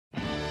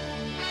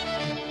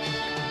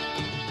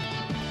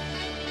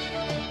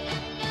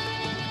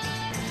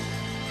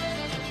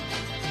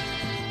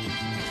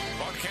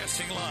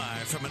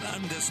from an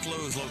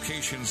undisclosed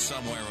location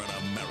somewhere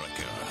in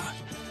America.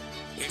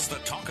 It's the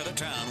Talk of the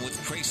Town with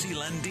Tracy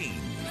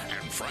Lundeen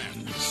and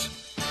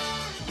friends.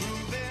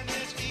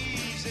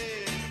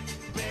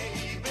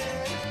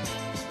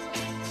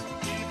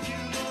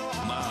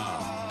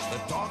 Now, the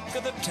Talk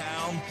of the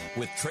Town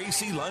with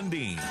Tracy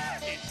Lundeen.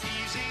 It's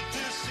easy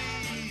to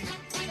see,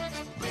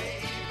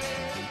 baby,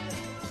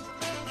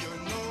 you're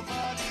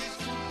nobody's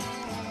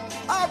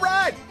fool. All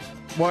right.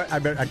 Well, I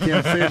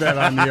can't say that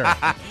on the air.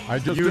 I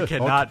just You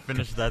cannot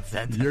finish that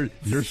sentence.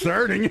 You're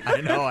starting.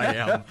 I know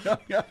I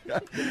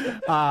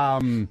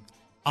am.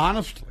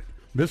 Honestly,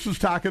 this is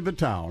Talk of the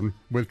Town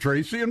with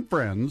Tracy and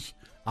friends.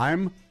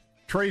 I'm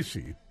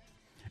Tracy,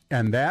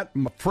 and that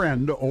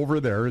friend over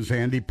there is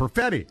Andy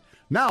Perfetti.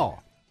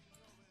 Now,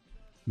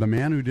 the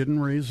man who didn't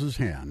raise his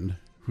hand,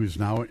 who's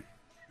now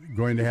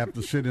going to have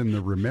to sit in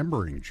the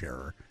remembering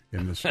chair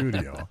in the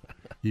studio,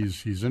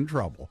 he's in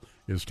trouble,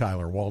 is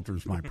Tyler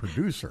Walters, my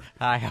producer.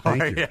 Hi, how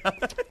Thank are you. you?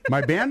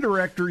 My band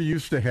director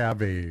used to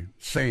have a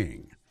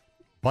saying,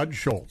 Bud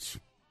Schultz.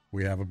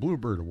 We have a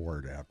Bluebird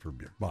Award after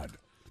Bud.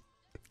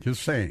 His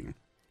saying,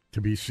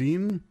 to be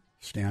seen,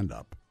 stand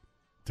up.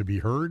 To be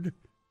heard,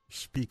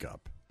 speak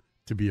up.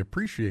 To be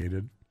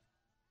appreciated,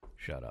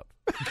 shut up.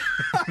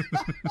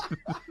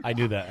 I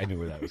knew that. I knew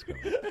where that was going.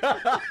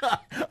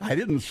 I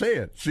didn't say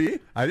it. See?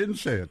 I didn't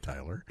say it,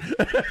 Tyler.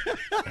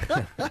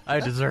 I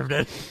deserved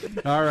it.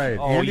 All right.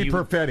 Andy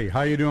Perfetti,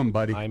 how you doing,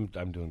 buddy? I'm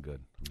doing good.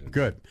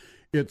 Good.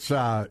 It's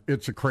a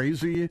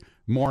crazy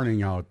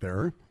morning out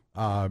there.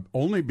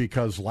 Only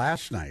because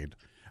last night,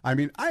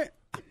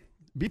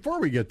 before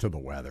we get to the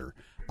weather,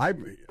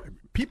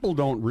 people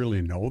don't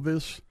really know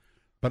this,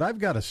 but I've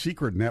got a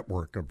secret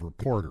network of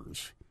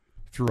reporters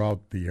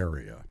throughout the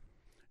area.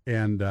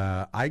 And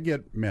I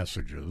get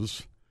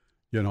messages,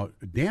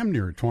 damn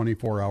near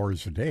 24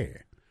 hours a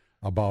day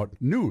about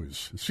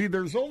news. See,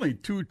 there's only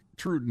two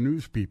true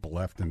news people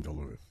left in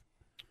Duluth.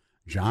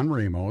 John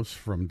Ramos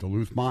from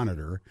Duluth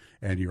Monitor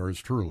and yours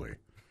truly.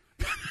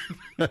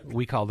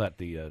 We call that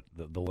the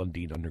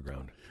Lundeen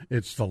Underground.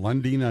 It's the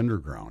Lundeen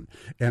Underground.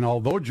 And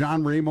although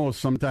John Ramos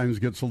sometimes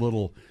gets a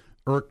little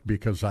irked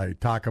because I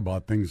talk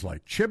about things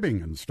like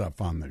chibbing and stuff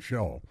on the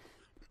show,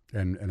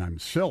 and I'm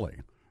silly,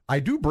 I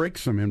do break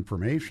some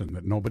information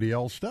that nobody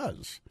else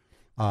does.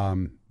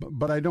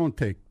 But I don't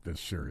take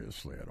this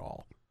seriously at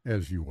all,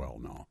 as you well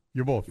know.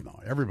 You both know.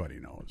 Everybody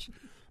knows.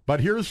 But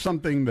here's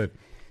something that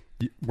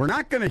we're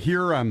not going to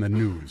hear on the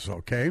news,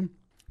 okay?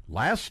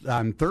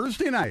 On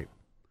Thursday night,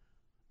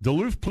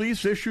 Duluth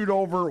police issued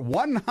over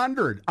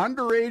 100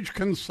 underage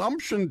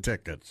consumption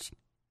tickets.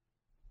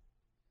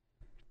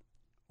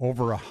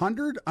 Over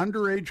 100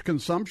 underage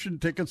consumption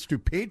tickets to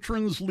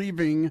patrons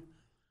leaving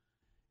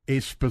a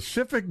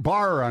specific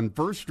bar on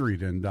First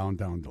Street in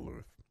downtown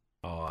Duluth.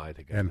 Oh, I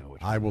think I know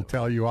which one I will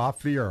tell you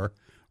off the air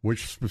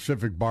which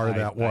specific bar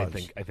that was.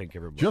 I think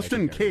everybody.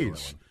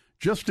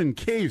 Just in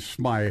case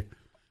my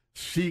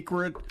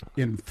secret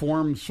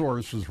informed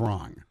source is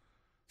wrong.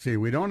 See,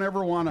 we don't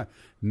ever want to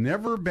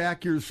never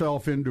back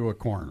yourself into a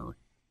corner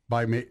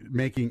by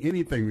making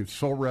anything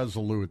so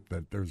resolute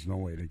that there's no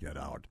way to get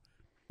out.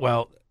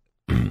 Well,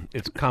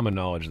 it's common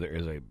knowledge there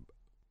is a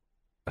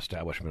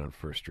establishment on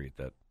First Street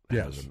that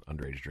has an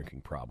underage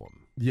drinking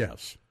problem.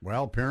 Yes.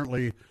 Well,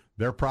 apparently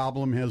their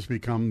problem has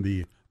become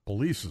the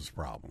police's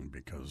problem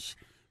because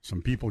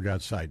some people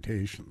got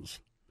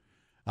citations.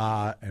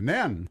 And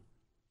then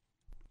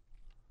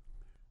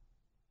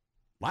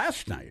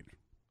last night,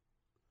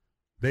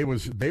 they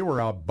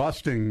were out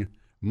busting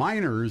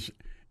minors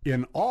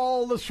in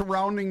all the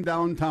surrounding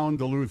downtown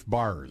Duluth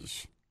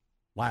bars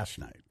last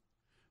night.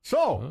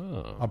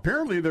 So,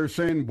 apparently they're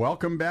saying,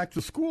 welcome back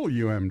to school,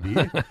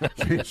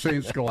 UMD,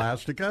 St.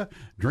 Scholastica,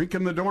 drink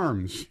in the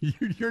dorms.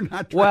 You're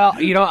not... Well,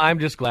 I'm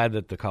just glad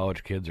that the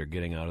college kids are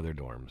getting out of their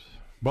dorms.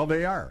 Well,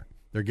 they are.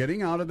 They're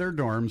getting out of their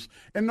dorms.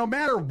 And no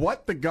matter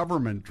what the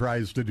government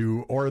tries to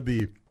do or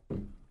the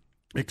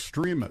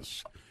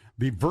extremists,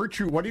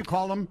 what do you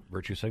call them?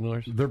 Virtue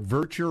signalers?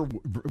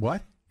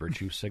 What?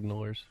 Virtue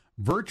signalers?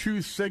 Virtue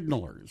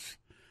signalers.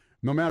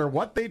 No matter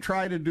what they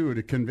try to do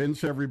to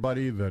convince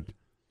everybody that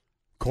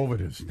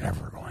COVID is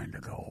never going to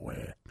go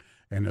away,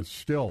 and it's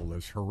still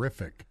this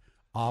horrific,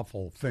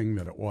 awful thing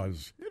that it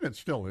was, and it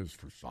still is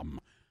for some,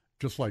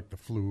 just like the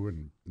flu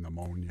and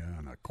pneumonia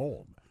and a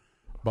cold.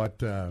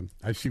 But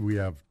I see we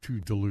have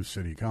 2 Duluth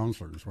City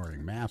councilors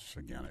wearing masks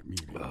again at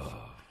meetings.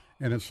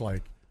 And it's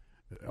like,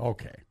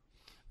 okay.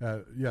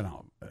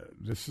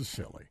 This is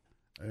silly,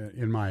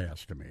 in my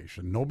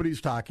estimation.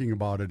 Nobody's talking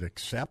about it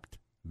except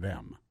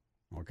them,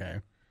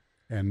 okay?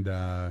 And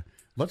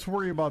let's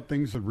worry about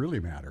things that really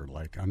matter,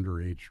 like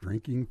underage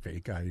drinking,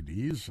 fake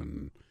IDs,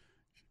 and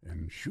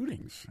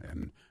shootings,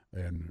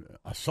 and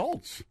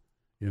assaults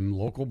in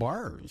local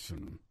bars.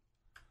 And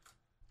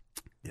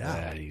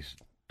these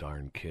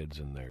darn kids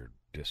and their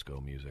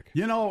disco music. Do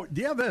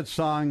you have that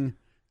song,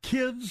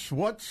 Kids,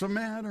 What's the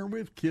Matter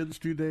with Kids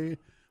Today?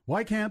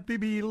 Why can't they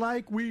be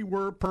like we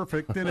were,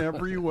 perfect in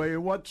every way?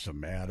 What's the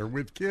matter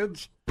with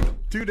kids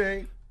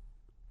today?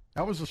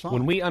 That was a song.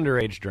 When we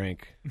underage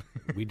drank,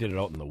 we did it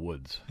out in the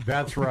woods.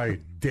 That's right.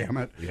 Damn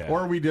it. Yeah.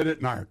 Or we did it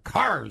in our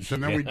cars,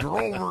 and then we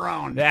drove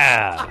around.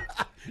 Yeah.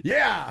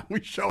 Yeah,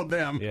 we showed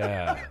them.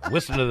 Yeah.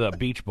 Listen to the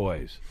Beach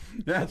Boys.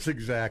 That's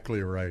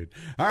exactly right.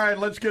 All right,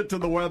 let's get to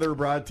the weather,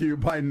 brought to you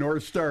by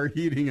North Star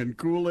Heating and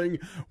Cooling.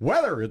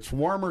 Weather, it's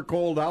warm or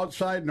cold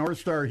outside. North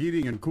Star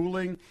Heating and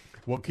Cooling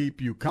will keep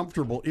you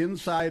comfortable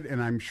inside,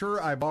 and I'm sure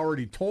I've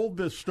already told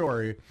this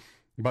story,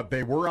 but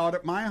they were out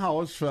at my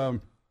house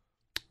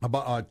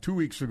about 2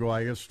 weeks ago,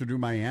 I guess, to do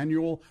my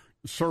annual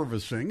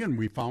servicing, and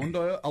we found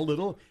a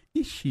little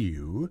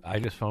issue. I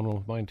just found one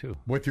with mine, too.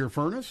 With your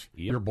furnace?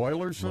 Yep. Your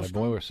boiler system? My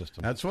boiler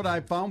system. That's what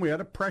I found. We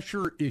had a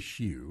pressure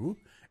issue,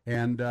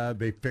 and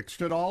they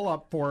fixed it all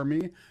up for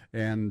me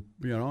and,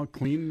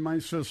 cleaned my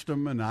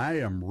system, and I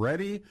am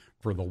ready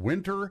for the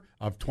winter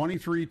of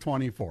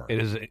 23-24.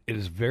 It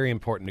is very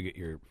important to get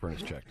your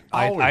furnace checked.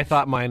 Always. I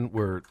thought mine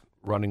were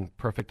running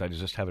perfect. I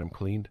just have them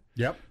cleaned.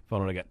 Yep.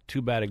 Found out I got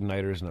 2 bad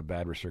igniters and a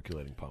bad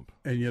recirculating pump.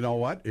 And you know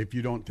what? If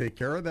you don't take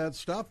care of that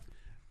stuff,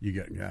 you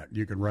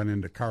can run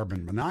into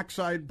carbon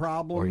monoxide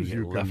problems. Or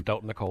you get left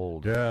out in the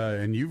cold.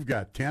 And you've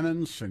got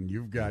tenants, and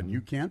you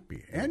can't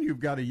be. And you've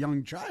got a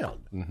young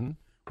child. Mm-hmm.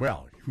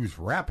 Well, who's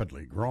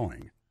rapidly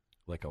growing.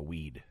 Like a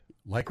weed.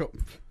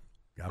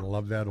 Gotta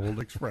love that old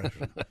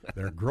expression.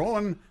 They're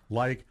growing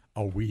like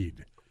a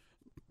weed.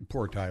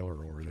 Poor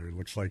Tyler over there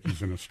looks like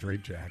he's in a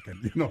straitjacket.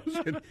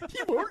 Saying, he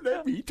won't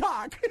let me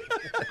talk.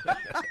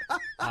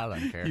 I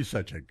don't care. He's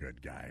such a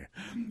good guy.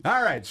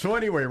 All right. So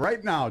anyway,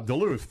 right now,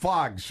 Duluth,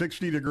 fog,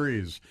 60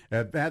 degrees.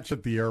 That's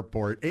at the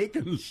airport.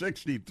 Aiken,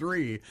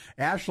 63.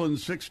 Ashland,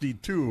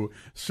 62.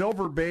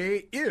 Silver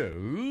Bay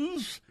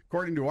is,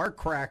 according to our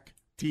crack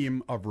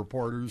team of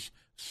reporters,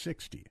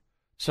 60.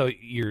 So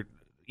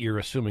you're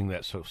assuming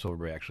that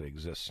Silver Bay actually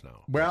exists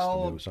now. Well,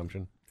 that's the new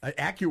assumption.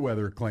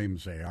 AccuWeather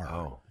claims they are.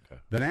 Oh, okay.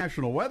 The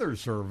National Weather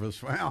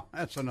Service, well,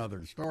 that's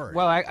another story.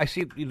 Well, I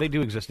see they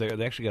do exist. They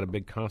actually got a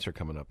big concert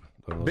coming up.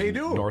 They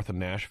do. North of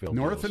Nashville.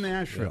 North of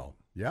Nashville.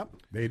 Yeah. Yep,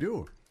 they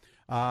do.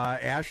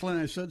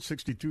 Ashland, I said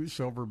 62.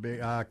 Silver Bay.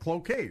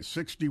 Cloquet,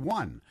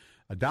 61.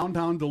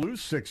 Downtown Duluth,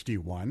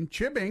 61.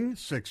 Chibbing,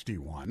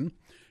 61.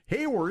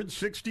 Hayward,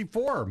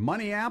 64.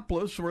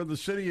 Minneapolis, where the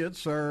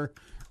Cityites are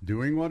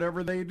doing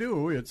whatever they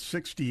do, it's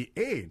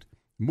 68.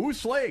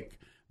 Moose Lake.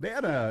 They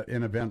had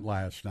an event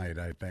last night,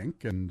 I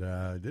think, and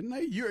didn't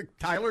they?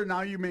 Tyler,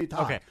 now you may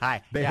talk. Okay,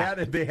 hi. They had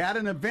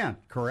an event,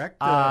 correct?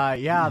 Yeah,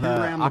 you the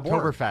ran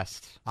board.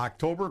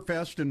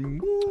 Oktoberfest. In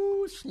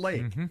Moose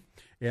Lake,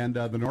 and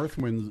the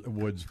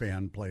Northwoods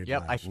band played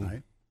last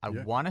night. I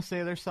want to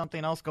say there's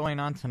something else going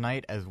on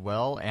tonight as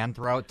well, and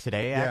throughout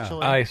today, Yeah.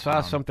 actually. I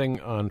saw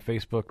something on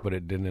Facebook, but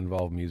it didn't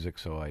involve music,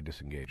 so I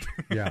disengaged.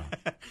 Yeah,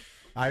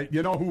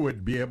 you know who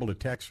would be able to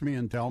text me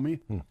and tell me?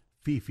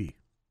 Fifi.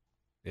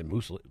 In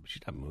Moose Lake,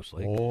 she's not Moose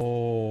Lake.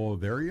 Oh,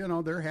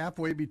 they're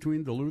halfway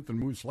between Duluth and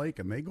Moose Lake,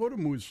 and they go to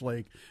Moose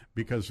Lake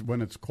because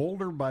when it's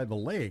colder by the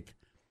lake,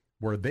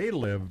 where they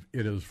live,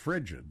 it is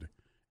frigid,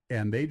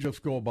 and they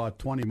just go about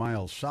 20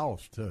 miles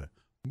south to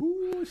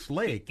Moose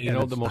Lake. You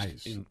know, the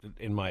most, nice.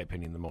 in my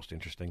opinion, the most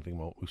interesting thing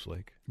about Moose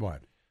Lake?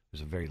 What?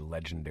 There's a very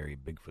legendary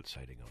Bigfoot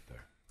sighting out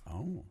there.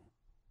 Oh.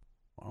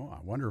 Well, I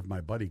wonder if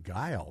my buddy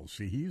Giles,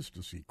 he used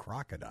to see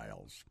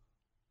crocodiles.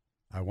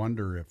 I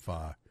wonder if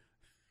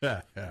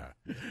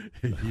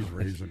he's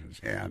raising his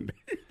hand.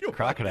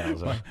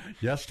 Crocodiles, huh?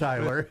 Yes,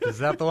 Tyler. Is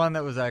that the one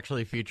that was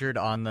actually featured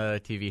on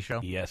the TV show?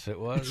 Yes, it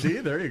was. See,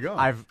 there you go.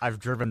 I've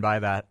driven by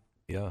that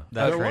Yeah.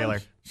 There trailer.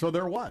 was. So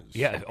there was.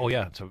 Yeah. Oh,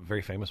 yeah. It's a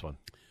very famous one.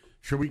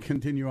 Should we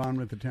continue on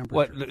with the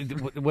temperature?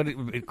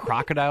 What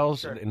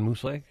crocodiles in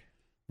Moose Lake?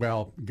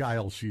 Well,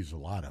 Giles sees a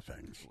lot of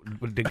things.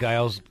 Did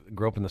Giles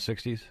grow up in the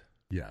 60s?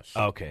 Yes.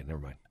 Okay, never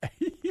mind.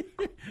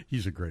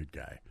 He's a great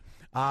guy.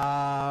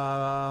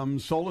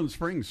 Solon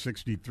Springs,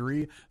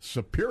 63.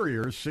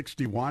 Superior,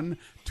 61.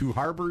 Two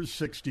Harbors,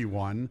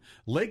 61.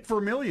 Lake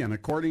Vermilion,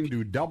 according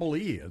to Double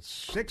E, it's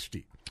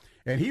 60.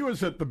 And he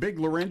was at the Big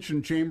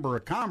Laurentian Chamber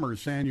of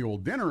Commerce annual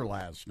dinner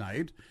last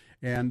night.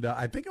 And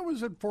I think it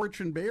was at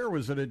Fortune Bay or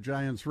was it at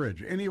Giants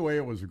Ridge? Anyway,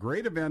 it was a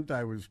great event,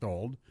 I was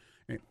told.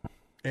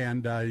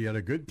 And he had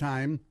a good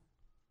time.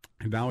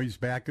 And now he's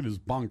back at his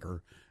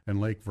bunker in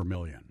Lake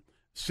Vermilion.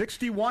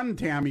 61,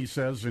 Tammy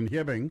says, in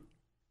Hibbing.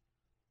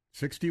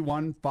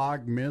 61,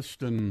 fog,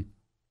 mist, and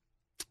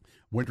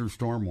winter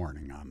storm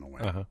warning on the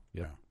way.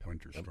 Yeah.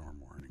 Winter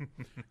storm warning.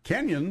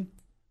 Kenyon,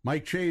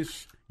 Mike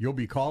Chase, you'll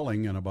be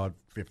calling in about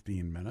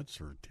 15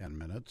 minutes or 10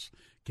 minutes.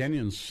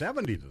 Kenyon's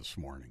 70 this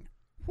morning.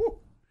 Whew.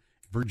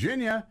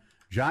 Virginia,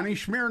 Johnny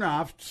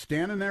Smirnoff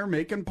standing there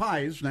making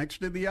pies next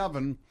to the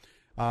oven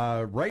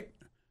right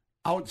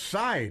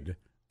outside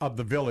of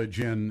the village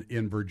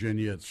in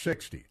Virginia at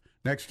 60.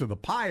 Next to the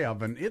pie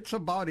oven, it's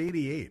about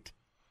 88.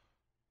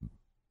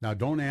 Now,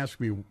 don't ask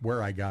me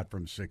where I got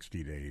from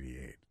 60 to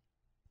 88.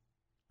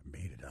 I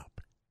made it up.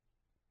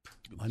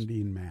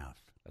 Undine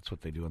math. That's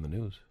what they do on the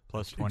news.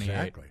 Plus 28.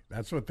 Exactly.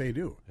 That's what they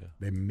do. Yeah.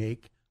 They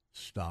make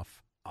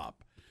stuff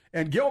up.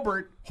 And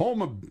Gilbert,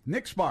 home of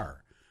Nick's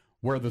Bar,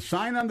 where the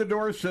sign on the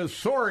door says,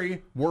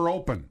 "Sorry, we're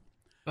open."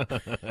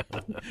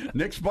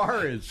 Nick's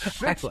Bar is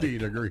 60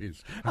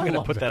 degrees. I'm going to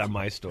love put that on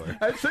my store.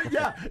 I say,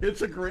 yeah,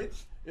 it's a great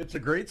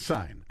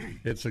sign.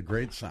 It's a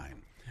great sign.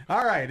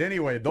 All right,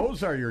 anyway,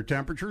 those are your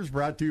temperatures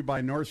brought to you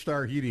by North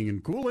Star Heating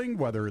and Cooling.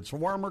 Whether it's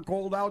warm or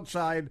cold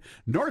outside,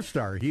 North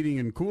Star Heating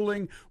and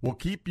Cooling will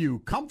keep you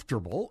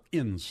comfortable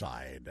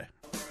inside.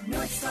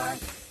 North Star,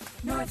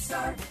 North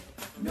Star,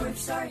 North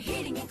Star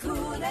Heating and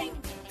Cooling.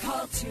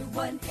 Call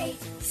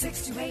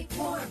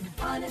 218-628-WARM.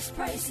 Honest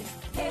pricing,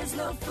 there's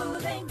no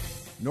fooling.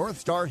 North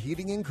Star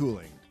Heating and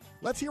Cooling.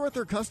 Let's hear what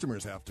their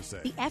customers have to say.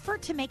 The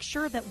effort to make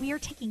sure that we are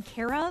taken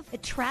care of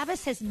that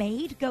Travis has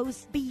made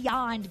goes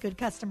beyond good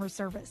customer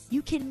service.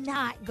 You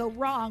cannot go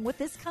wrong with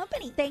this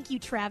company. Thank you,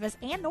 Travis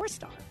and North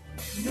Star.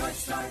 North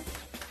Star,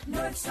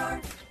 North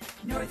Star,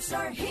 North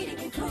Star Heating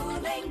and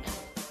Cooling.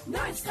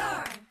 North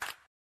Star.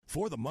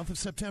 For the month of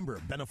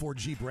September, Benna Ford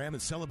Jeep Ram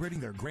is celebrating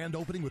their grand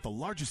opening with the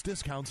largest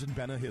discounts in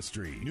Benna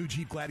history. New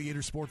Jeep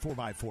Gladiator Sport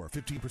 4x4,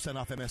 15%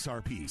 off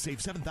MSRP. Save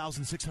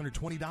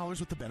 $7,620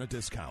 with the Benna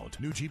discount.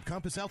 New Jeep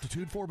Compass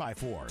Altitude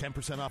 4x4,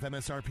 10% off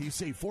MSRP.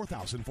 Save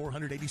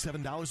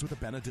 $4,487 with the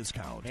Benna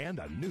discount. And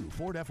a new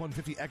Ford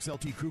F-150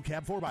 XLT Crew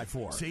Cab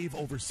 4x4. Save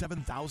over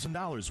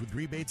 $7,000 with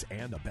rebates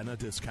and a Benna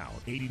discount.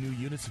 80 new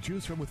units to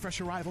choose from with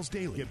fresh arrivals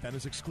daily. Get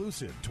Benna's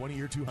exclusive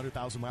 20-year,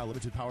 200,000-mile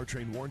limited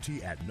powertrain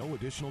warranty at no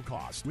additional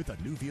cost with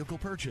a new vehicle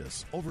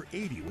purchase. Over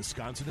 80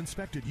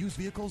 Wisconsin-inspected used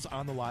vehicles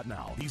on the lot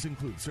now. These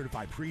include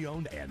certified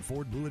pre-owned and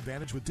Ford Blue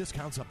Advantage with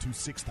discounts up to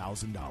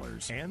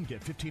 $6,000. And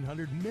get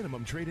 $1,500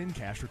 minimum trade-in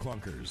cash for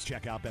clunkers.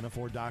 Check out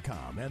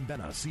BennaFord.com and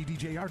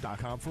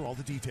BennaCDJR.com for all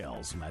the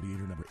details.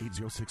 Gladiator number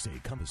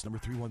 8068, Compass number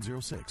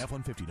 3106,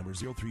 F-150 number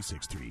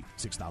 0363.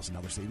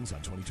 $6,000 savings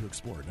on 22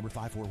 Explorer number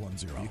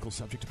 5410. Vehicle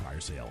subject to prior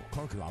sale.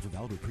 Clunker offer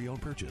valid with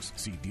pre-owned purchase.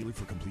 See dealer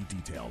for complete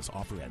details.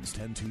 Offer ends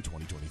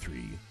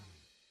 10/2/2023.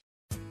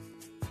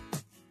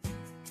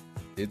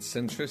 It's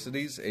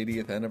Centricity's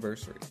 80th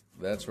anniversary.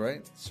 That's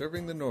right,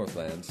 serving the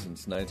Northland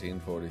since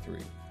 1943.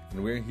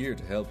 And we're here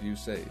to help you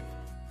save.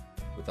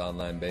 With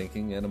online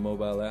banking and a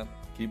mobile app,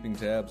 keeping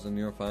tabs on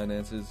your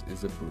finances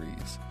is a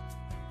breeze.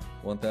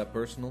 Want that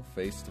personal,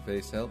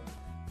 face-to-face help?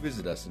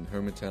 Visit us in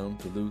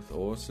Hermantown, Duluth,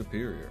 or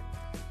Superior.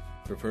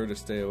 Prefer to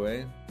stay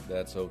away?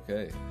 That's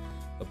okay.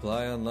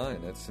 Apply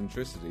online at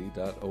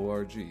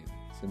centricity.org.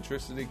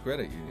 Centricity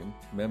Credit Union,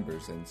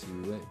 members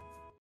NCUA.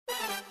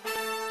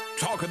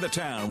 Talk of the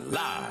Town,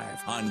 live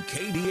on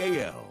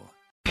KDAL.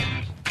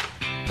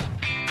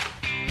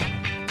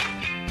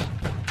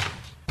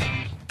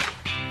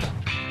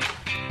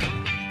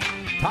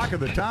 Talk of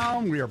the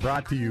Town, we are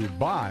brought to you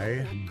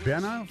by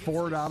Benna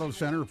Ford Auto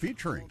Center,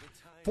 featuring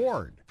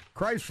Ford,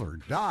 Chrysler,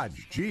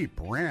 Dodge, Jeep,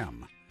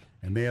 Ram.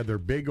 And they had their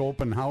big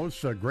open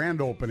house, grand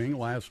opening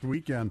last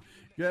weekend.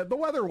 Yeah, the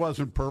weather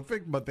wasn't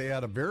perfect, but they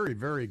had a very,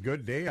 very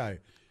good day. I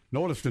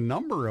noticed a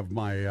number of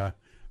my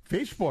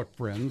Facebook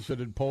friends that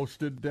had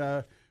posted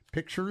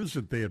pictures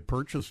that they had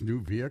purchased new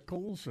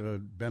vehicles.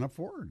 Benna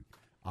Ford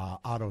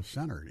Auto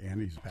Center.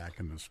 Andy's back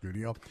in the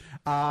studio.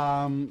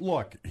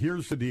 Look,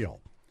 here's the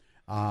deal.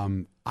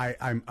 I'm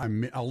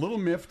a little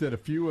miffed at a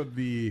few of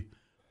the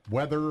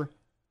weather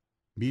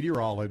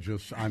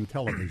meteorologists on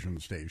television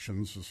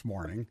stations this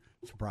morning.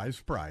 Surprise,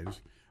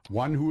 surprise.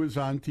 One who was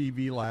on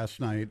TV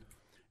last night.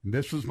 And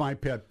this is my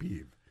pet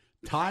peeve.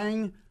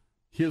 Tying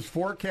his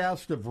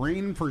forecast of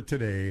rain for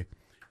today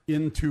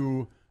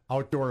into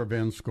outdoor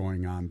events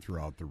going on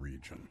throughout the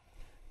region,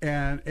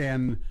 and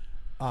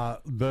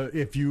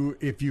if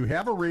you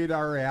have a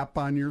radar app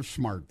on your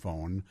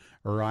smartphone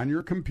or on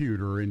your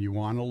computer and you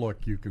want to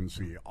look, you can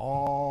see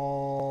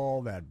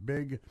all that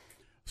big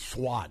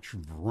swatch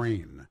of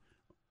rain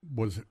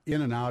was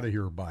in and out of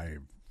here by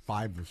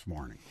 5 this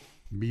morning.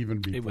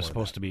 Even before it was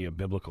supposed to be a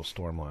biblical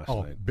storm last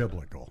night. Oh,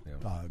 biblical.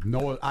 Yeah.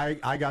 No,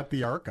 I got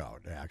the ark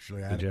out,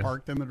 actually. I had it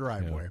parked in the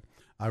driveway. Yeah.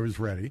 I was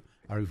ready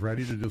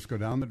to just go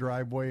down the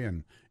driveway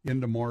and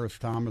into Morris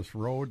Thomas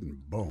Road,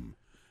 and boom.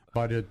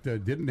 But it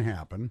didn't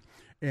happen.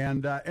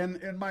 And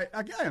my,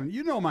 again,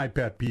 you know my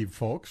pet peeve,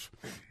 folks,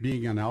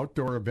 being an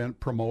outdoor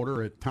event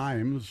promoter at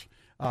times,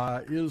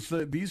 is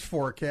that these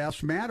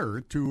forecasts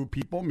matter to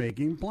people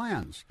making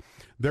plans.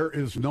 There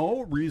is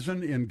no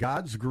reason in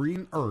God's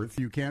green earth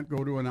you can't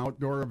go to an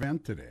outdoor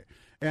event today.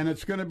 And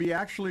it's going to be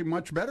actually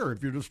much better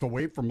if you're just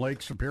away from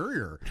Lake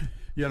Superior,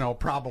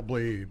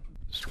 probably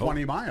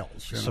 20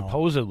 miles.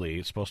 Supposedly,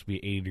 it's supposed to be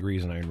 80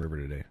 degrees in Iron River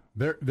today.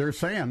 They're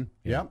saying,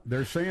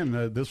 they're saying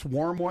this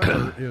warm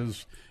weather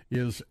is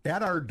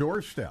at our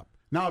doorstep.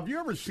 Now,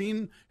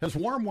 has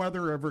warm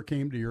weather ever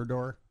came to your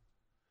door?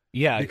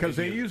 Yeah. Because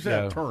they use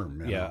that term.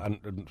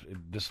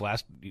 This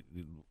last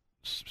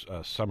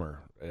summer,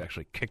 it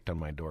actually kicked on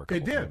my door.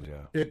 It did. Times,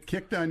 yeah. It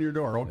kicked on your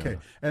door. Okay. Yeah.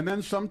 And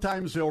then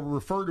sometimes they'll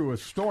refer to a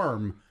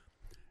storm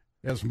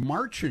as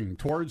marching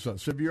towards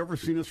us. Have you ever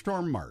seen a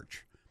storm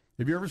march?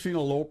 Have you ever seen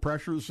a low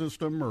pressure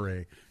system or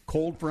a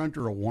cold front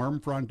or a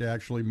warm front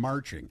actually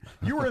marching?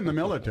 You were in the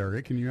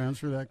military. Can you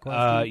answer that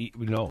question?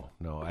 No,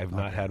 I've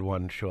not had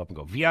one show up and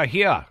go, "We are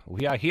here.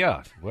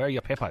 Where are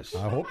your papers?"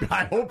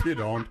 I hope you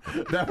don't.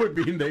 That would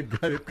mean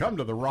they've come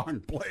to the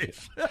wrong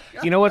place.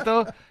 You know what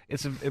though?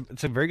 It's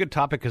a very good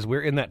topic because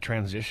we're in that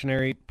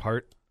transitionary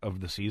part of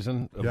the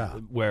season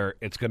where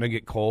it's going to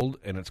get cold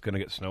and it's going to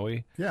get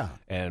snowy. Yeah.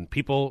 And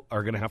people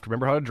are going to have to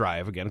remember how to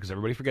drive again because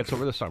everybody forgets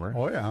over the summer.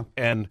 Oh, yeah.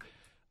 And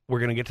we're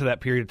going to get to that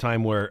period of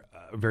time where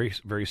very,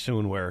 very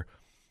soon where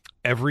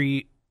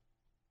every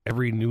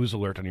news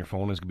alert on your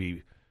phone is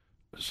going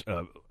to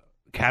be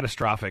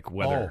catastrophic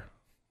weather.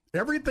 Oh,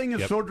 everything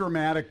is so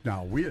dramatic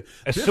now.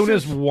 As soon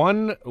as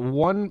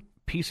one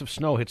piece of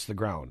snow hits the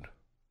ground,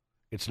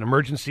 it's an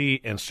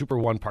emergency and Super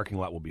One parking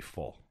lot will be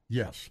full.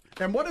 Yes.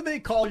 And what do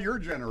they call your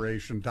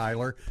generation,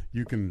 Tyler?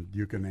 You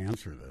can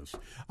answer this.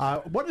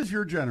 What is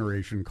your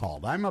generation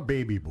called? I'm a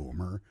baby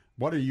boomer.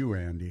 What are you,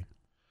 Andy?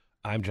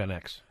 I'm Gen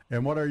X.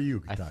 And what are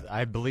you, Tyler?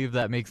 I believe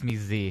that makes me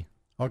Z.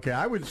 Okay,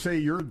 I would say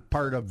you're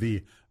part of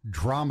the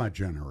drama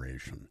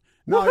generation.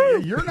 No,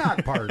 you're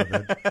not part of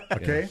it.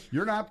 Okay? Yes.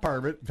 You're not part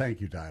of it.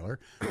 Thank you, Tyler.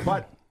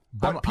 But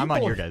I'm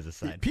on your guys'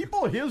 side.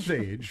 People his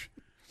age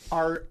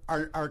are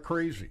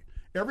crazy.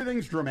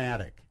 Everything's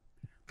dramatic.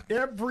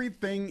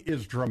 Everything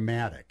is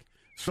dramatic.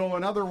 So,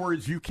 in other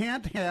words, you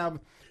can't have,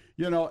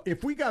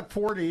 if we got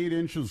 4 to 8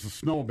 inches of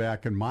snow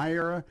back in my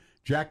era,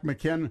 Jack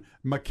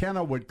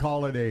McKenna would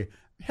call it a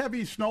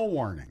heavy snow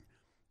warning.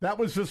 That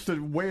was just a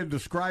way of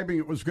describing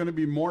it was going to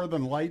be more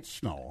than light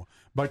snow,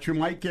 but you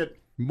might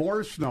get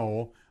more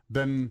snow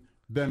than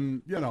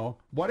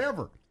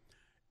whatever.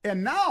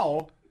 And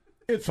now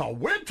it's a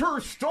winter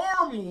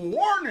storm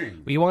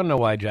warning. Well, you want to know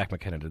why Jack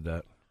McKenna did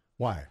that?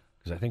 Why?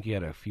 Because I think he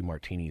had a few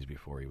martinis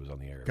before he was on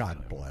the air.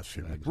 God bless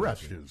him. Exactly.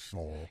 Rest his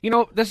soul.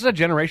 This is a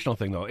generational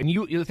thing, though. And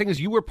the thing is,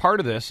 you were part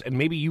of this, and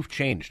maybe you've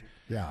changed.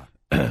 Yeah.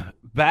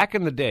 Back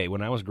in the day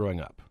when I was growing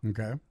up,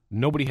 okay,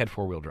 nobody had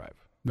four-wheel drive.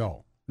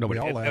 No. Nobody.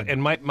 We all had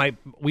and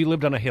we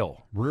lived on a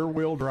hill.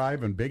 Rear-wheel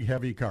drive and big,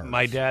 heavy cars.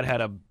 My dad had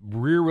a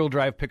rear-wheel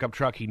drive pickup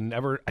truck.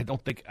 I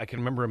don't think I can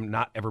remember him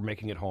not ever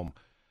making it home.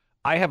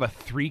 I have a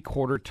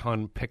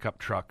 3/4-ton pickup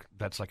truck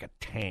that's like a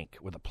tank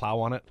with a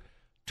plow on it.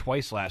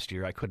 Twice last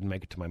year, I couldn't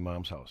make it to my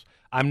mom's house.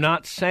 I'm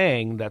not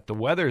saying that the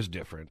weather's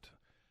different.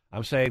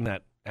 I'm saying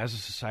that as a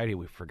society,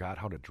 we forgot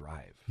how to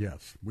drive.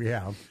 Yes, we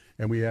have.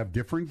 And we have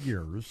different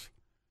gears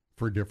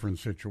for different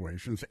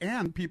situations.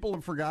 And people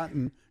have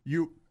forgotten,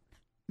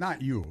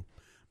 not you,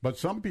 but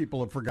some people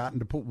have forgotten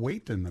to put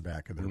weight in the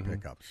back of their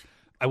pickups.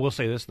 I will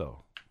say this,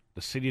 though.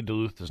 The city of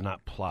Duluth does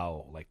not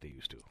plow like they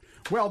used to.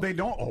 Well, they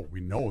don't. Oh,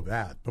 we know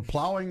that. The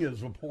plowing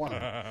is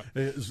abhorrent.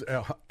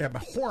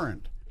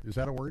 Abhorrent. Is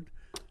that a word?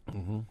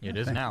 Mm-hmm. It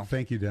is now.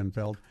 Thank you,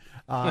 Denfeld.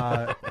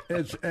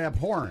 It's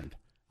abhorrent.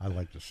 I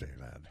like to say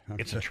that.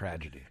 Okay. It's a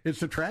tragedy.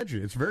 It's a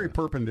tragedy. It's very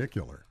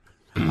perpendicular.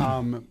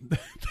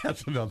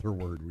 That's another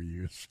word we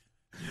use.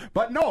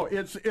 But no,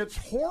 it's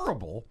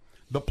horrible.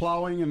 The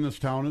plowing in this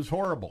town is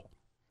horrible.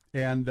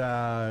 And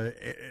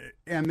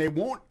they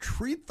won't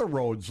treat the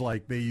roads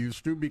like they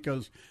used to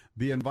because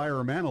the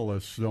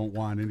environmentalists don't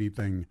want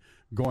anything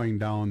going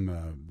down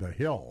the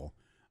hill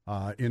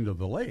into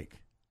the lake.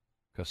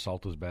 Because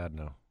salt is bad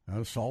now.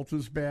 Salt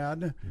is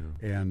bad,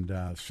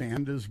 and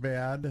sand is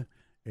bad.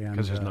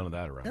 Because there's none of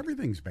that around.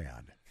 Everything's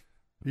bad.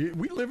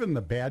 We live in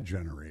the bad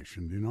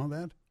generation. Do you know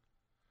that?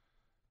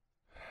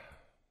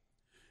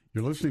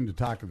 You're listening to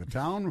Talk of the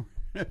Town.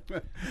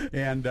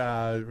 And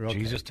okay.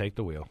 Jesus, take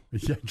the wheel.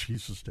 Yeah,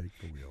 Jesus, take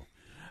the wheel.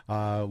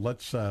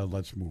 Let's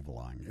move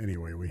along.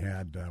 Anyway, we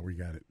have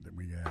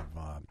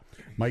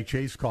Mike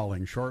Chase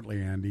calling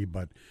shortly, Andy.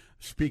 But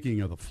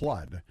speaking of the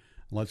flood,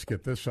 let's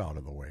get this out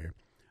of the way.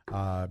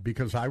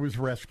 Because I was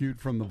rescued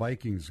from the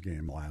Vikings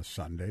game last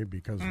Sunday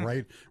because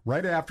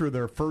right after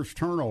their first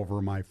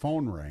turnover, my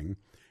phone rang,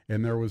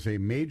 and there was a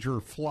major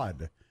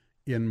flood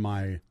in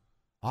my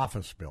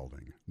office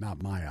building.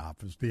 Not my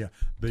office,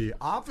 the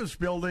office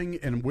building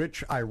in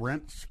which I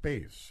rent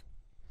space.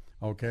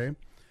 Okay?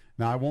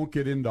 Now, I won't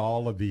get into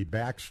all of the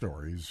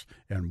backstories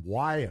and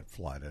why it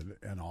flooded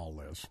and all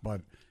this,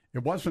 but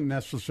it wasn't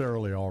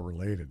necessarily all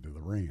related to the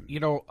rain.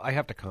 I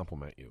have to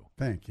compliment you.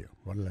 Thank you.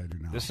 What did I do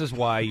now? This is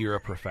why you're a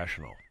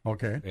professional.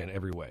 Okay. In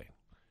every way.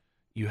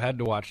 You had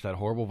to watch that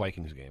horrible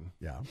Vikings game.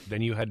 Yeah.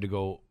 Then you had to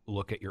go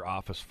look at your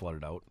office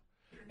flooded out.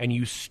 And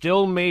you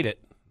still made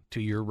it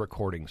to your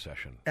recording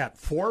session. At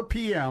 4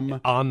 p.m.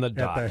 On the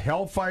dot. At the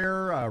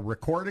Hellfire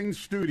recording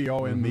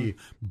studio in the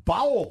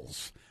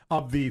bowels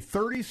of the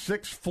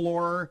 36th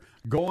floor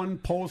going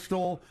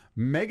postal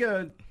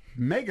mega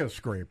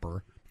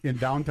scraper in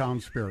downtown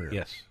Superior.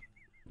 Yes.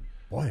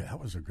 Boy, that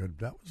was a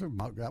good.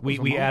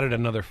 We added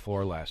another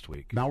floor last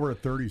week. Now we're at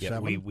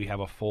 37. Yeah, we have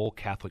a full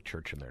Catholic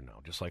church in there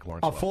now, just like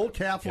Lawrence. A full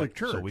Catholic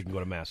church. So we can go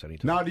to mass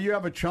anytime. Now, do you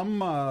have a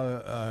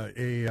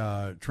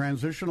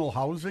transitional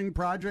housing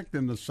project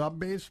in the sub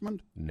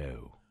basement?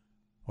 No.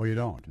 Oh, you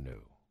don't? No.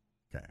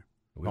 Okay.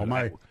 We Well, have,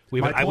 my-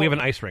 we have, my an, we have an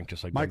ice rink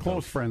just like My Denfeld.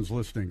 close friends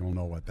listening will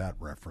know what that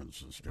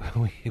reference is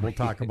to. We'll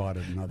talk about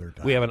it another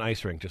time. We have an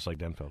ice rink just like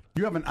Denfeld.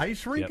 You have an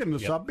ice rink Yep, in the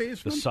yep.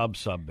 sub-basement? The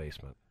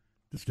sub-basement.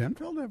 Does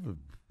Denfeld have a...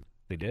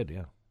 They did,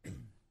 yeah.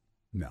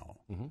 No.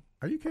 Mm-hmm.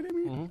 Are you kidding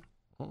me?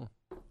 Mm-hmm.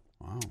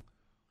 Wow.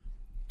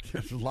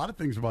 There's a lot of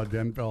things about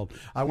Denfeld.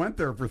 I went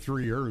there for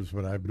 3 years,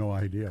 but I have no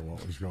idea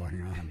what was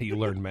going on. You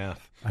learned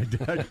math. I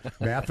did.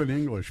 Math and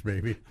English,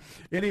 baby.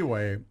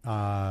 Anyway,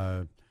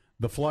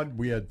 the flood,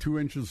 we had 2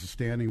 inches of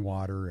standing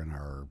water in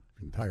our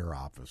entire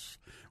office.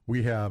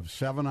 We have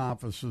 7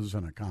 offices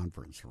and a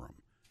conference room,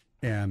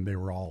 and they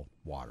were all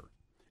water.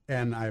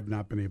 And I have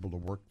not been able to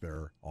work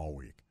there all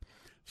week.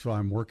 So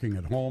I'm working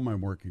at home, I'm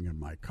working in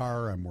my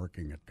car, I'm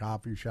working at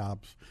coffee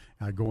shops.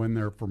 I go in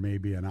there for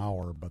maybe an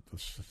hour, but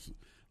the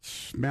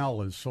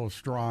smell is so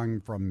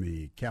strong from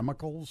the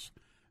chemicals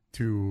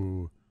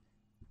to,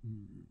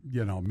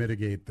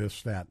 mitigate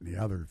this, that, and the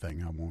other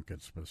thing. I won't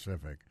get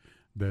specific,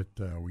 that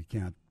we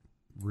can't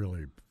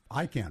really,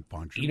 I can't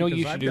function. You because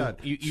should I've do.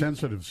 got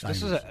sensitive This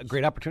sinuses. is a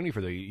great opportunity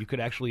for you. You could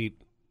actually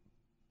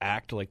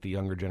act like the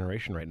younger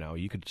generation right now.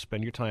 You could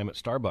spend your time at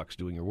Starbucks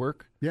doing your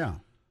work. Yeah.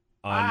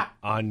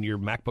 On your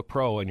MacBook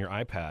Pro and your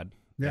iPad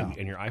Yeah.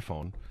 and your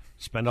iPhone.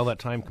 Spend all that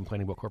time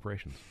complaining about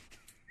corporations.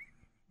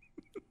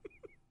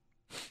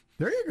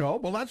 There you go.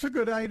 Well, that's a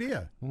good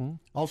idea. Mm-hmm.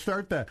 I'll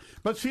start that.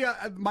 But see,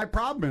 my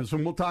problem is,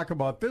 and we'll talk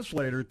about this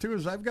later too,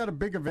 is I've got a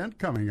big event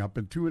coming up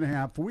in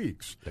 2.5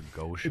 weeks. The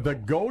Go Show. The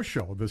Go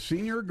Show, the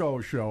Senior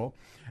Go Show,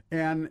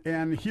 and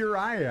here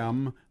I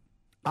am.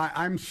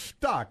 I'm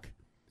stuck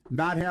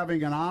not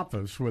having an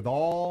office with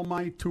all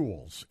my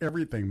tools,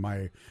 everything,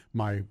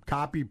 my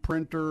copy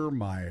printer,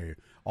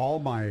 all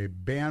my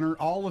banner,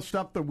 all the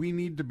stuff that we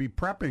need to be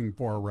prepping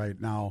for right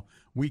now.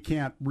 We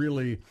can't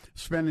really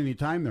spend any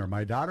time there.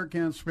 My daughter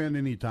can't spend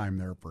any time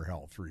there for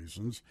health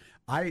reasons.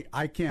 I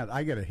can't.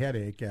 I get a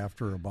headache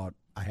after about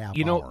a half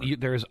hour.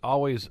 There's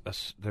always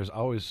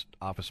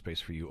office space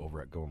for you over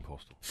at Go and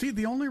Postal. See,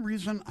 the only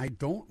reason I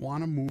don't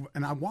want to move,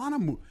 and I want to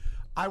move,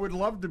 I would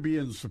love to be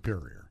in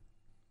Superior.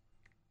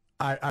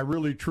 I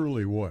really,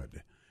 truly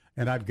would.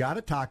 And I've got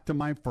to talk to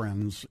my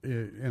friends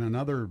in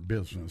another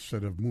business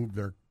that have moved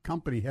their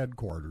company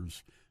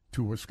headquarters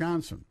to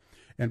Wisconsin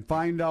and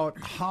find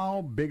out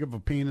how big of a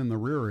pain in the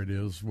rear it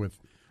is with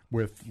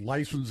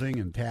licensing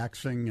and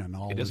taxing and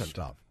all this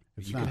stuff.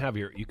 You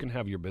can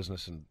have your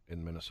business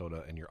in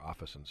Minnesota and your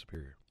office in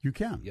Superior. You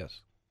can?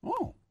 Yes.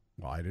 Oh,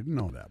 well, I didn't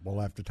know that. We'll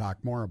have to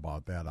talk more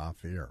about that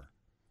off the air.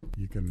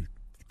 You can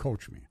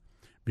coach me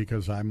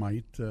because I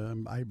might,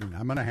 I'm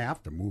going to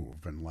have to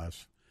move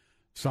unless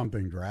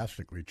something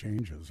drastically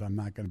changes. I'm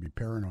not going to be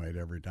paranoid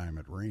every time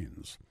it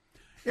rains.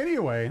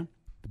 Anyway,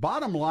 the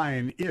bottom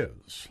line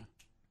is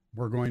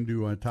we're going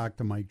to talk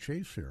to Mike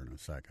Chase here in a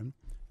second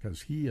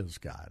because he has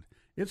got,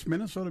 it's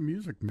Minnesota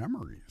Music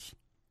Memories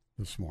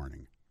this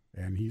morning,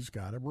 and he's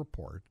got a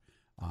report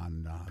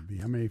on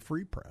the MA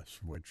Free Press,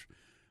 which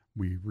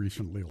we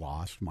recently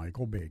lost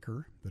Michael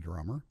Baker, the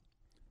drummer.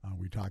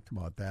 We talked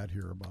about that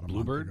here about a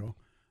Bluebird? month ago.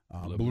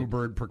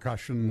 Bluebird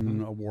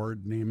Percussion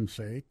Award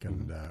namesake,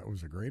 and it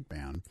was a great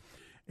band.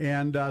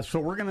 And so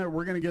we're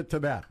gonna get to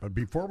that. But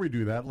before we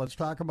do that, let's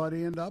talk about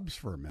A&Dubs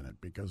for a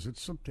minute because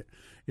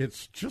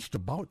it's just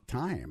about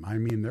time. I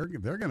mean,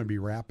 they're going to be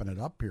wrapping it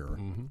up here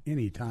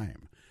any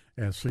time,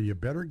 and so you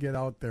better get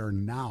out there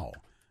now.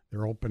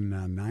 They're open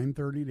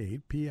 9:30 to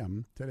 8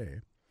 p.m.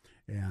 today,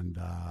 and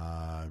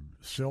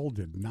Sil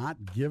did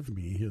not give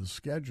me his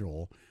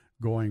schedule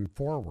going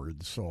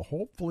forward, so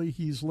hopefully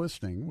he's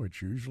listening,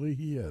 which usually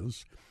he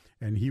is,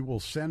 and he will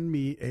send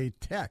me a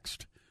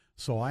text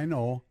so I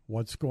know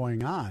what's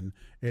going on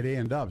at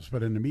A&Dubs.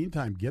 But in the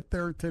meantime, get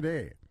there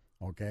today,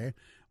 okay?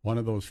 One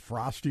of those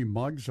frosty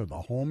mugs of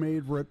the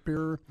homemade root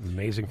beer.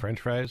 Amazing French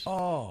fries.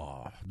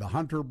 Oh, the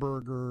Hunter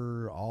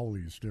Burger, all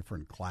these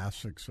different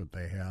classics that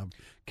they have.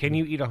 Can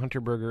you eat a Hunter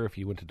Burger if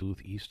you went to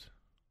Duluth East?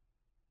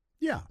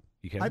 Yeah.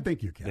 You can? I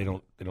think you can. They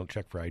don't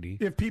check for ID?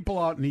 If people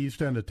out in the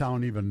east end of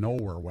town even know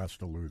where West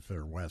Duluth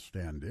or West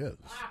End is.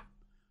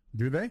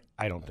 Do they?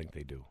 I don't think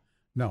they do.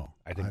 No,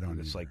 I think don't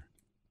it's either. like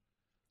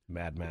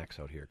Mad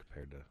Max out here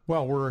compared to...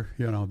 Well,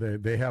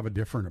 they have a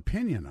different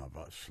opinion of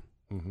us.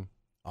 Mm-hmm.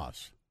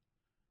 Us.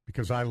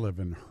 Because I live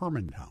in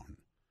Hermantown.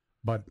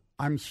 But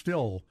I'm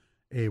still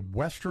a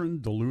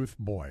Western Duluth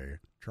boy,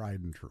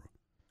 tried and true.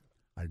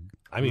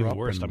 I'm even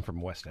worse. I'm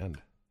from West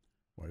End.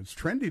 Well, it's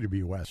trendy to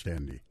be West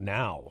Endy.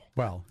 Now.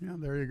 Well, yeah,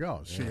 there you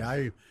go. See,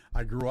 I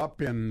grew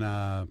up in,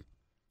 I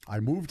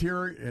moved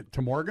here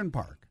to Morgan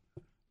Park,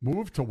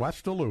 moved to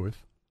West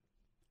Duluth,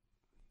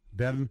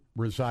 then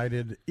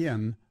resided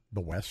in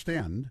the West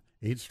End,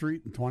 8th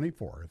Street and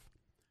 24th,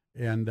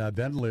 and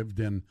then lived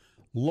in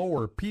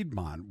Lower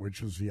Piedmont,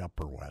 which is the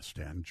Upper West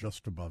End,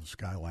 just above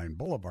Skyline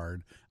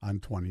Boulevard on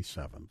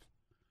 27th.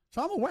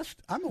 So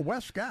I'm a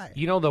West guy.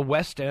 You know, the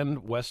West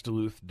End, West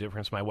Duluth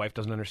difference, my wife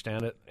doesn't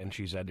understand it, and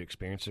she's had to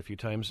experience it a few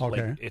times.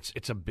 Okay. Like,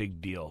 it's a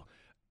big deal.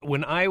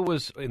 When I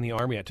was in the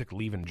Army, I took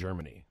leave in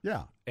Germany.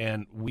 Yeah.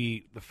 And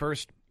the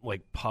first,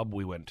 pub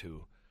we went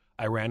to,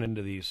 I ran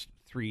into these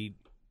 3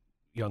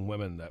 young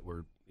women that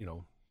were,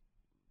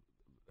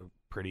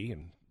 pretty,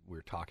 and we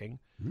were talking.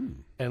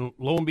 And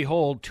lo and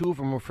behold, 2 of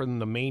them were from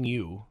the Maine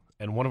U,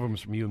 and one of them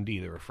was from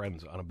UMD. They were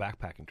friends on a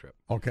backpacking trip.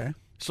 Okay.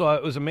 So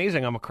it was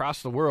amazing. I'm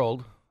across the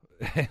world,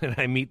 and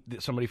I meet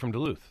somebody from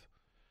Duluth.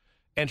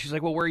 And she's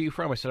like, well, where are you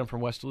from? I said, I'm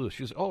from West Duluth.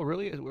 She goes, oh,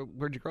 really?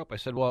 Where'd you grow up? I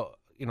said, well,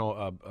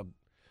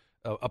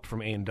 up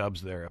from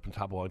A&Dubs there, up on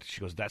top of all.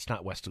 She goes, that's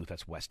not West Duluth,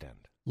 that's West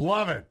End.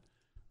 Love it.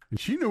 And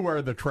she knew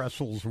where the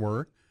Trestles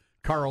were,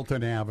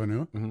 Carlton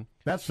Avenue. Mm-hmm.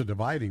 That's the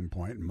dividing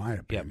point, in my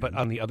opinion. Yeah, but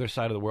on the other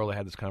side of the world, I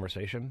had this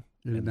conversation,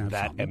 and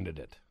that something? ended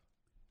it.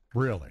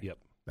 Really? Yep.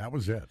 That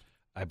was it.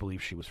 I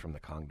believe she was from the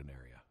Congdon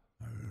area.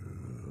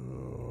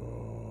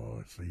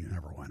 Oh, so you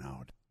never went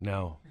out.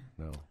 No.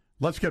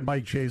 Let's get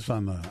Mike Chase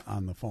on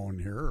the phone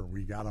here.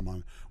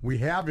 We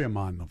have him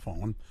on the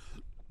phone.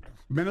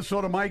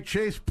 Minnesota Mike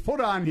Chase, put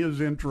on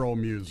his intro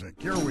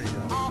music. Here we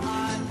go.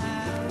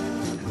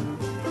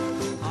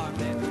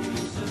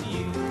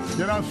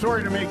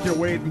 Sorry to make you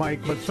wait,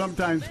 Mike, but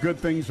sometimes good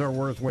things are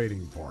worth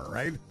waiting for,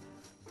 right?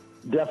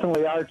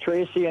 Definitely are.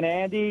 Tracy and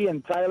Andy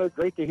and Tyler,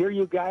 great to hear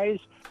you guys.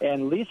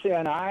 And Lisa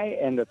and I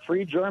and the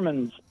 3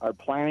 Germans are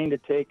planning to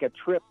take a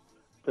trip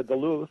to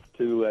Duluth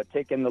to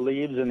take in the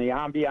leaves and the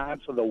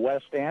ambiance of the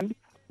West End.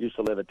 Used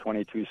to live at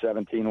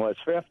 2217 West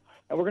 5th.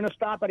 And we're going to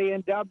stop at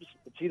A&Dubs.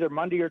 It's either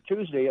Monday or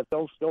Tuesday. If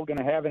they're still going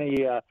to have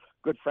any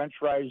good French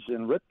fries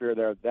and root beer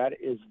there, that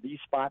is the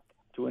spot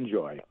to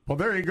enjoy. Well,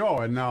 there you go.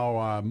 And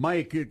now,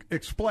 Mike,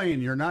 explain.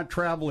 You're not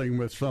traveling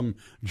with some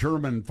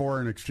German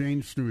foreign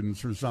exchange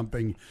students or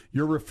something.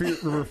 You're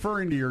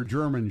referring to your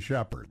German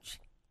shepherds.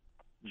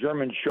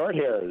 German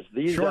shorthairs.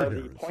 These are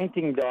the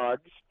pointing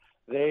dogs.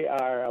 They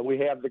are. We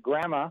have the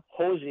grandma,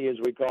 Hosey, as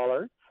we call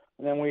her,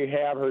 and then we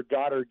have her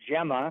daughter,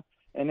 Gemma,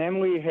 and then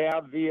we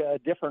have via a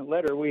different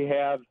letter, we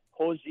have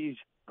Hosey's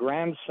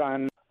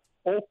grandson,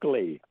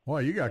 Oakley.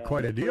 Well, you got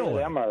quite a deal. Two of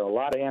them are a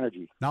lot of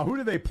energy. Now, who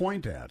do they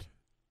point at?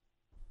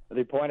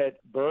 They point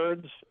at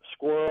birds,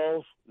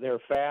 squirrels. They're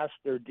fast.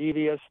 They're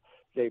devious.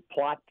 They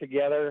plot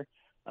together.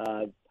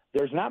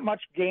 There's not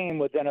much game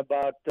within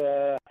about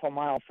half a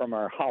mile from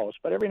our house,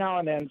 but every now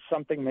and then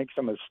something makes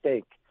a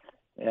mistake,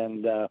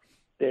 and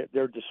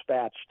they're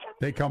dispatched.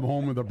 They come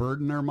home with a bird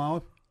in their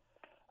mouth?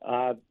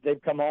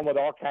 They've come home with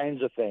all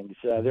kinds of things.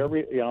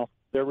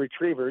 They're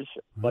retrievers,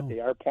 but they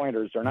are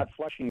pointers. They're not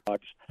flushing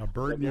dogs. A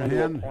bird in your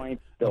hand,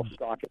 they'll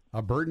stalk it.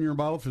 A bird in your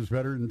mouth is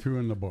better than 2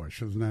 in the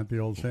bush. Isn't that the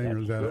old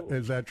saying? Or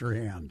is that your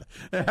hand?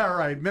 All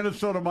right,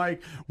 Minnesota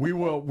Mike,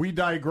 we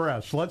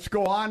digress. Let's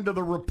go on to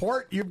the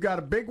report. You've got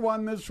a big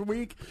one this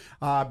week.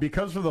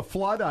 Because of the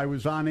flood, I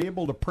was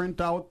unable to print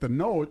out the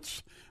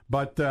notes,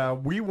 but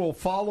we will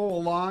follow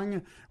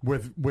along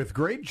with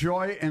great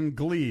joy and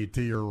glee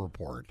to your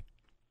report.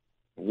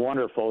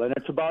 Wonderful. And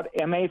it's about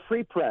MA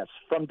Free Press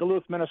from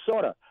Duluth,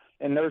 Minnesota.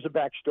 And there's a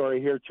backstory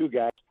here, too,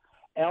 guys.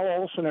 Al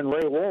Olson and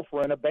Ray Wolf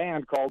were in a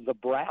band called the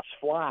Brass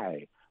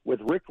Fly with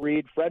Rick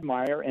Reed, Fred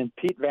Meyer, and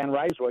Pete Van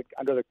Ryswick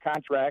under the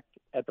contract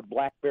at the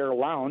Black Bear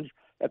Lounge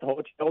at the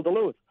Hotel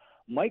Duluth.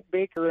 Mike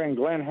Baker and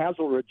Glenn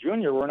Hazelwood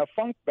Jr. were in a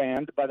funk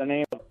band by the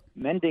name of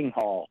Mending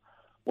Hall.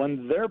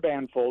 When their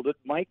band folded,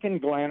 Mike and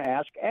Glenn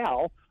asked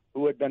Al,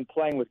 who had been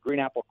playing with Green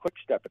Apple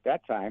Quickstep at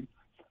that time,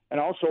 and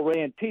also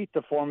Ray and Pete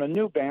to form a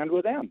new band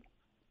with them.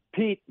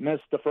 Pete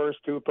missed the first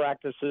 2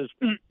 practices.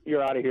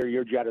 You're out of here.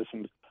 You're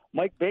jettisoned.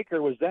 Mike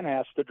Baker was then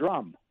asked to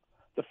drum.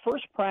 The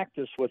first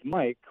practice with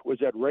Mike was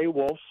at Ray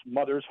Wolf's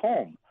mother's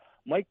home.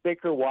 Mike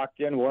Baker walked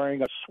in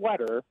wearing a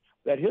sweater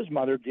that his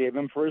mother gave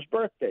him for his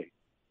birthday.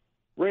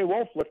 Ray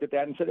Wolf looked at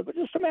that and said, but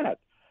just a minute.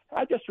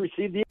 I just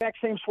received the exact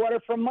same sweater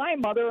from my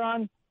mother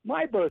on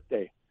my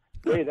birthday.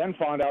 Ray then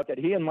found out that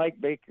he and Mike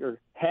Baker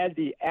had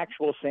the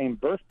actual same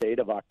birth date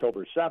of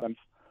October 7th,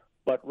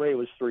 but Ray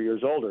was 3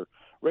 years older.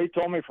 Ray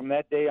told me from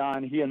that day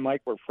on, he and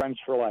Mike were friends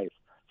for life.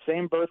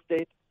 Same birth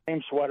date,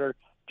 same sweater,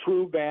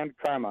 true band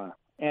karma.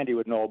 Andy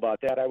would know about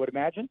that, I would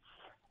imagine,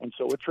 and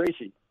so would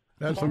Tracy.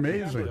 That's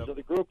amazing. Members of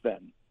the group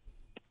then.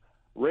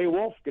 Ray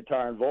Wolf,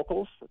 guitar and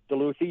vocals,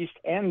 Duluth East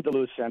and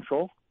Duluth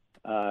Central.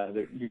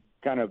 You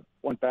kind of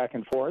went back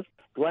and forth.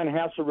 Glenn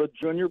Hasselrod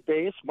Jr.,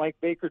 bass, Mike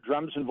Baker,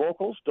 drums and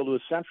vocals,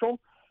 Duluth Central.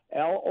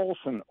 Al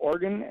Olson,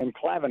 organ and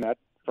clavinet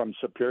from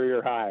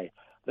Superior High.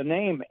 The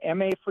name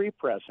MA Free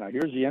Press. Now,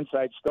 here's the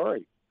inside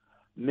story.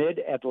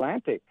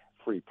 Mid-Atlantic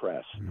Free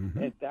Press.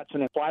 Mm-hmm. That's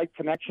an implied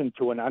connection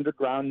to an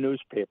underground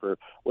newspaper,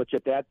 which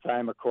at that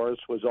time, of course,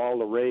 was all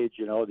the rage,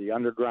 the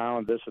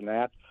underground, this and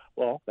that.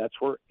 Well, that's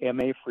where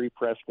MA Free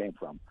Press came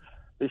from.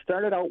 They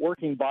started out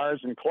working bars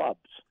and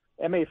clubs.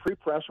 MA Free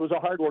Press was a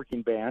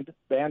hardworking band.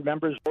 Band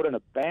members rode in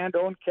a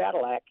band-owned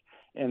Cadillac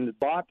and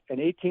bought an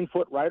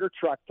 18-foot Ryder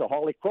truck to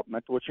haul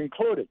equipment, which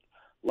included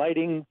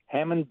lighting,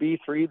 Hammond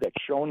B3 that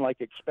shone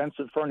like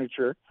expensive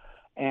furniture,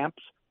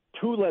 amps,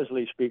 2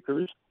 Leslie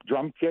speakers,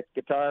 drum kit,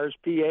 guitars,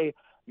 PA,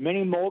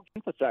 mini Moog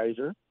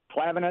synthesizer,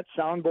 clavinet,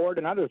 soundboard,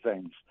 and other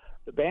things.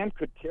 The band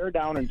could tear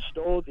down and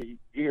stow the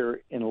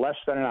gear in less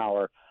than an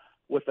hour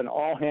with an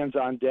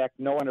all-hands-on-deck,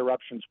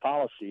 no-interruptions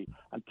policy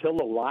until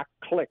the lock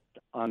clicked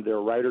on their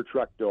Ryder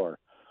truck door.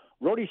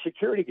 Roadie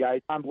security guy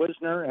Tom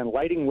Wisner and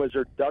lighting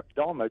wizard Doug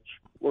Dolmich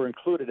were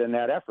included in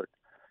that effort.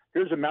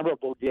 Here's a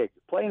memorable gig.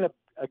 Playing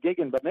a gig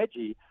in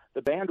Bemidji,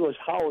 the band was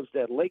housed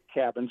at lake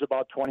cabins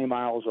about 20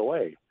 miles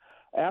away.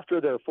 After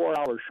their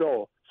 4-hour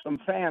show, some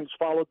fans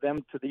followed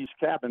them to these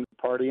cabins to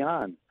party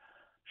on.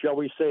 Shall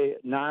we say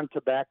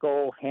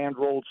non-tobacco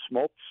hand-rolled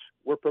smokes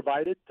were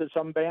provided to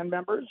some band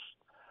members?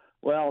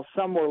 Well,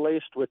 some were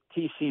laced with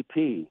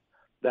TCP.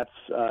 That's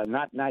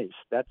not nice.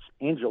 That's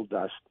angel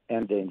dust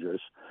and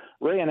dangerous.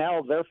 Ray and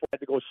Al therefore had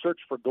to go search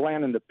for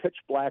Glenn in the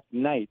pitch-black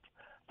night,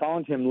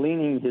 found him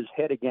leaning his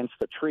head against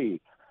a tree.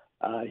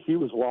 He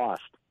was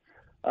lost.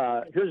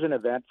 Here's an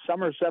event.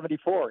 Summer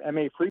 74,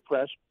 MA Free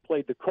Press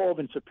played the Cove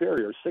in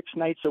Superior 6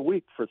 nights a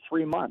week for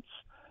 3 months.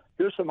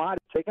 Here's some audio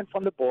taken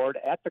from the board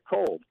at the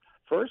Cove.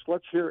 First,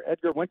 let's hear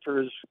Edgar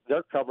Winter's,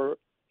 their cover,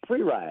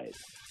 Free Ride.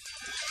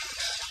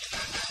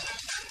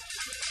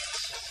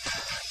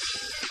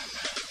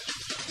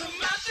 The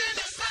mountain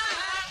is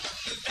high,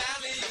 the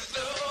valley is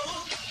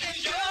low, and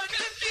you're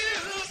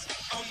confused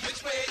on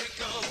which way to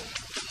go.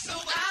 So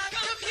I'm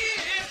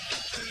here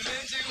to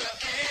lend you a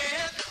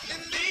hand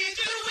and lead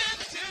you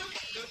into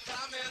the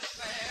promised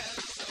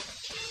land. So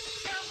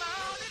come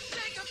on and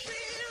take a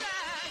free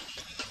ride.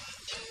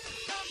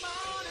 Come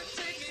on and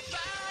take me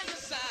by your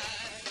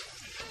side.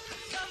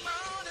 Come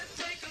on and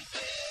take a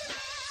free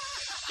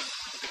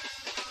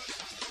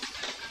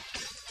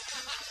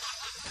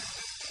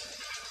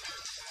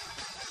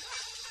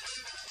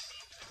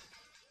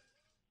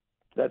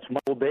That's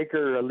Michael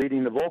Baker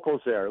leading the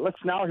vocals there.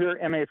 Let's now hear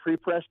MA Free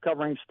Press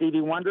covering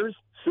Stevie Wonder's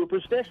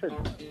Superstition.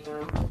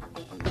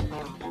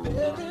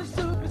 Every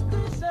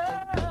superstition,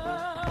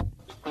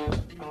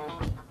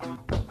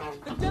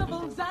 the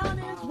devil's on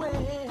his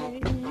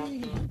way.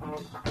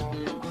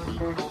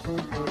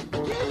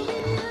 Give me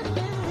a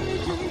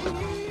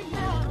daydream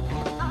now.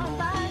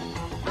 Alright,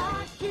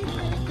 I keep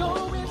it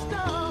going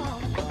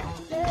strong.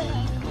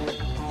 Yeah,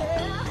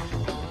 yeah.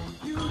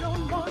 You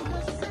don't want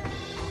to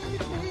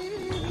save me.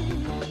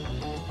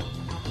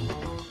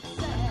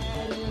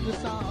 Sad in the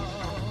song.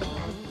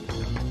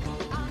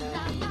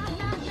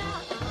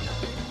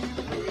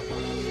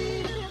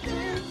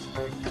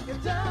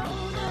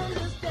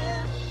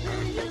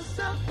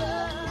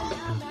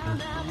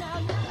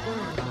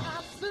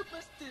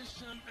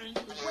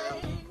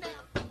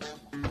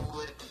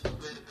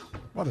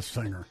 What a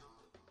singer.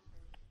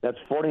 That's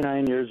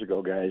 49 years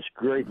ago, guys.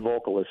 Great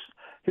vocalist.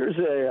 Here's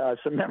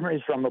some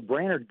memories from a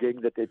Brainerd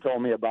gig that they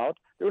told me about.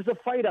 There was a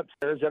fight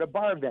upstairs at a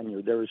bar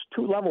venue. There was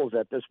 2 levels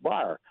at this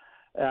bar.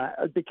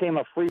 It became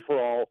a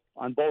free-for-all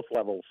on both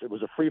levels. It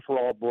was a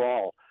free-for-all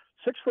brawl.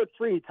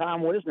 6'3",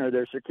 Tom Wisner,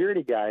 their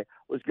security guy,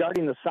 was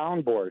guarding the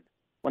soundboard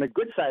when a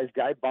good-sized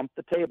guy bumped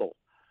the table.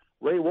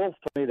 Ray Wolf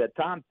told me that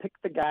Tom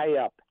picked the guy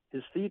up,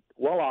 his feet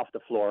well off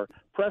the floor,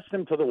 pressed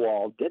him to the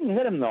wall, didn't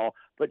hit him though,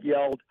 but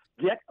yelled,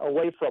 "Get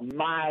away from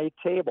my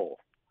table."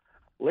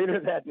 Later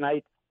that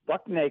night,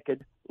 buck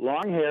naked,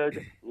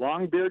 long-haired,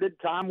 long-bearded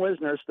Tom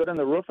Wisner stood on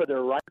the roof of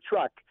their right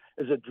truck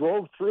as it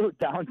drove through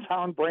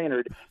downtown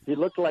Brainerd. He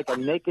looked like a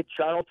naked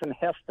Charlton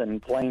Heston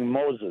playing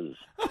Moses.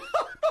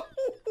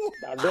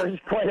 Now, there's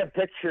quite a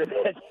picture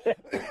that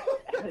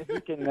if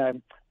you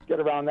can get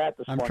around that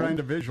this morning. I'm trying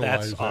to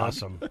visualize That's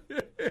awesome.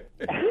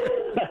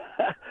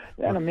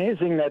 And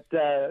amazing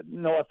that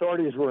no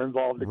authorities were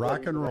involved.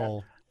 Rock and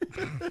roll.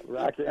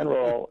 Rock and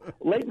roll.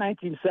 Late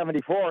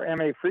 1974,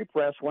 MA Free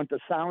Press went to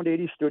Sound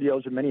 80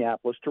 Studios in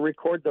Minneapolis to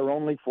record their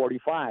only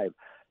 45.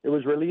 It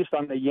was released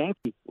on the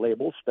Yankee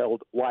label,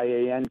 spelled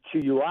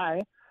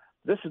Y-A-N-Q-U-I.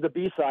 This is the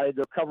B-side,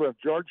 the cover of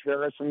George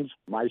Harrison's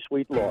My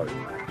Sweet Lord.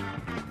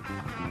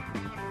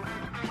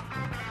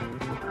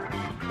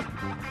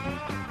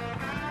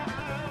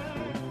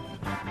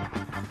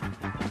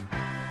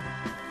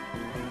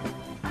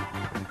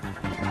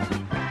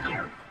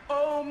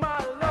 Oh, my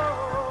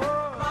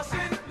Lord, my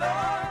sweet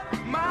Lord,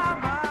 my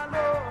Lord,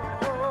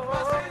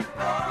 my sweet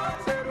Lord,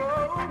 said,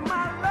 oh,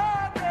 my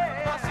Lord,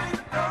 yeah, my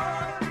sweet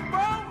Lord,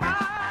 oh, my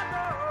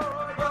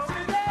Lord, my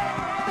sweet Lord,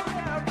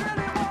 I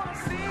really want to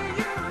see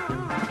you,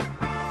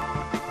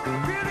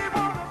 really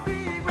want to be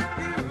with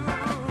you,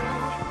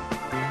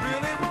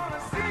 really want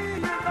to see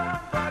you,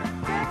 Lord, but it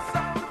takes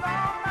so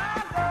long, my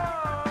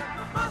Lord,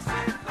 my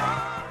sweet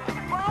Lord,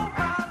 oh,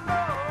 my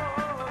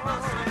Lord, my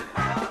sweet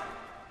Lord.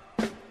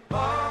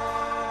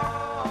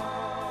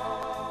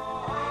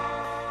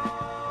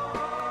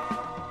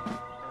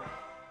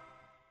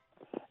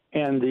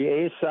 And the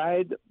A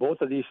side,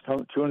 both of these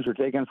tunes are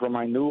taken from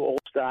my new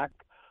old stock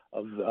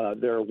of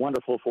their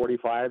wonderful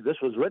 45. This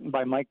was written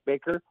by Mike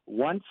Baker,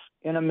 Once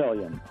in a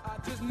Million. I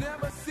just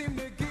never seem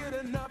to get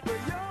enough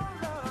of your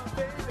love,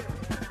 baby.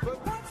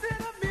 But once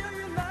in a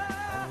million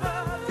love,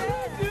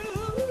 yeah,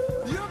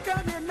 you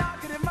come here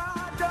knocking at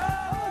my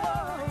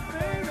door,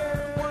 baby.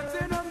 Once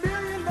in a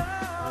million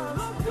love,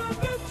 look to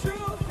the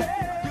truth,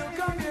 yeah. You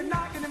come here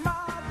knocking at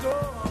my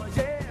door,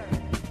 yeah.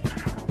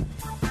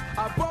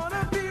 I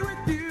wanna be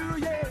with you,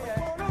 yeah. I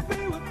wanna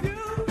be with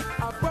you.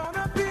 I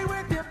wanna be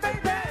with you,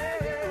 baby.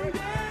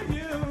 Yeah,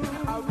 you.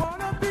 I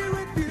wanna be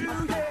with you,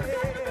 yeah.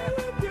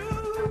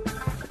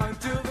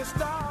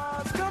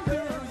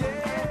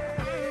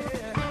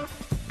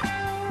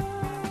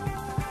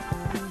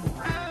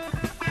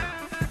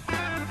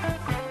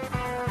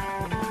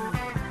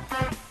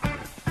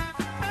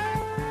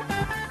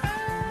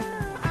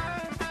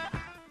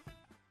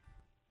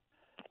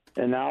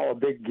 and now a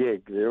big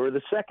gig. They were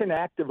the second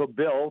act of a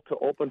bill to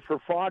open for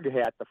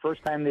Foghat, the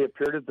first time they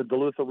appeared at the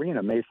Duluth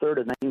Arena, May 3rd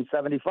of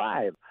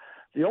 1975.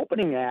 The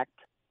opening act,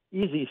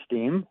 Easy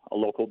Steam, a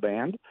local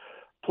band,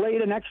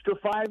 played an extra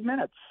 5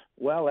 minutes.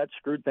 Well, that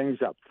screwed things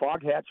up.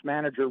 Foghat's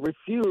manager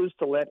refused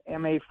to let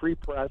MA Free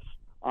Press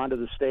onto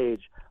the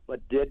stage,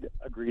 but did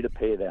agree to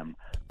pay them.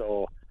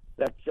 So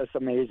that's just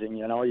amazing.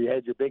 You know, you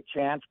had your big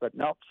chance, but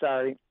nope,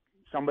 sorry,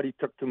 somebody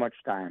took too much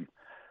time.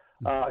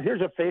 Here's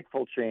a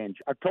fateful change.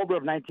 October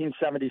of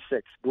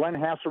 1976, Glenn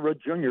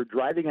Hasselrod Jr.,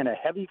 driving in a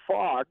heavy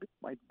fog,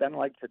 might have been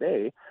like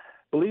today,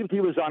 believed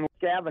he was on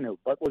Lake Avenue,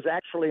 but was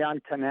actually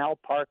on Canal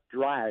Park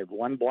Drive,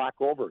 1 block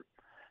over.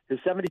 His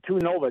 72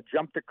 Nova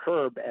jumped a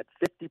curb at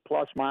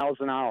 50-plus miles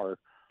an hour,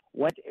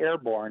 went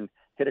airborne,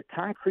 hit a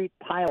concrete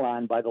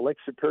pylon by the Lake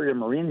Superior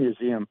Marine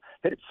Museum,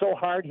 hit it so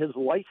hard his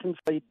license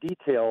plate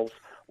details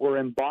were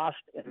embossed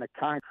in the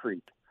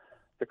concrete.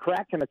 The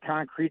crack in the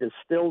concrete is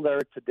still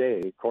there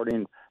today,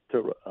 according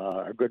to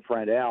our good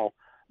friend Al.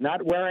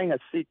 Not wearing a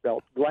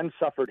seatbelt, Glenn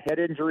suffered head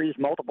injuries,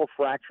 multiple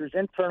fractures,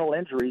 internal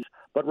injuries,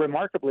 but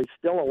remarkably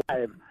still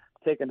alive,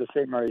 taken to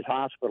St. Mary's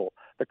Hospital.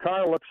 The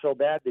car looked so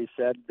bad, they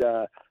said,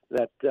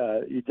 that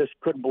you just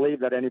couldn't believe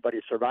that anybody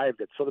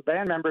survived it. So the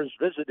band members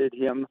visited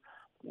him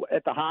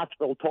at the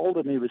hospital, told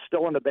him he was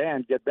still in the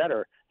band, get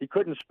better. He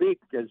couldn't speak.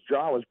 His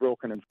jaw was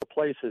broken in 4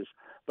 places.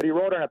 But he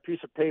wrote on a piece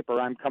of paper,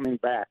 "I'm coming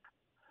back."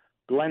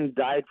 Glenn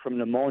died from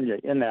pneumonia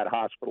in that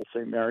hospital,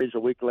 St. Mary's, a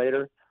week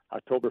later,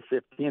 October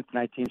 15th,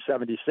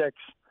 1976.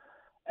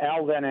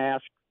 Al then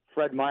asked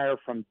Fred Meyer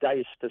from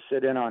Dice to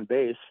sit in on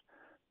bass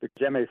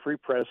because MA Free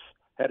Press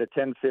had a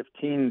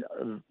 10:15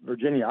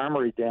 Virginia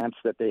Armory dance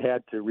that they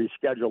had to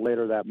reschedule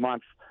later that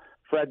month.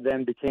 Fred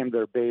then became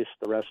their bass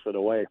the rest of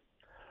the way.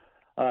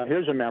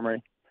 Here's a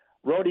memory.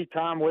 Roadie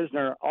Tom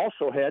Wisner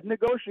also had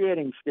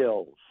negotiating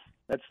skills.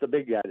 That's the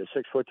big guy, the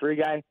 6'3"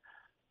 guy.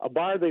 A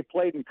bar they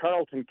played in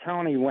Carleton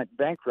County went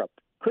bankrupt.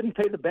 Couldn't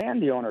pay the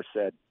band, the owner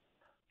said.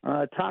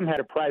 Tom had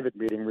a private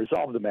meeting,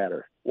 resolved the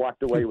matter,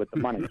 walked away with the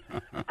money.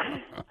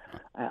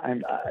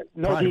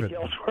 No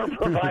details were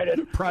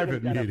provided.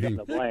 Private meeting.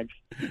 The blanks.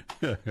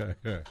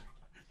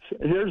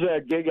 Here's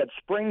a gig at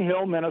Spring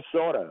Hill,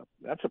 Minnesota.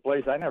 That's a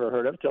place I never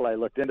heard of till I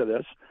looked into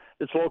this.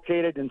 It's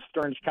located in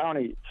Stearns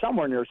County,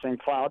 somewhere near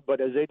St. Cloud, but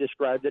as they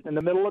described it, in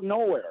the middle of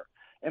nowhere.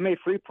 MA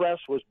Free Press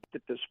was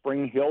at the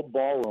Spring Hill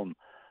Ballroom.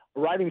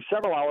 Arriving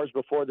several hours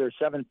before their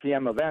 7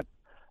 p.m. event,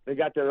 they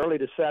got there early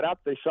to set up.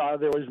 They saw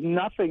there was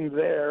nothing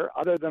there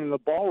other than the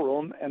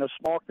ballroom and a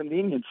small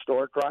convenience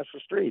store across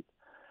the street.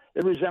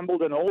 It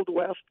resembled an Old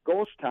West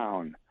ghost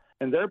town,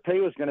 and their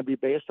pay was going to be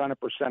based on a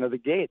percent of the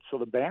gate, so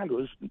the band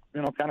was,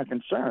 kind of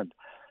concerned.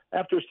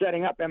 After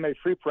setting up, MA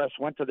Free Press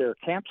went to their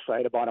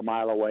campsite about a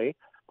mile away,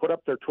 put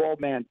up their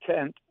 12-man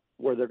tent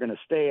where they're going to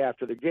stay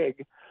after the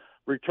gig.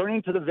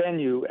 Returning to the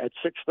venue at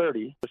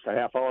 6:30, just a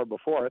half hour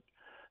before it,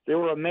 they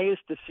were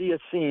amazed to see a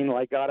scene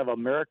like out of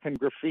American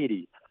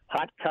Graffiti.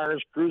 Hot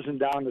cars cruising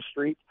down the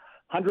street,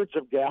 hundreds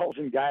of gals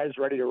and guys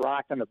ready to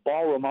rock, and the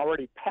ballroom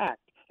already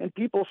packed, and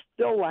people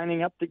still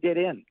lining up to get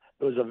in.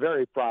 It was a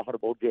very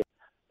profitable gig.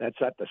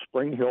 That's at the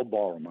Spring Hill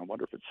Ballroom. I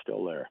wonder if it's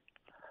still there.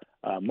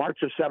 March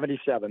of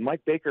 77,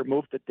 Mike Baker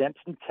moved to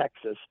Denton,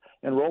 Texas,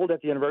 enrolled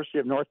at the University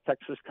of North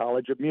Texas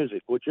College of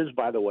Music, which is,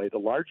 by the way, the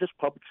largest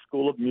public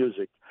school of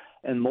music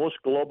and most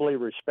globally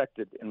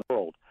respected in the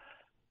world.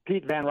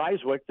 Pete Van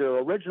Ryswick, their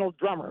original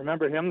drummer,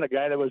 remember him, the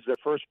guy that was their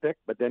first pick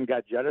but then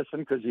got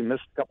jettisoned because he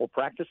missed a couple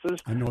practices?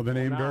 I know the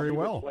name very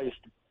well.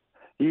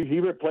 He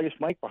replaced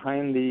Mike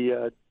behind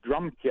the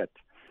drum kit.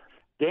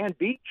 Dan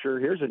Beecher,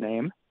 here's a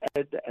name,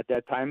 at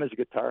that time as a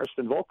guitarist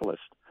and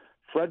vocalist.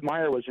 Fred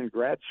Meyer was in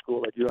grad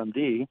school at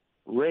UMD.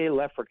 Ray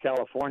left for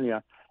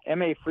California.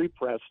 MA Free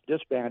Press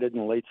disbanded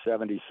in late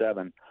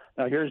 77.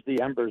 Now here's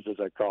the embers, as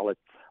I call it.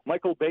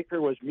 Michael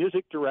Baker was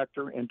music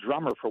director and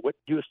drummer for Whit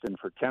Houston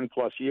for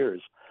 10-plus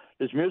years.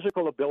 His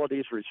musical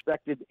abilities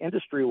respected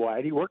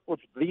industry-wide. He worked with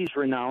these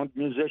renowned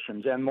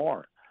musicians and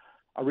more.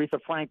 Aretha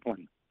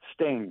Franklin,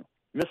 Sting,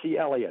 Missy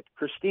Elliott,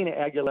 Christina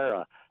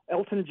Aguilera,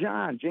 Elton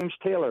John, James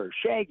Taylor,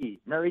 Shaggy,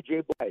 Mary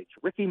J. Blige,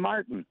 Ricky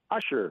Martin,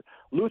 Usher,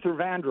 Luther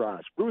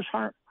Vandross, Bruce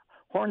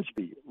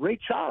Hornsby, Ray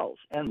Charles,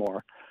 and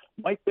more.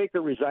 Mike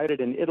Baker resided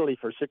in Italy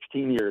for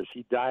 16 years.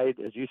 He died,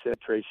 as you said,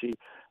 Tracy,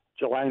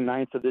 July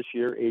 9th of this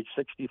year, age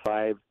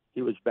 65.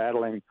 He was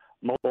battling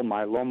multiple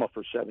myeloma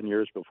for 7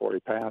 years before he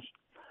passed.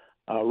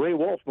 Ray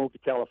Wolf moved to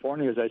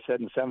California, as I said,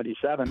 in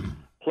 77,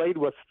 played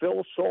with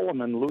Phil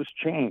Solomon, Loose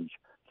Change.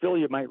 Phil,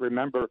 you might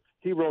remember,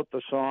 he wrote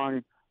the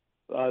song,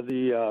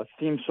 the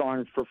theme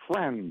song for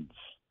Friends.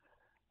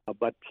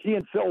 But he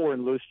and Phil were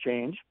in Loose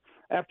Change.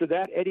 After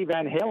that, Eddie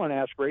Van Halen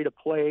asked Ray to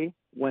play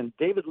when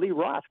David Lee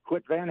Roth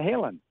quit Van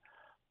Halen.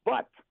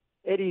 But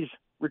Eddie's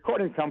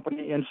recording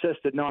company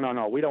insisted,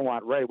 no, we don't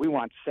want Ray. We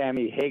want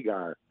Sammy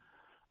Hagar.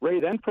 Ray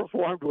then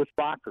performed with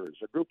Rockers,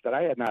 a group that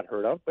I had not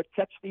heard of, but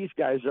catch these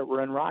guys that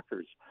were in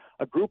Rockers.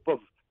 A group of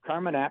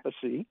Carmen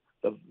Appice,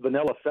 the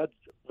Vanilla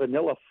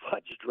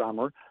Fudge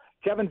drummer,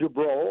 Kevin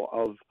Dubrow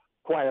of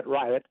Quiet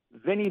Riot,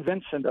 Vinnie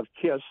Vincent of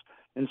Kiss,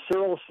 and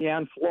Cyril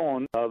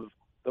Cianflone of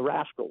the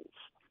Rascals.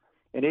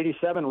 In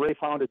 87, Ray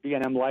founded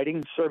B&M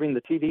Lighting, serving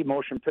the TV,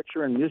 motion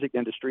picture, and music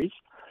industries.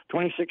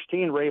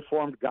 2016, Ray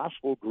formed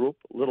gospel group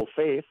Little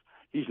Faith.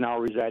 He's now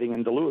residing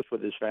in Duluth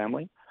with his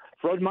family.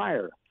 Fred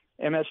Meyer,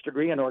 MS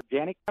degree in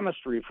organic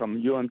chemistry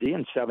from UMD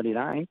in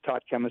 79,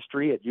 taught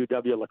chemistry at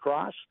UW La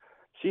Crosse.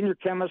 Senior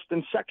chemist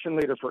and section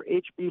leader for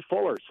H.B.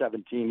 Fuller,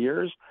 17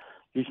 years.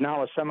 He's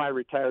now a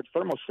semi-retired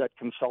thermoset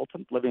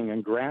consultant living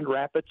in Grand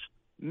Rapids,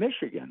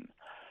 Michigan.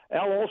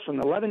 Al Olson,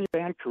 11-year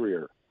band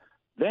career.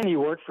 Then he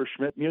worked for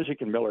Schmidt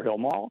Music in Miller Hill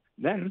Mall.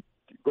 Then,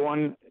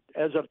 going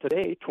as of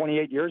today,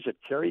 28 years at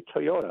Kerry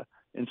Toyota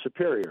in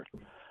Superior.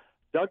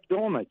 Doug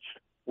Dolmage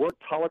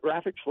worked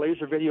holographics,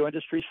 laser video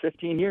industries,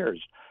 15 years.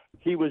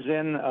 He was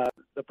in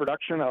the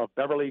production of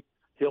Beverly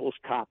Hills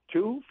Cop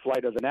 2,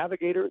 Flight of the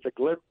Navigator, the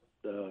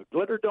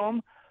Glitter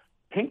Dome,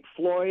 Pink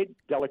Floyd,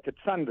 Delicate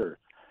Thunder.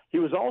 He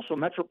was also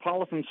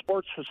Metropolitan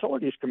Sports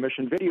Facilities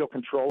Commission video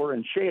controller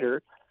and shader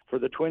for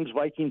the Twins,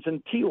 Vikings,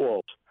 and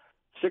T-Wolves.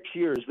 6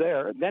 years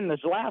there. Then his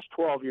last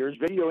 12 years,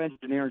 video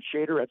engineer and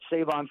shader at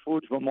Save-On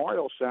Foods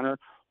Memorial Center,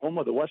 home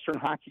of the Western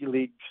Hockey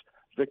League's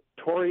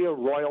Victoria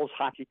Royals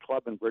Hockey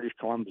Club in British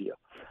Columbia.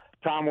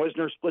 Tom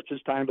Wisner splits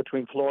his time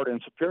between Florida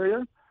and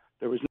Superior.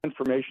 There was no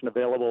information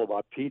available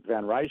about Pete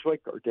Van Ryswick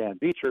or Dan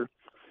Beecher.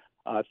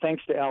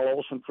 Thanks to Al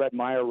Olson, Fred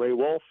Meyer, Ray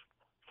Wolf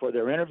for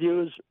their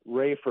interviews,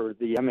 Ray for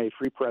the MA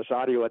Free Press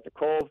audio at the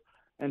Cove,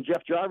 and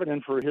Jeff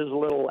Jarvinen for his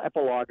little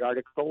epilogue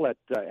article that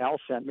Al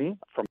sent me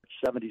from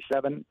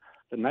 77,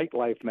 the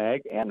Nightlife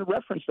mag, and the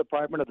reference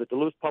department of the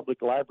Duluth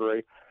Public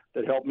Library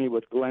that helped me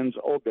with Glenn's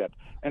obit.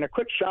 And a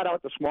quick shout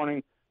out this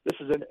morning. This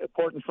is an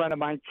important friend of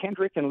mine,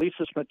 Kendrick and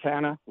Lisa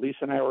Smetana. Lisa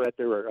and I were at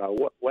their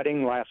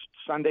wedding last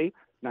Sunday,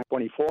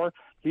 9/24.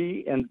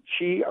 He and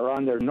she are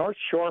on their North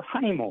Shore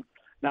honeymoon.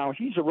 Now,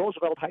 he's a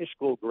Roosevelt High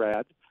School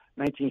grad,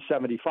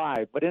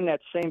 1975, but in that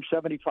same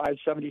 75,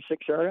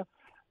 76 area,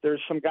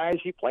 there's some guys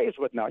he plays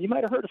with now. You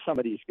might have heard of some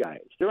of these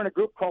guys. They're in a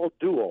group called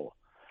Duo.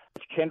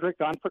 It's Kendrick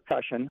on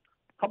percussion.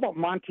 How about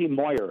Monty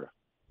Moyer?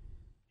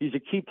 He's a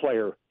key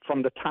player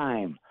from The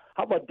Time.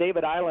 How about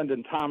David Island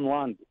and Tom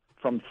Lund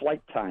from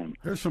Flight Time?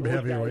 There's some Those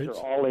heavyweights. guys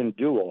are all in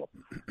Duo.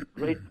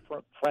 Great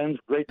friends,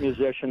 great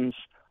musicians.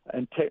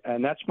 And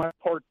that's my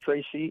report,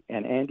 Tracy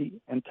and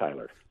Andy and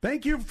Tyler.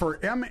 Thank you for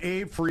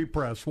MA Free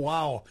Press.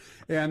 Wow.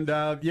 And,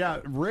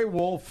 Ray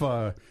Wolf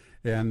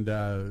and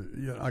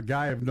a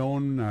guy I've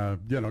known,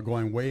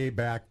 going way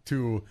back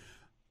to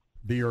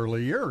the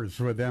early years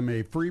with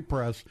MA Free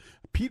Press.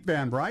 Pete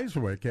Van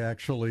Ryswick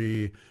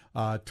actually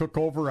took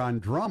over on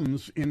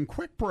drums in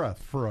Quick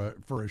Breath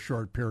for a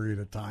short period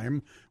of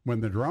time when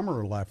the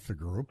drummer left the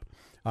group.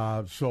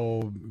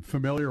 So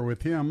familiar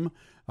with him.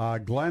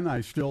 Glenn,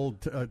 I still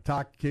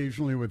talk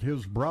occasionally with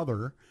his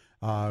brother,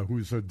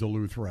 who's a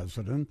Duluth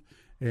resident.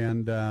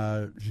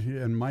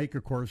 And Mike,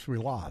 of course, we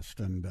lost.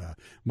 And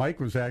Mike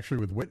was actually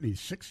with Whitney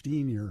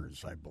 16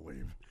 years, I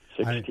believe.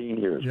 16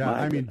 years. Yeah,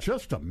 I mean,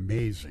 just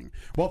amazing.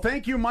 Well,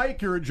 thank you,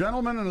 Mike. You're a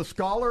gentleman and a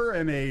scholar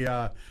and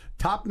a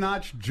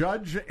top-notch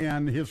judge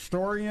and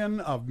historian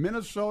of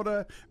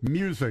Minnesota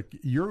music.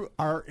 You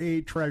are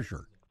a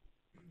treasure.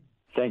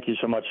 Thank you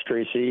so much,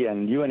 Tracy.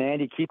 And you and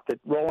Andy keep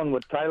it rolling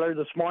with Tyler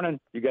this morning.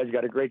 You guys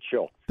got a great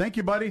show. Thank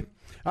you, buddy.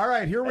 All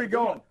right, here we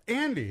go.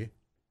 Andy,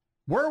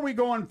 where are we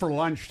going for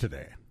lunch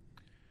today?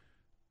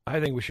 I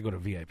think we should go to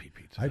VIP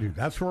Pizza. I do.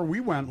 That's where we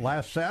went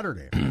last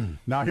Saturday.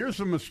 Now, here's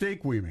a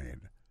mistake we made.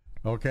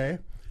 Okay,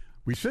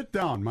 we sit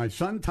down. My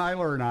son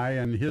Tyler and I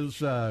and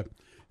his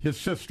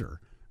sister.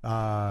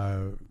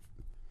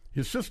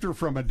 His sister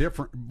from a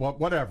different,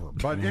 whatever.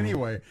 But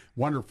anyway,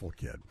 wonderful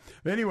kid.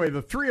 Anyway,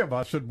 the three of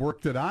us had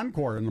worked at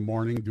Encore in the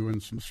morning doing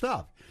some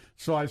stuff.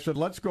 So I said,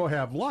 let's go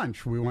have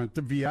lunch. We went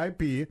to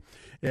VIP,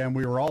 and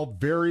we were all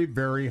very,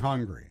 very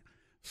hungry.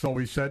 So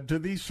we said to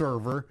the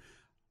server,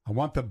 I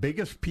want the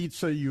biggest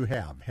pizza you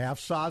have. Half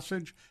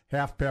sausage,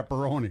 half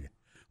pepperoni.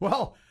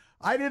 Well,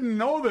 I didn't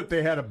know that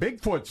they had a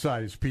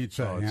Bigfoot-sized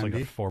pizza, Oh, it's Andy.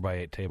 like a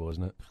 4x8 table,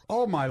 isn't it?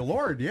 Oh, my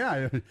Lord,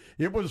 yeah.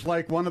 It was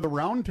like one of the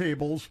round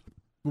tables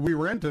we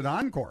rented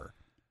Encore.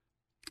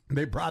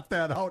 They brought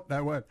that out, and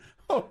I went,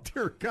 oh,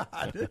 dear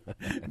God.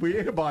 We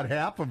ate about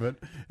half of it,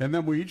 and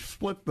then we each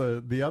split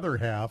the other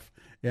half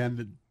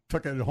and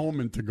took it home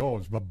in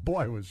to-goes. But,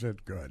 boy, was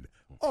it good.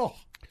 Oh,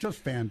 just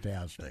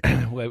fantastic.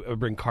 Well, I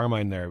bring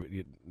Carmine there.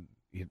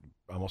 You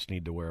almost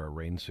need to wear a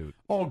rain suit.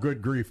 Oh,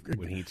 good grief.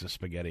 When he eats the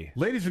spaghetti.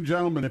 Ladies and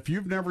gentlemen, if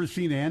you've never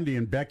seen Andy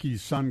and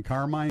Becky's son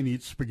Carmine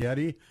eat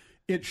spaghetti,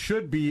 it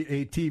should be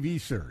a TV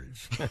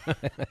series.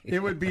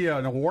 It would be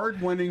an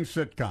award-winning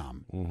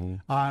sitcom. Mm-hmm.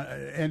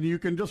 And you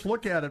can just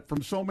look at it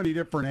from so many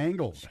different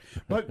angles.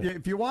 But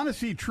if you want to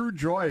see true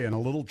joy in a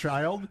little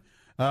child,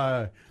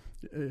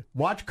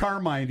 watch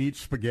Carmine eat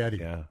spaghetti.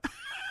 Yeah.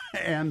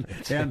 and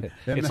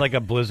It's like a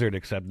blizzard,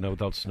 except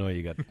without snow.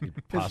 You got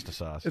pasta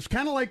sauce. It's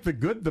kind of like the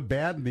good, the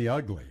bad, and the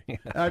ugly.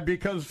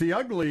 Because the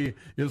ugly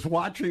is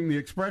watching the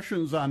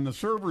expressions on the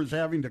servers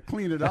having to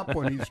clean it up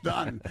when he's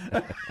done.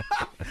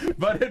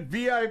 But at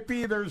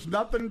VIP, there's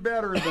nothing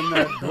better than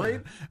that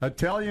great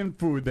Italian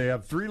food. They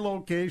have 3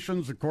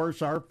 locations. Of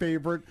course, our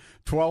favorite,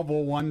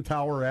 1201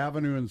 Tower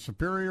Avenue in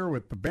Superior,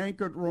 with the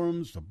banquet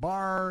rooms, the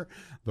bar,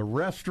 the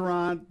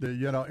restaurant.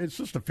 It's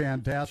just a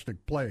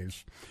fantastic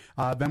place.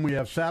 Then we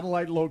have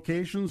satellite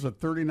locations at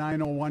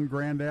 3901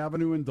 Grand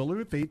Avenue in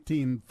Duluth,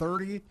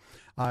 1830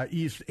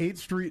 East 8th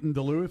Street in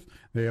Duluth.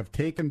 They have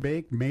take and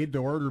bake,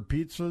 made-to-order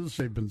pizzas.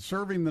 They've been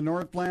serving the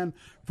Northland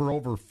for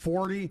over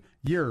 40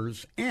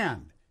 years.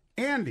 And,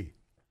 Andy,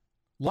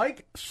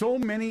 like so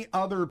many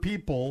other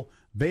people,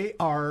 they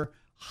are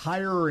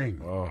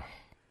hiring. Oh.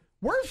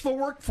 Where's the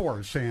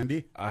workforce,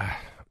 Andy?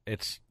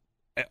 It's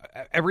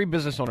every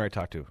business owner I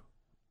talk to,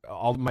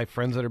 all my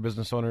friends that are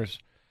business owners,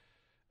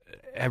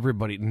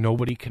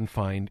 nobody can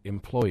find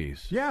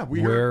employees. Yeah,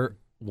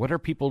 what are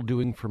people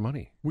doing for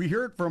money? We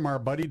hear it from our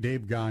buddy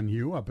Dave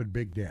Gonhue up at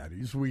Big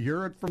Daddy's. We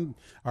hear it from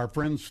our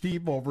friend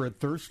Steve over at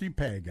Thirsty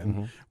Pagan.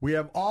 Mm-hmm. We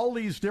have all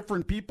these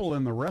different people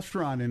in the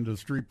restaurant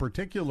industry,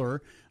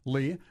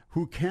 particularly,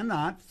 who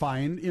cannot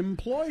find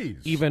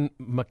employees. Even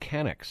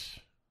mechanics.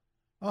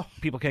 Oh.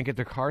 People can't get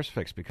their cars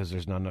fixed because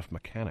there's not enough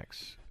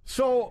mechanics.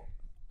 So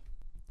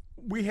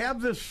we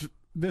have this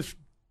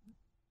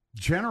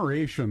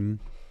generation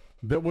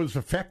that was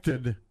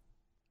affected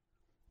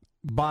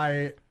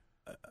by,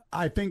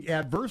 I think,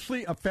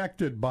 adversely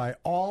affected by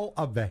all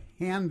of the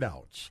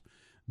handouts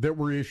that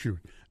were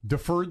issued.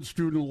 Deferred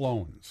student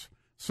loans.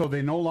 So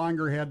they no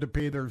longer had to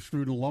pay their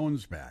student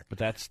loans back. But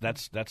that's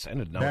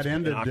ended now. That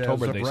ended in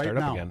October. They right start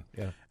now. up again.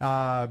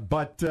 Yeah.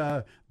 But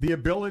the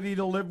ability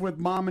to live with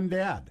mom and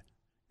dad,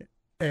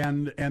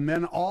 and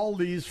then all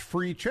these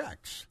free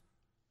checks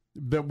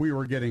that we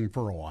were getting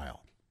for a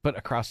while. But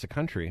across the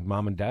country,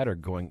 mom and dad are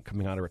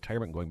coming out of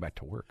retirement and going back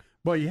to work.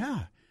 Well,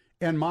 yeah.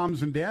 And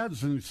moms and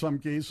dads, in some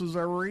cases,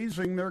 are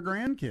raising their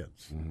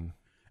grandkids. Mm-hmm.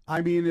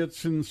 I mean,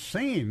 it's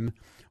insane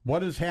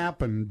what has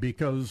happened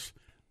because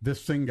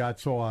this thing got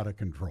so out of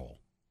control.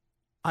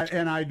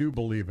 I do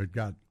believe it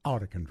got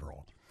out of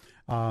control.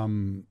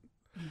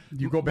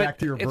 You go back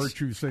to your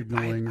virtue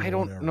signaling. I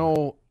don't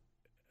know.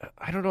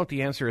 I don't know what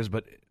the answer is,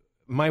 but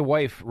my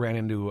wife ran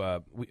into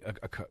a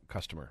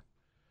customer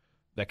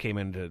that came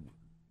in to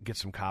get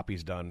some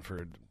copies done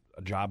for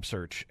a job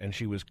search, and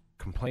she was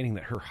complaining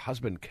that her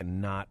husband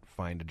cannot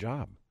find a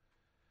job.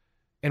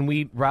 And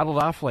we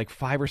rattled off like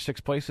 5 or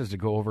 6 places to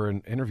go over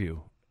an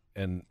interview,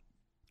 and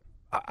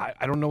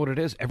I don't know what it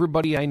is.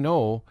 Everybody I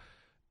know,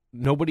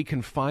 nobody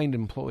can find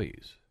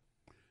employees.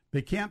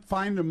 They can't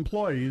find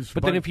employees.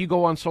 But then if you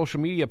go on social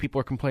media, people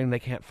are complaining they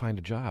can't find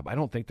a job. I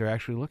don't think they're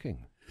actually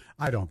looking.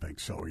 I don't think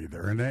so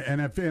either.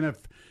 And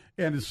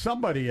if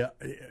somebody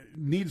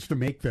needs to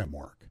make them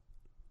work.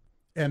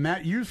 And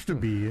that used to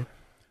be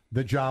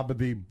the job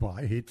of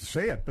I hate to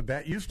say it, but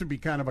that used to be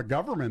kind of a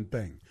government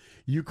thing.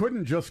 You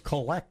couldn't just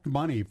collect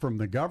money from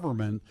the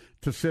government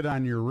to sit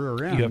on your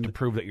rear end. You have to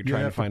prove that you're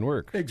trying to find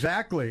work.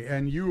 Exactly.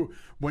 And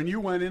when you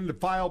went in to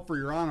file for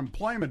your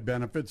unemployment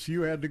benefits,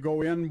 you had to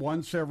go in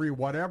once every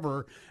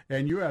whatever,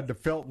 and you had to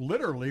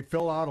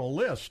fill out a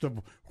list of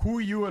who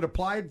you had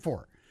applied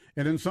for.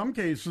 And in some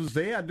cases,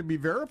 they had to be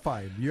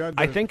verified.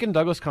 I think in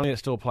Douglas County it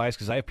still applies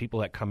because I have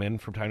people that come in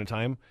from time to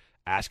time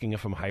asking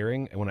if I'm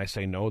hiring, and when I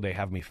say no, they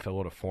have me fill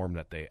out a form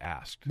that they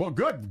asked. Well,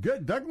 good.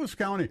 Douglas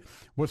County,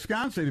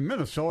 Wisconsin, and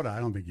Minnesota, I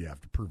don't think you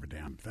have to prove a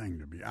damn thing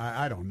to be.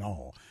 I don't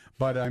know.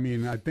 But, I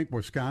mean, I think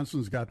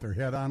Wisconsin's got their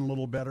head on a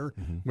little better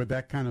with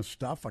that kind of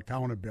stuff,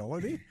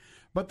 accountability.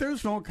 But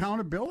there's no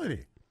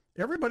accountability.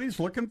 Everybody's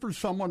looking for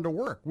someone to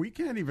work. We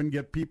can't even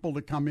get people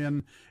to come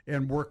in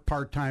and work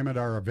part-time at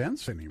our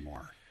events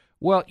anymore.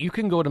 Well, you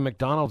can go to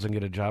McDonald's and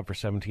get a job for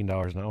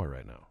 $17 an hour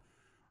right now.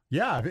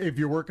 Yeah, if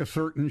you work a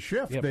certain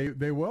shift, yep.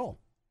 they will.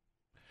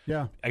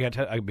 Yeah.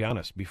 I'll be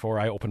honest, before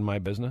I opened my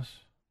business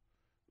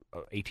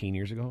 18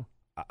 years ago,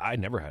 I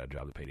never had a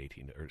job that paid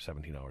 $18 or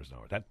 $17 an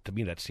hour. That to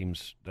me, that's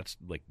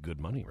like good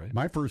money, right?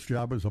 My first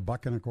job was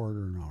 $1.25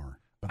 an hour.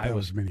 But that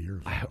was many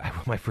years ago.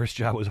 My first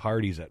job was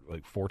Hardee's at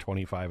like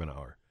 $4.25 an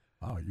hour.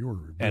 Oh, you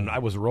were. And I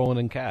was rolling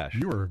in cash.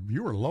 You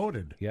were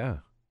loaded. Yeah.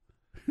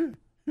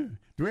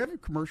 Do we have a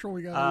commercial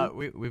we got?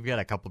 We've got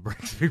a couple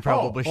breaks we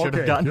probably should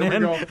have done. Here we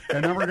go.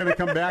 And then we're going to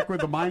come back with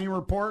the mining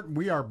report.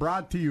 We are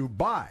brought to you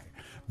by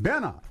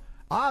Benna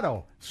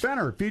Auto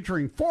Center,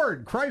 featuring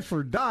Ford,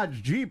 Chrysler,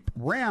 Dodge, Jeep,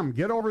 Ram.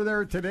 Get over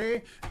there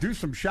today. Do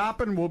some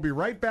shopping. We'll be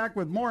right back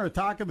with more of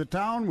Talk of the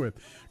Town with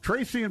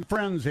Tracy and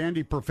Friends.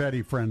 Andy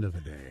Perfetti, friend of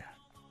the day.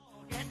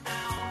 Get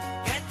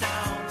down, get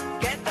down,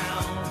 get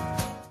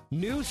down.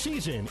 new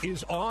season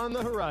is on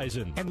the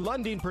horizon, and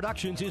Lundin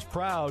Productions is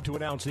proud to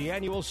announce the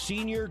annual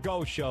Senior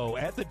Go Show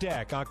at the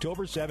Deck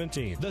October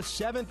 17th, the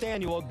 7th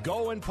annual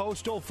Go and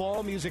Postal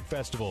Fall Music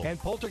Festival, and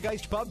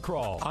Poltergeist Pub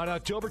Crawl on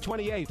October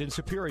 28th in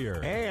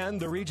Superior, and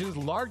the region's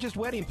largest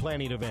wedding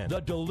planning event, the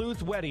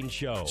Duluth Wedding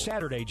Show,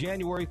 Saturday,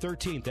 January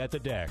 13th at the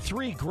Deck.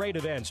 3 great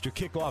events to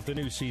kick off the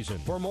new season.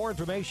 For more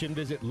information,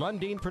 visit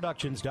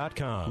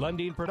LundinProductions.com,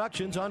 Lundin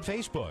Productions on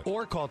Facebook,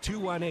 or call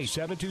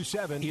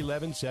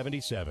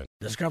 218-727-1177.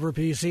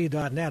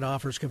 DiscoverPC.net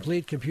offers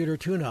complete computer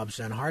tune-ups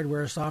and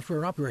hardware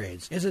software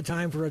upgrades. Is it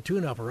time for a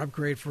tune-up or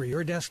upgrade for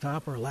your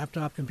desktop or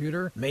laptop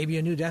computer? Maybe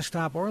a new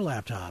desktop or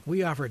laptop.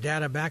 We offer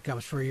data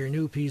backups for your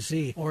new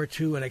PC or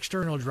to an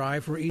external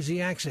drive for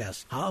easy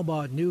access. How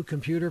about new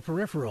computer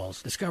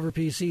peripherals?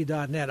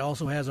 DiscoverPC.net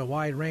also has a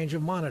wide range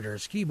of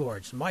monitors,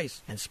 keyboards,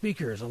 mice, and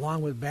speakers,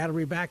 along with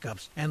battery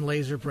backups and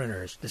laser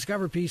printers.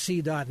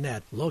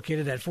 DiscoverPC.net,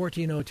 located at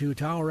 1402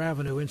 Tower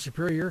Avenue in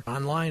Superior,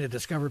 online at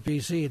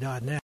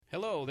DiscoverPC.net.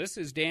 Hello, this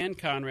is Dan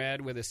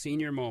Conrad with a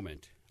senior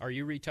moment. Are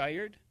you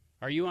retired?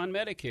 Are you on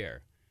Medicare?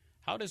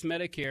 How does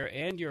Medicare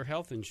and your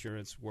health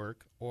insurance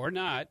work, or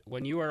not,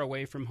 when you are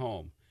away from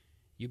home?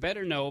 You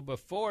better know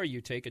before you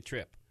take a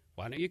trip.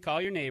 Why don't you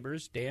call your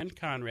neighbors, Dan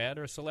Conrad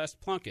or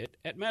Celeste Plunkett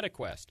at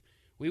MetaQuest?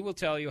 We will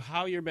tell you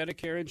how your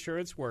Medicare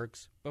insurance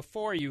works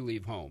before you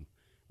leave home.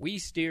 We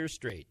steer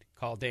straight.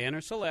 Call Dan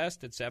or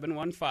Celeste at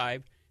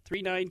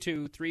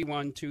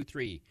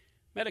 715-392-3123.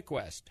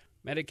 MetaQuest.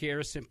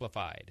 Medicare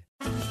Simplified.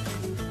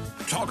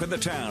 Talk of the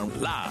Town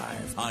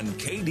live on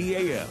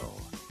KDAL.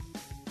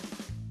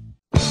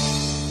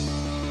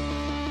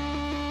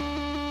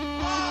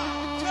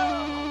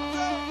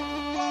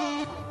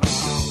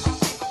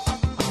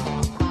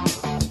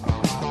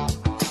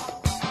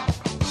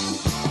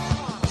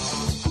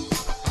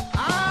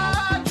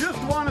 I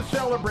just want to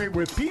celebrate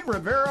with Pete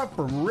Rivera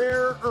from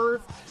Rare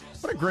Earth.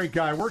 What a great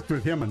guy. I worked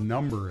with him a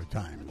number of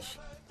times.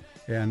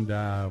 And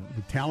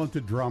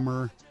talented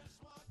drummer.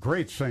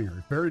 Great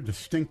singer, very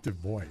distinctive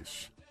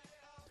voice.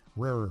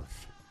 Rare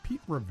Earth,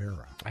 Pete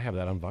Rivera. I have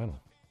that on vinyl.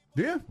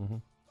 Do you? Mm-hmm.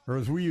 Or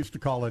as we used to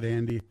call it,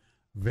 Andy,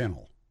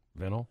 vinyl.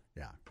 Vinyl?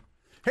 Yeah.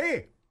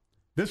 Hey,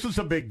 this is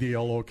a big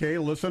deal, okay?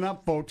 Listen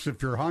up, folks,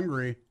 if you're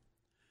hungry.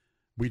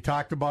 We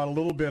talked about a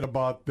little bit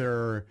about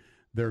their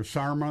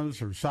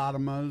sarmas or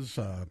sodomas.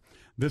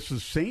 This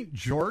is St.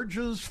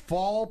 George's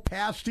Fall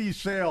Pasty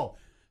Sale.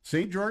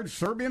 St. George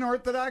Serbian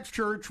Orthodox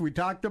Church. We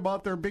talked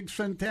about their big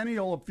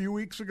centennial a few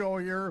weeks ago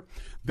here.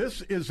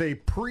 This is a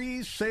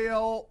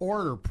pre-sale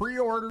order,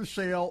 pre-order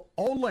sale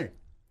only.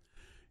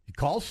 You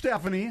call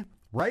Stephanie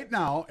right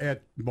now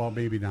at, well,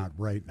 maybe not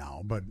right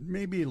now, but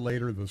maybe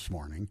later this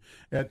morning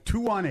at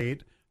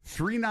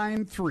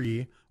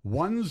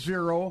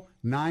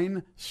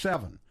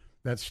 218-393-1097.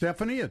 That's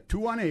Stephanie at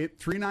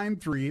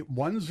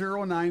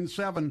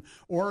 218-393-1097,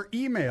 or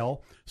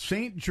email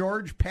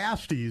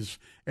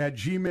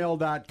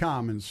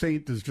stgeorgepasties@gmail.com. And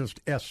Saint is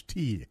just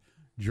ST,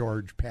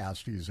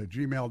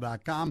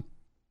 georgepasties@gmail.com.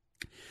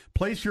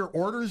 Place your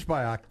orders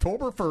by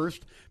October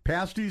 1st.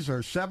 Pasties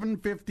are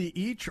 $7.50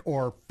 each,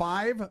 or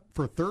 5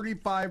 for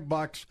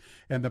 $35,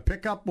 and the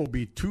pickup will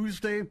be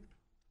Tuesday,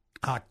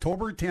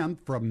 October 10th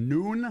from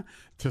noon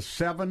to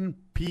 7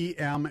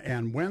 p.m.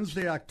 and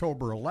Wednesday,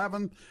 October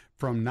 11th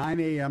from 9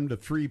 a.m. to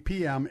 3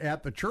 p.m.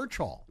 at the church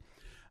hall.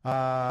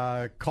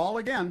 Call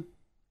again,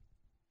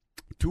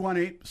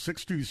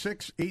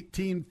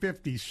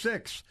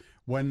 218-626-1856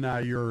 when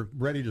you're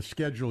ready to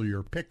schedule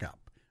your pickup.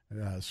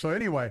 So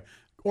anyway,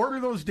 order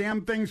those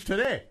damn things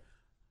today.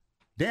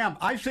 Damn,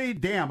 I say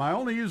damn. I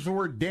only use the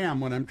word damn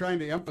when I'm trying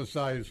to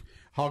emphasize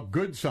how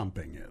good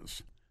something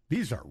is.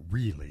 These are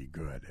really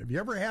good. Have you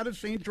ever had a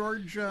St.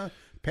 George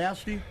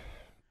pasty?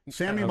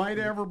 Sammy might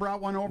have ever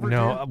brought one over to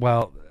you? No,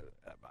 well,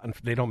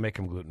 they don't make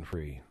them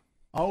gluten-free.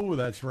 Oh,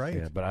 that's right.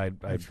 Yeah, but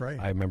that's right.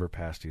 I remember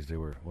pasties. They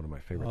were one of my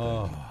favorite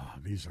things. Oh,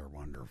 these are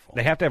wonderful.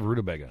 They have to have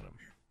rutabaga on them.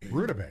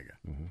 Rutabaga.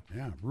 Mm-hmm.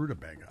 Yeah,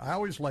 rutabaga. I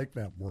always like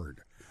that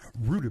word.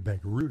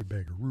 Rutabaga, roo.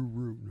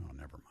 No,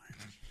 never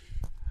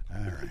mind.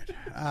 All right.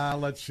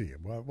 Let's see.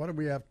 What do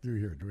we have to do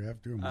here? Do we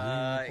have to do a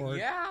mining report?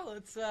 Yeah,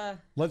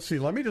 Let's see.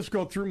 Let me just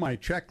go through my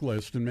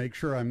checklist and make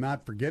sure I'm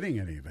not forgetting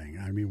anything.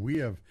 I mean, we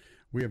have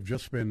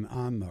just been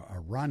on a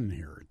run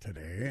here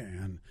today,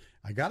 and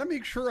I got to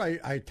make sure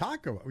I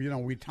talk about,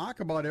 we talk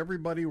about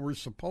everybody we're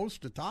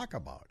supposed to talk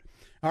about.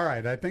 All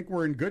right, I think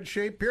we're in good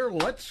shape here.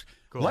 Let's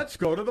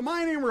go to the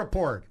mining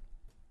report.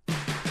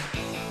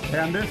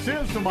 And this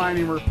is the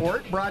mining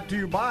report brought to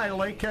you by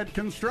Lakehead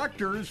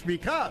Constructors,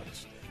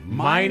 because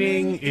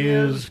mining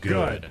is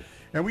good.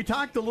 And we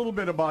talked a little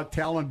bit about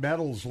Talon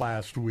Metals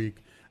last week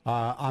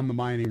on the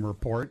mining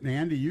report. And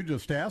Andy, you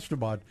just asked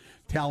about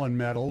Talon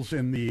Metals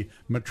in the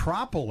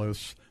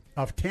metropolis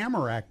of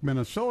Tamarack,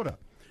 Minnesota.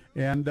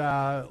 And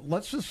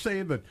let's just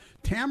say that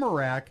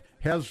Tamarack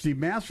has the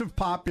massive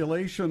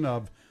population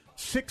of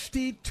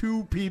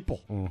 62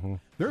 people. Mm-hmm.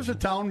 There's a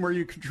town where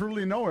you can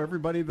truly know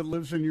everybody that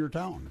lives in your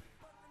town.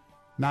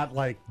 Not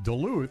like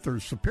Duluth or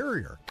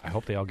Superior. I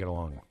hope they all get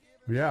along.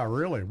 Yeah,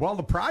 really. Well,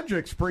 the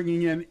project's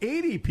bringing in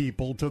 80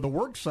 people to the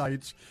work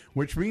sites,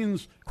 which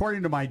means,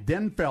 according to my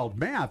Denfeld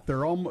math,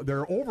 they're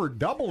over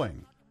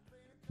doubling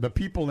the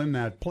people in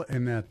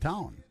that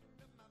town.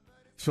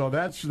 So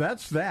that's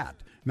that.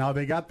 Now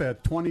they got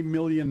that $20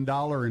 million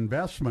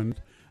investment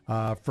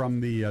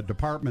from the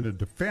Department of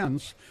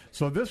Defense.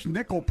 So this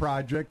nickel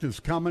project is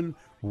coming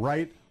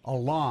right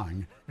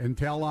along, and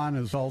Talon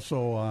is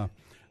also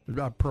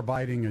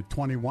providing a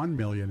 $21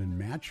 million in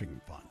matching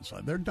funds.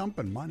 They're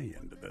dumping money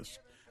into this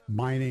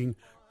mining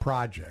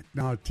project.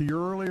 Now, to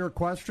your earlier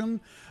question,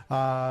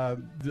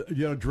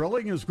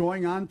 drilling is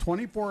going on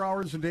 24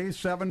 hours a day,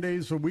 7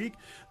 days a week.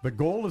 The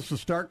goal is to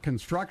start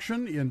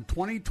construction in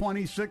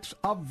 2026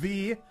 of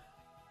the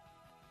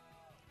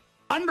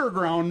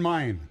underground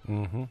mine.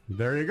 Mm-hmm.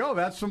 There you go.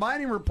 That's the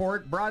mining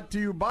report brought to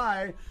you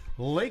by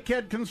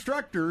Lakehead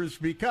Constructors,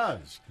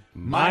 because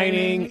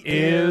mining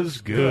is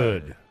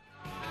good.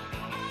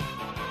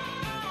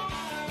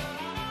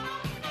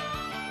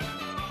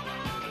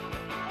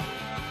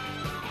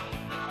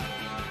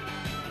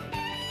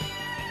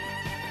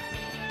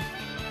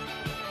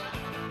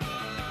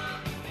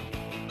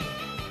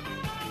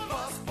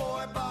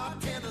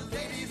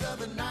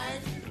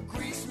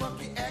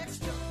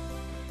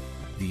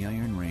 The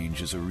Iron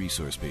Range is a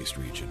resource-based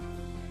region,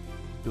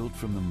 built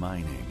from the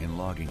mining and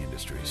logging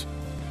industries.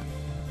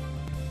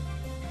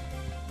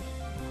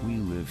 We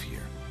live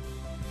here.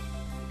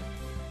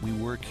 We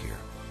work here.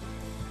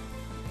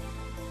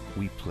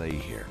 We play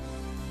here.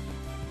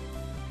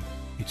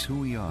 It's who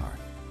we are.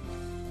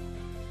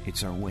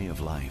 It's our way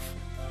of life.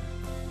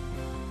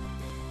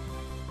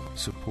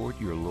 Support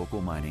your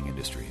local mining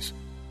industries.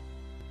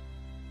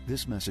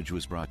 This message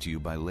was brought to you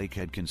by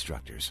Lakehead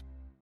Constructors.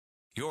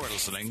 You're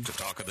listening to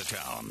Talk of the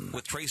Town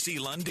with Tracy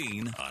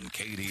Lundeen on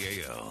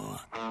KDAL.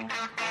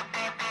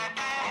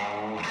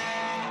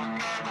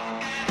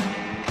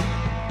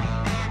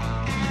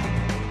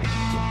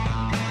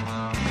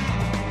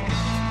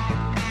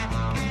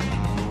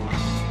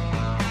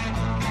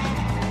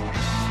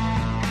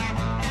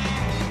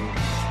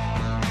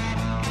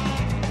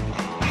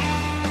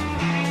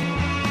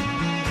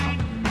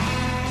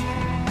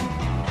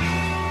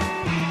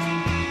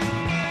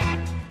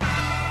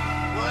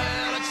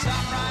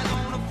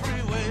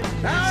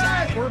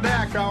 We're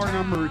back, hour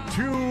number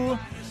 2.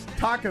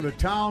 Talk of the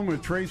Town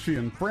with Tracy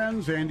and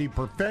friends. Andy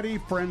Perfetti,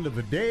 friend of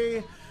the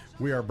day.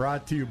 We are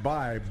brought to you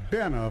by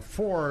Benna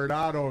Ford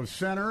Auto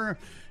Center,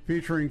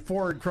 featuring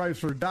Ford,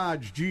 Chrysler,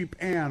 Dodge, Jeep,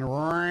 and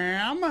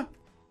Ram.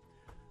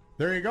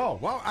 There you go.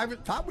 Well, I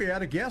thought we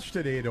had a guest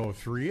at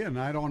 8:03, and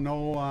I don't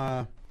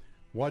know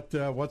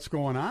what's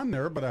going on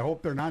there, but I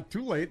hope they're not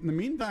too late. In the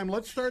meantime,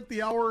 let's start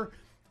the hour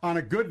on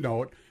a good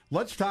note.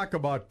 Let's talk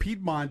about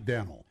Piedmont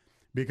Dental,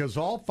 because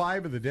all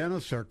 5 of the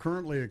dentists are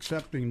currently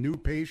accepting new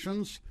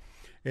patients.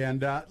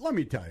 And let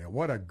me tell you,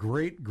 what a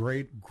great,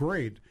 great,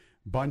 great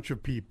bunch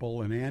of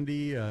people. And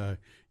Andy,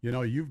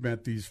 you've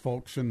met these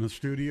folks in the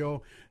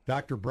studio.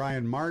 Dr.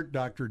 Brian Mart,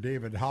 Dr.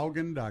 David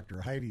Haugen,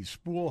 Dr. Heidi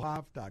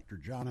Spoolhoff, Dr.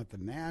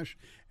 Jonathan Nash,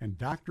 and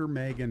Dr.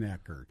 Megan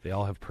Eckert. They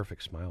all have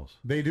perfect smiles.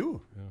 They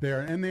do.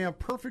 Yeah. And they have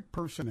perfect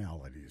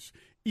personalities.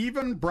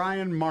 Even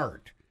Brian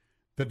Mart,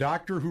 the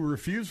doctor who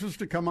refuses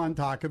to come on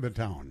Talk of the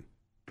Town.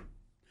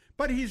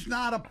 But he's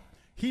not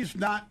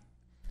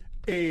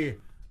a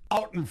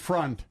out in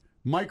front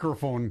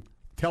microphone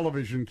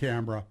television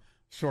camera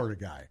sort of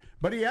guy.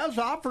 But he has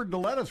offered to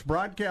let us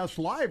broadcast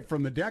live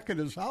from the deck at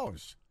his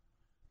house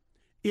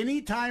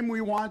anytime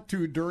we want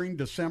to during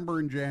December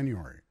and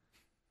January.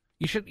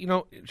 You should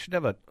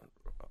have a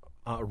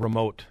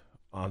remote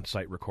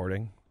on-site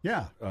recording.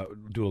 Yeah.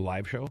 Do a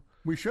live show.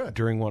 We should.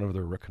 During one of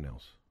their root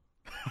canals.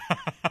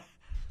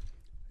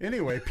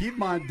 Anyway,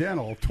 Piedmont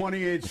Dental,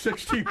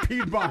 2860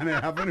 Piedmont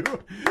Avenue,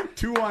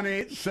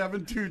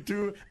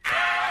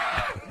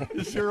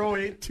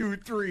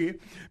 218-722-0823,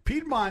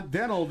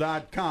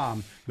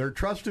 PiedmontDental.com. They're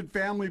trusted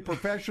family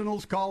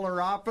professionals. Call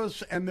their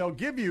office, and they'll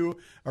give you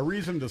a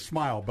reason to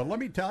smile. But let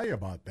me tell you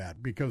about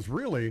that, because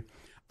really,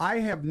 I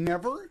have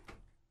never,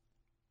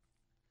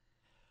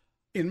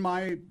 in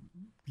my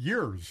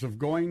years of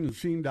going and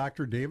seeing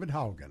Dr. David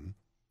Haugen,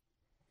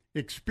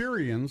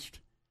 experienced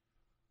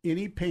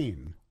any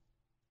pain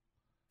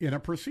in a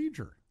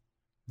procedure.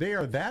 They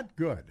are that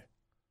good.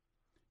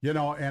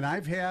 And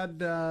I've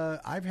had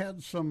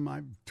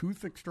some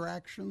tooth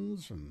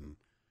extractions and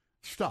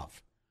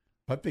stuff,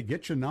 but they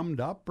get you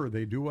numbed up, or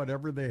they do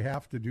whatever they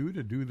have to do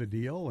the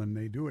deal, and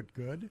they do it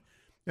good.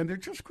 And they're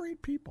just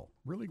great people,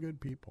 really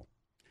good people.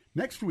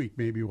 Next week,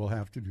 maybe we'll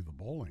have to do the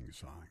bowling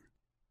song.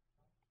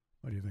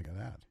 What do you think of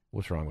that?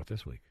 What's wrong with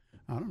this week?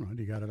 I don't know.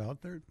 Do you got it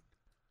out there?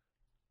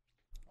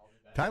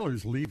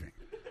 Tyler's leaving.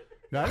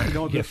 I didn't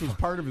know this was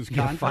part of his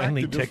contract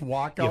to just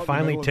walk out. You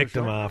finally in the middle ticked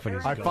him off, and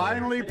I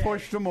finally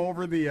pushed him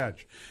over the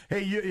edge.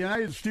 Hey,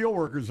 United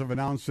Steelworkers have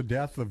announced the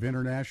death of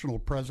International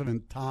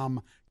President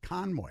Tom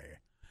Conway.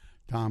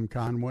 Tom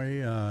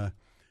Conway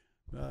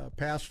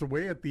passed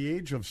away at the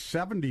age of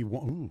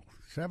 71. Ooh,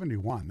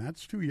 71.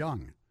 That's too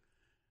young.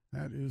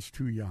 That is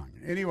too young.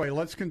 Anyway,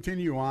 let's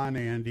continue on,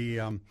 Andy.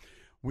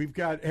 We've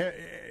got,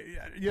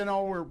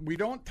 we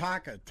don't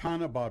talk a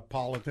ton about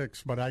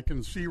politics, but I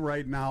can see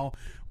right now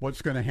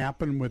what's going to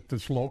happen with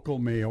this local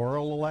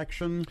mayoral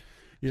election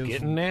is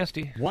getting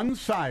nasty. One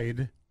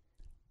side,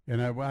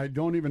 and I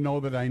don't even know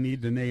that I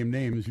need to name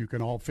names. You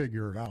can all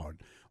figure it out.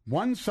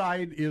 One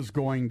side is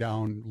going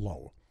down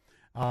low,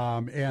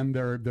 and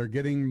they're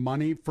getting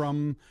money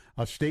from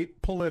a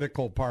state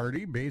political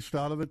party based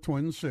out of the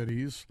Twin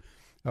Cities,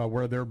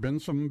 where there have been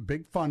some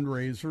big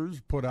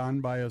fundraisers put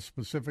on by a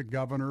specific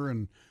governor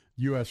and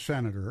U.S.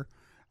 senator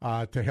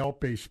to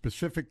help a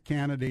specific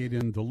candidate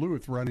in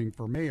Duluth running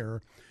for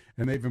mayor.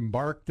 And they've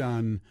embarked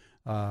on,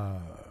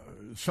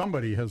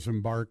 somebody has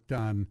embarked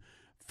on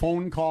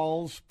phone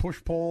calls,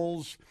 push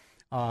polls,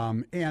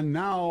 and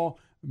now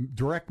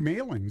direct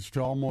mailings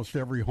to almost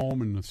every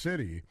home in the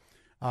city,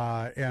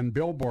 and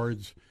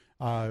billboards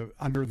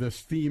under this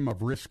theme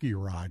of Risky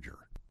Roger.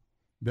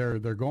 They're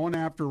going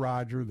after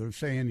Roger. They're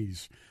saying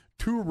he's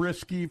too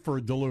risky for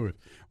Duluth.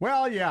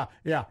 Well, yeah.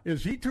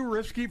 Is he too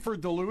risky for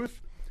Duluth?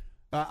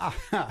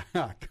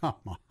 Come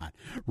on.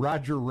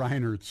 Roger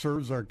Reinert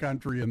serves our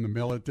country in the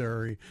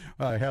military,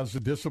 has the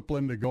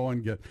discipline to go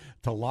and get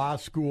to law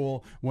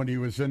school. When he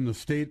was in the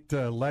state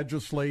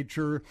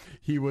legislature,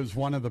 he was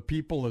one of the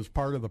people as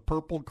part of the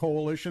Purple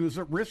Coalition. Is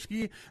it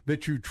risky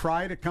that you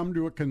try to come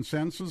to a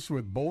consensus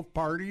with both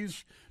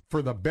parties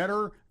for the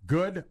better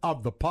good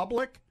of the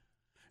public?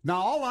 Now,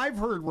 all I've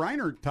heard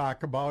Reinert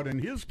talk about in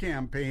his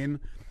campaign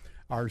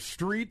are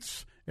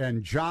streets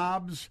and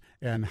jobs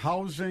and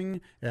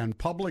housing and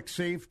public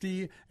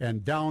safety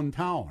and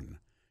downtown.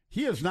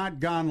 He has not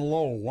gone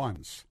low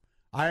once.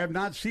 I have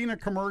not seen a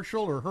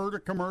commercial or heard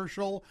a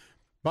commercial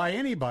by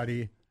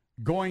anybody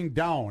going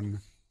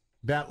down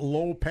that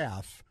low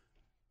path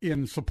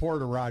in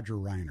support of Roger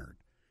Reinert.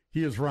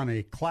 He has run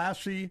a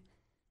classy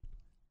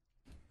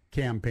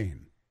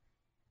campaign.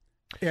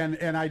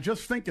 And I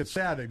just think it's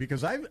sad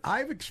because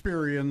I've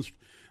experienced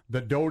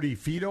the Dodie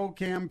Fido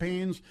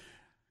campaigns,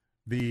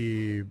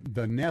 the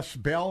Ness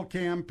Bell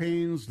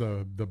campaigns,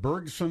 the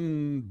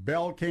Bergson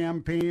Bell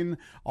campaign,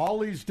 all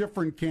these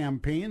different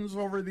campaigns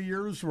over the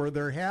years where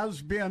there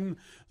has been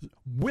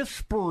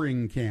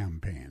whispering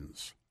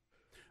campaigns.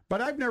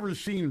 But I've never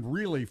seen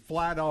really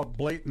flat out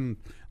blatant,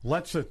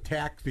 let's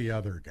attack the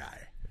other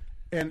guy.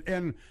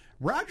 And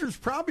Roger's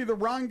probably the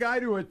wrong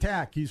guy to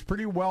attack. He's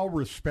pretty well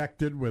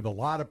respected with a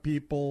lot of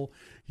people.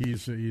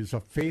 He's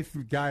a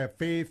guy of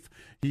faith.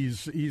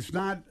 He's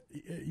not,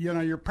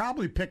 you're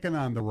probably picking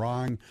on the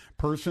wrong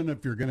person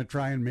if you're going to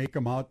try and make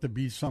him out to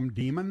be some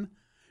demon.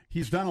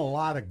 He's done a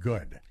lot of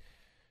good.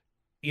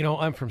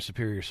 I'm from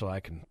Superior, so I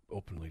can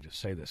openly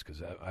just say this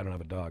because I don't have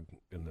a dog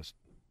in this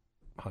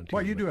hunting.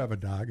 Well, you do have a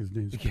dog. His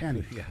name's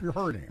Kenny. Yeah. You're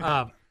hurting.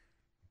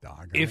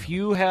 Dog. If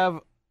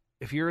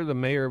you're the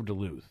mayor of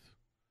Duluth,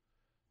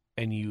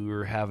 and you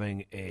are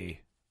having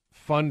a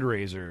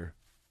fundraiser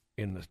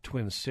in the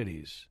Twin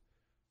Cities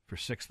for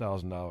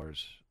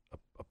 $6,000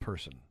 a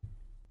person,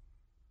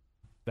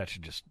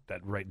 just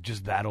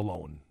that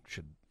alone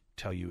should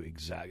tell you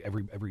exactly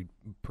every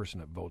person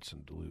that votes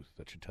in Duluth.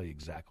 That should tell you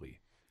exactly.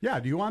 Yeah.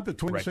 Do you want the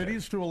Twin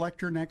Cities to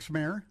elect your next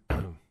mayor?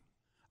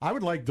 I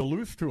would like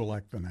Duluth to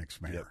elect the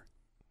next mayor. Yep.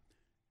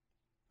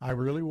 I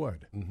really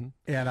would. Mm-hmm.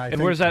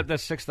 And where's that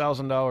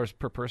 $6,000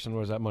 per person?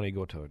 Where does that money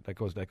go to? That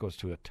goes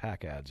to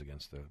attack ads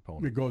against the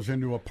opponent. It goes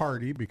into a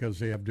party because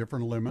they have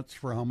different limits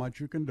for how much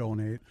you can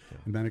donate,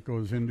 and then it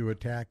goes into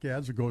attack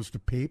ads. It goes to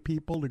pay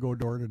people to go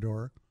door to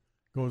door.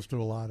 It goes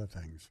to a lot of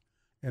things,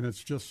 and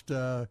it's just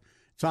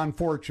it's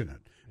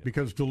unfortunate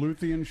because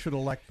Duluthians should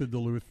elect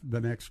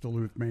the next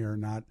Duluth mayor,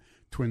 not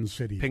Twin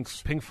Cities.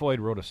 Pink Floyd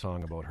wrote a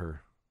song about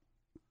her.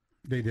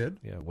 They did?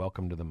 Yeah.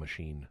 Welcome to the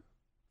Machine.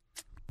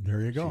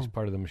 There you go. She's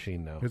part of the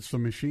machine now. It's the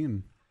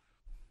machine.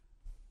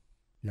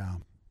 Yeah,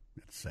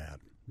 it's sad.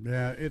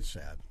 Yeah, it's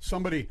sad.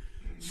 Somebody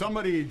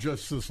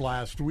just this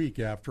last week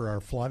after our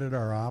flooded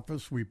our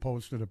office, we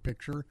posted a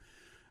picture.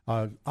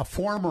 A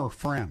former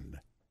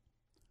friend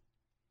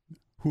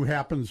who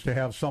happens to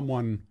have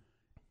someone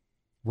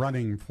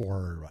running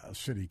for a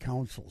city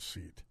council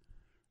seat.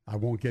 I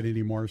won't get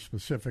any more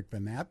specific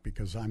than that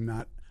because I'm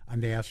not a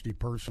nasty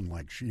person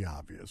like she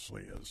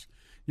obviously is.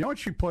 You know what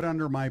she put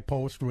under my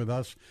post with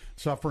us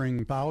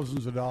suffering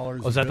thousands of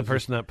dollars? Was that the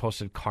person that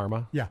posted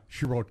karma? Yeah,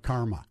 she wrote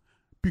karma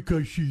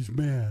because she's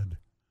mad.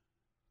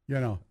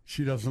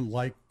 She doesn't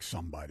like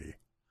somebody.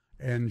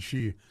 And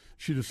she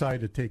decided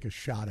to take a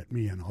shot at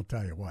me, and I'll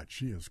tell you what,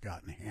 she has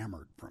gotten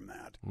hammered from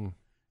that. Mm.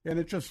 And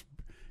it just,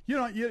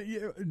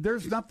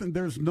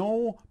 there's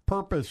no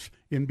purpose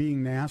in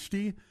being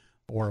nasty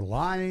or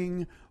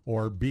lying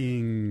or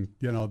being,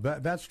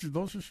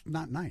 those are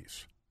not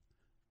nice.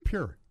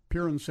 Pure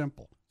and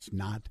simple. It's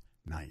not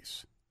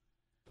nice.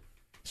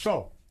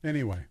 So,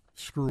 anyway,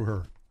 screw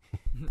her.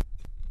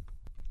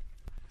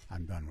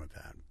 I'm done with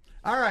that.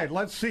 All right,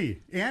 let's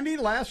see. Andy,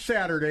 last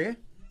Sunday,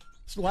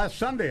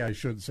 I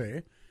should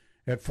say,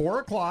 at 4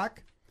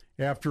 o'clock,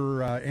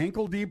 after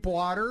ankle-deep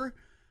water,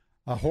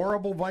 a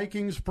horrible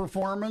Vikings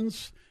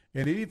performance,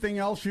 and anything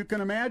else you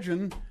can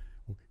imagine,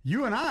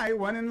 you and I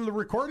went into the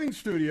recording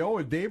studio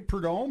with Dave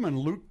Prudhomme and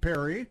Luke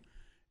Perry,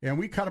 and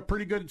we cut a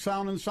pretty good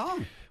sounding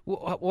song.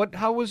 Well,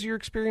 how was your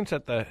experience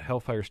at the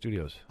Hellfire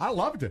Studios? I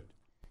loved it.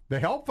 The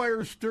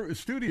Hellfire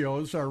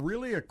Studios are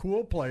really a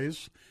cool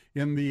place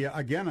in the,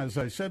 again, as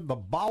I said, the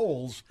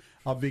bowels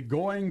of the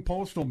Going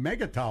Postal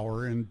Mega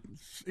Tower in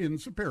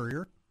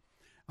Superior,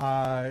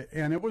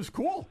 and it was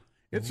cool.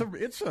 It's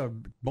a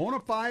bona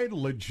fide,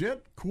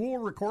 legit, cool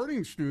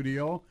recording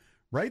studio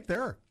right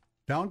there,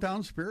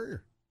 downtown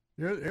Superior.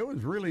 It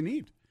was really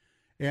neat.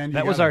 And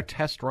that was our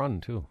test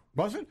run too.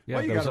 Was it? Yeah,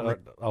 well, you got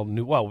all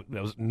new. Well,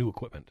 that was new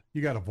equipment.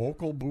 You got a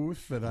vocal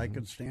booth that I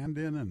could stand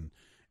in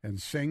and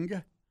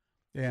sing,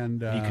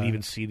 and you can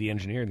even see the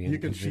engineer. You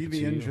can see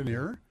the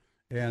engineer,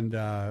 and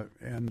a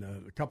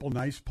couple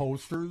nice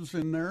posters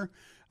in there,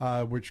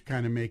 which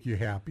kind of make you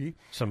happy.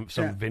 Some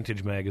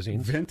vintage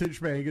magazines.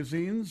 Vintage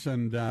magazines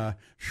and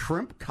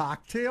Shrimp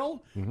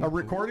Cocktail, a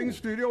recording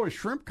studio, a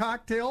Shrimp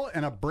Cocktail,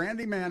 and a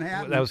Brandy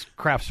Manhattan. That was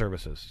craft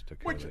services.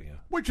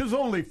 Which is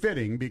only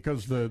fitting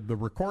because the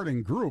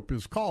recording group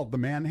is called the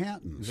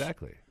Manhattans.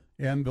 Exactly.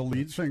 And the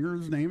lead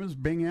singer's name is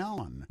Bing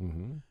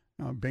Allen.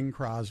 Bing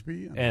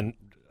Crosby. And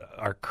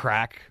our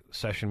crack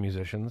session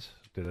musicians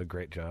did a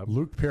great job.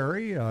 Luke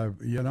Perry,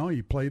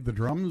 he played the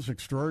drums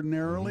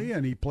extraordinarily,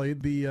 and he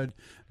played the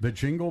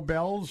jingle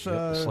bells,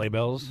 sleigh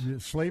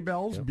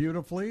bells,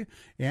 beautifully.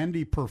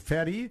 Andy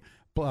Perfetti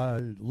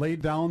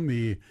laid down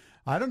the.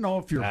 I don't know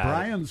if you're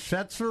Brian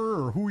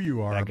Setzer or who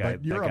you are,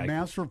 but you're a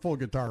masterful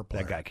guitar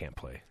player. That guy can't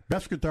play.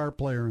 Best guitar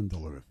player in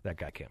Duluth. That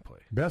guy can't play.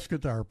 Best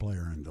guitar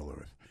player in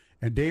Duluth.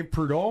 And Dave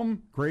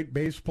Prudhomme, great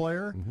bass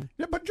player.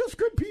 Yeah, but just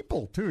good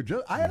people too.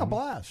 I had a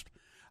blast.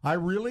 I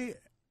really.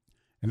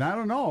 And I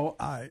don't know,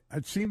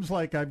 it seems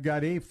like I've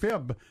got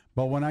AFib,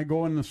 but when I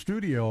go in the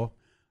studio,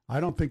 I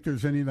don't think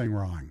there's anything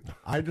wrong.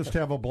 I just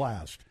have a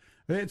blast.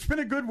 It's been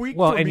a good week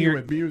for me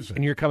with music.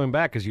 And you're coming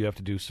back because you have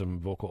to do some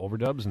vocal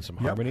overdubs and some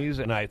harmonies,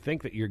 and I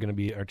think that aren't you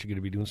going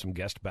to be doing some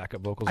guest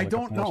backup vocals? I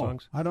don't know.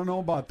 Songs? I don't know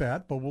about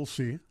that, but we'll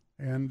see.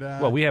 And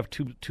well, we have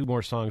two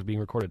more songs being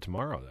recorded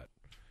tomorrow. That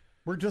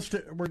we're just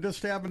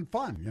having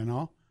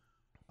fun,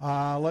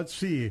 Let's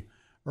see.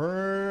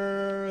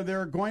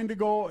 They're going to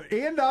go.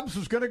 A&Dubs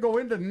is going to go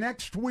into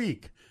next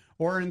week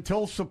or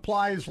until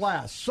supplies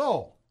last.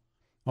 So,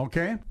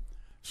 okay.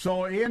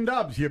 So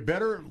A&Dubs, you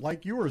better,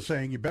 like you were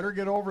saying, you better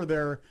get over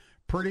there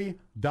pretty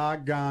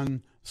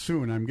doggone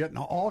soon. I'm getting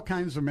all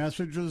kinds of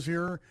messages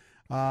here.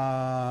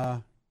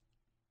 Okay.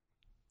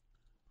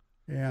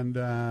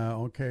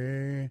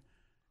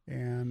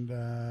 And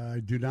I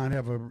do not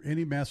have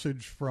any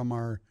message from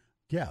our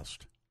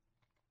guest.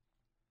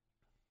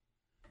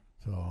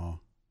 So,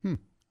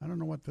 I don't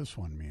know what this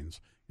one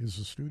means. Is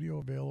the studio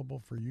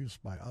available for use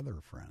by other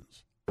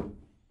friends? I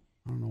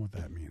don't know what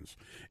that means.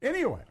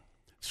 Anyway,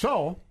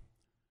 so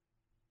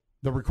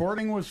the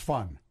recording was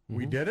fun.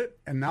 We did it,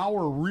 and now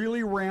we're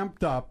really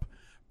ramped up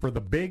for the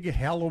big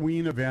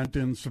Halloween event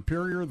in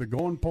Superior, the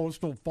Going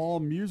Postal Fall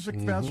Music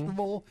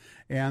Festival,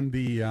 and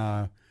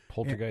the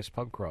Poltergeist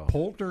Pub Crawl.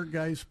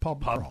 Poltergeist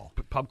Pub Crawl.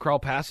 Pub Crawl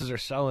passes are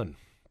selling.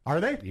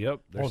 Are they? Yep.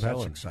 They're selling.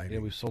 That's exciting. Yeah,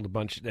 we've sold a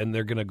bunch, and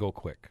they're going to go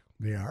quick.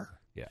 They are?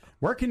 Yeah.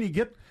 Where can you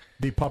get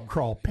the Pub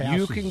Crawl passes?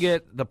 You can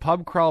get the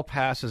Pub Crawl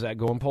passes at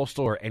Going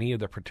Postal or any of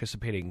the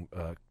participating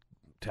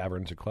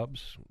taverns or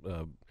clubs.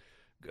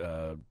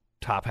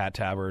 Top Hat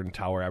Tavern,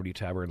 Tower Avenue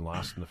Tavern,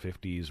 Lost in the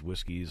 50s,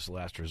 Whiskey's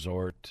Last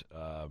Resort,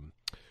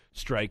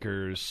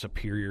 Strikers,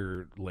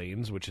 Superior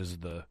Lanes, which is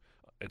the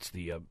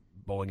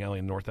bowling alley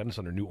in North End. It's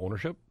under new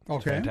ownership.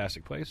 It's a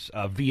fantastic place.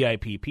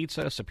 VIP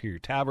Pizza, Superior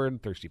Tavern,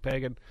 Thirsty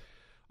Pagan,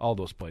 all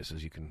those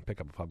places you can pick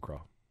up a Pub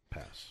Crawl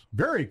pass.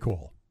 Very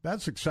cool.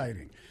 That's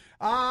exciting.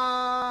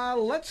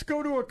 Let's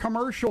go to a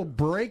commercial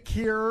break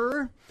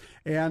here,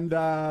 and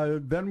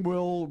then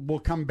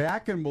we'll come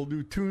back and we'll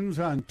do Tunes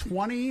on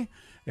 20,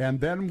 and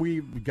then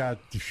we got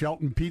the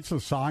Shelton Pizza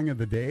Song of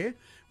the Day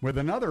with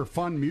another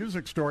fun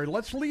music story.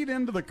 Let's lead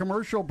into the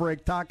commercial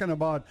break talking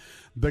about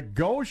the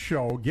Go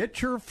Show.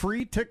 Get your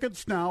free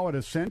tickets now at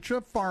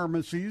Essentia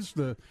Pharmacies.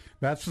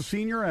 That's the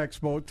Senior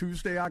Expo,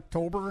 Tuesday,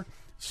 October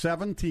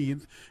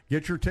 17th.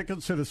 Get your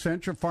tickets at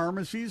Essentia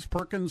Pharmacies,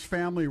 Perkins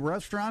Family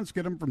Restaurants.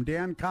 Get them from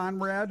Dan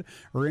Conrad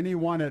or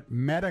anyone at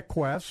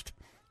MetaQuest.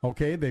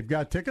 Okay, they've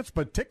got tickets,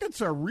 but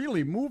tickets are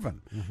really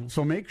moving.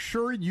 So make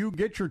sure you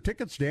get your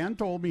tickets. Dan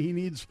told me he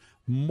needs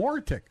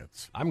more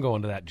tickets. I'm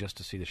going to that just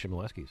to see the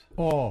Shimoleskis.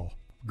 Oh,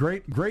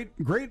 great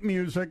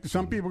music.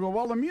 Some people go,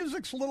 well, the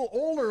music's a little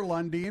older,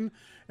 Lundeen.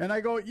 And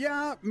I go,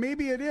 yeah,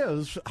 maybe it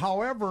is.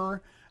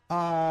 However,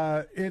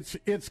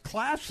 it's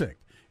classic.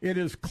 It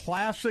is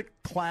classic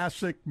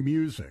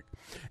music.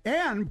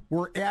 And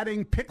we're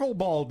adding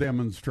pickleball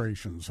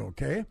demonstrations,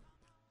 okay?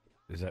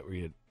 Is that where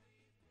you...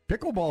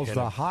 Pickleball's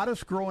the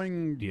hottest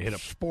growing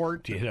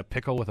sport. Do you hit a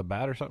pickle with a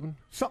bat or something?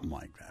 Something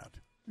like that.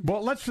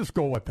 Well, let's just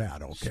go with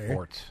that, okay?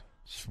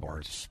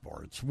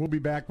 Sports. We'll be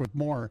back with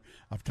more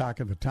of Talk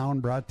of the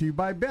Town, brought to you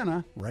by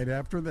Benna, right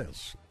after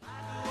this.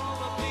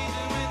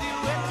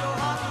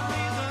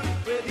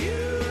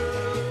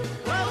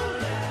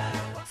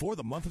 For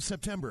the month of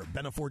September,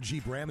 Benna Ford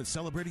Jeep Ram is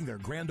celebrating their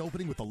grand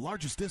opening with the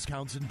largest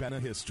discounts in Benna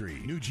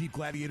history. New Jeep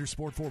Gladiator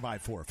Sport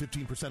 4x4,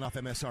 15% off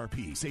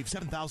MSRP. Save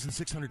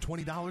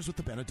 $7,620 with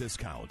the Benna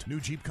discount. New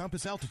Jeep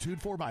Compass Altitude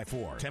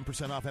 4x4,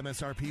 10% off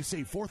MSRP.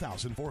 Save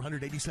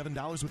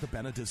 $4,487 with the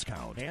Benna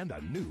discount. And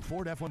a new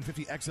Ford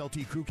F-150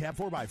 XLT Crew Cab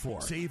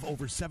 4x4. Save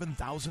over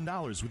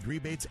 $7,000 with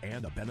rebates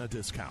and a Benna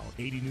discount.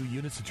 80 new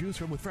units to choose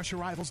from with fresh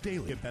arrivals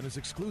daily. Get Benna's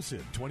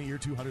exclusive 20-year,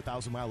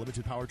 200,000-mile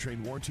limited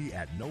powertrain warranty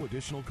at no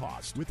additional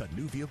cost with a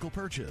new vehicle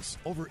purchase.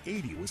 Over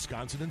 80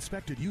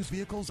 Wisconsin-inspected used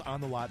vehicles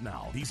on the lot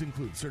now. These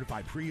include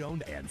certified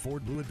pre-owned and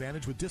Ford Blue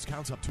Advantage with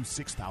discounts up to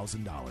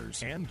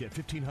 $6,000. And get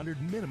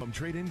 $1,500 minimum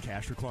trade-in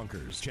cash for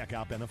clunkers. Check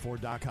out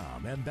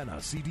BennaFord.com and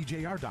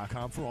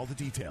BennaCDJR.com for all the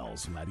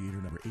details.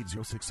 Gladiator number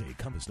 8068,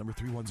 Compass number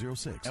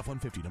 3106,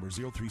 F-150 number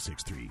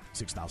 0363.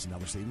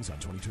 $6,000 savings on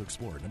 22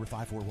 Explorer number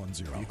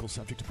 5410. Vehicle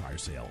subject to prior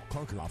sale.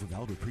 Clunker offer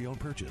valid with pre-owned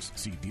purchase.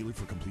 See dealer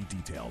for complete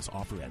details.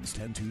 Offer ends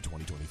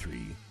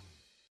 10/2/2023.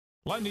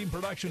 Lundeen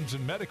Productions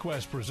and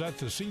MediQuest present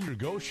the Senior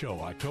Go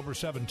Show October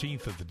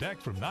 17th at the Deck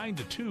from 9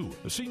 to 2.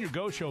 The Senior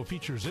Go Show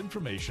features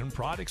information,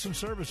 products, and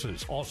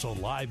services. Also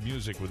live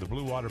music with the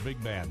Blue Water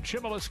Big Band,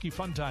 Chmielewski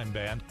Funtime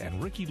Band,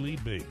 and Ricky Lee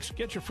Biggs.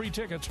 Get your free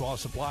tickets while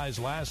supplies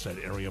last at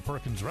Area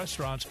Perkins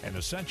Restaurants and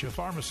Essentia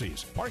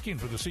Pharmacies. Parking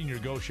for the Senior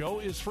Go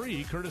Show is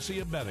free, courtesy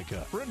of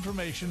Medica. For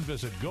information,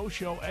 visit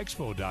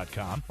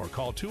GoShowExpo.com or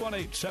call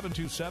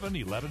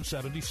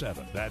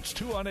 218-727-1177. That's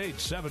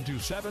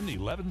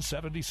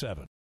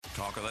 218-727-1177.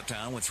 Talk of the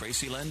Town with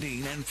Tracy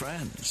Lundeen and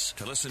friends.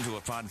 To listen to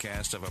a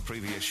podcast of a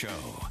previous show,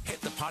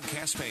 hit the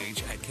podcast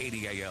page at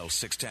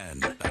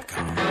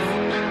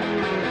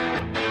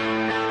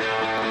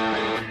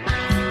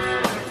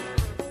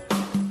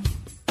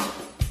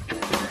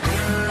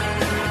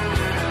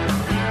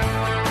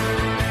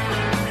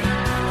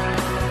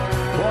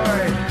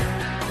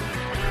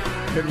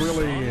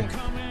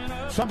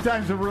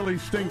Sometimes it really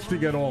stinks to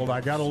get old.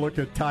 I got to look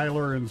at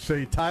Tyler and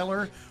say,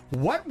 Tyler,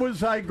 what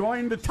was I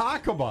going to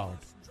talk about?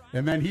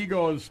 And then he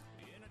goes,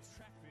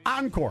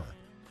 Encore.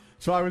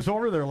 So I was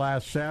over there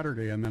last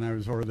Saturday, and then I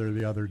was over there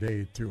the other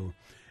day, too.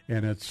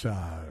 And it's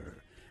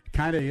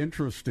kind of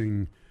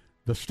interesting,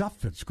 the stuff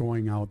that's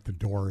going out the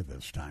door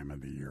this time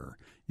of the year.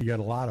 You got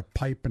a lot of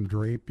pipe and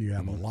drape. You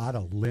have a lot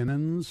of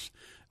linens,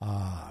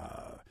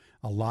 a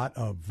lot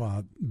of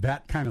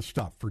that kind of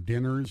stuff for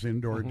dinners,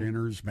 indoor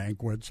dinners,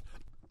 banquets.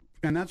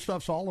 And that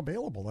stuff's all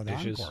available at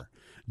Encore.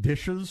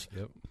 Dishes.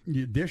 Yep.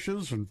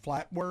 Dishes and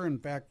flatware. In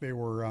fact, they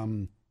were...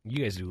 you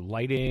guys do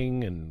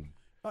lighting and...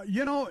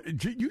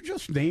 you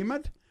just name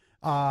it.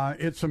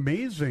 It's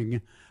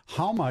amazing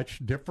how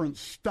much different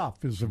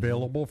stuff is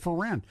available for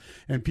rent.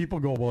 And people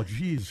go, well,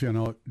 geez,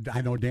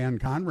 I know Dan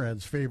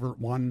Conrad's favorite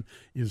one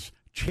is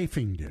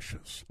chafing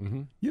dishes.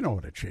 You know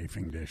what a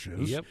chafing dish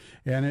is. Yep.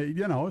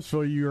 And,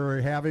 so you're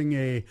having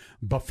a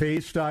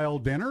buffet-style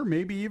dinner,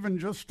 maybe even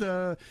just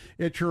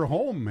at your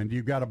home, and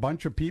you've got a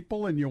bunch of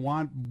people and you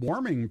want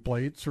warming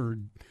plates or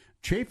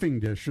chafing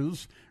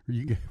dishes.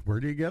 Where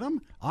do you get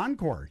them?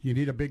 Encore. You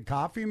need a big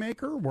coffee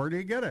maker? Where do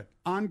you get it?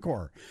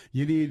 Encore.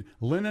 You need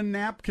linen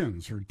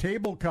napkins or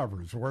table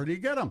covers? Where do you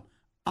get them?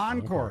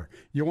 Encore.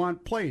 You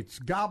want plates,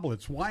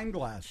 goblets, wine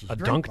glasses, a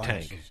drink dunk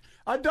glasses. tank.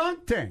 A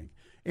dunk tank.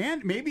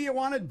 And maybe you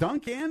want to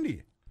dunk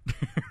Andy.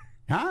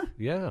 Huh?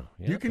 Yeah.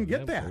 You can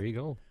get that. There you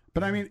go.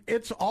 But, I mean,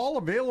 it's all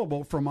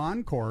available from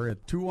Encore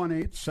at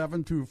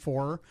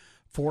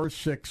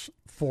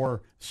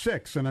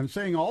 218-724-4646. And I'm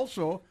saying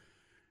also,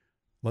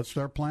 let's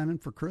start planning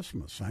for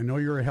Christmas. I know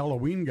you're a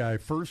Halloween guy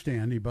first,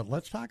 Andy, but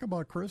let's talk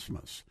about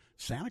Christmas.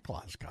 Santa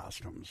Claus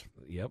costumes.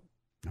 Yep.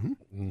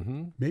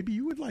 Maybe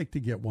you would like to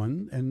get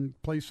one and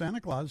play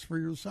Santa Claus for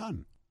your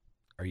son.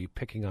 Are you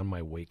picking on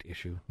my weight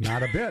issue?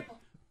 Not a bit.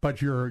 But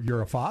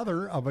you're a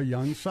father of a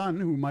young son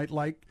who might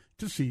like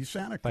to see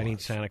Santa Claus. If I need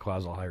Santa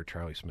Claus, I'll hire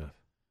Charlie Smith.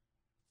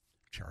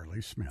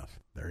 Charlie Smith.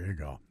 There you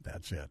go.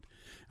 That's it.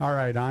 All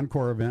right,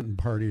 Encore Event and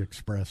Party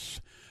Express.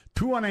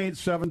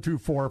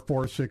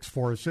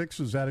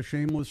 218-724-4646. Is that a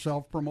shameless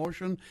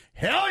self-promotion?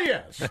 Hell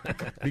yes,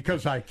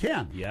 because I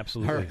can. Yeah,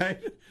 absolutely. All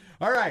right.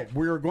 All right,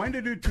 we're going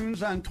to do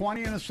Tunes on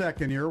 20 in a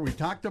second here. We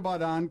talked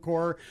about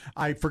Encore.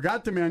 I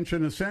forgot to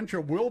mention,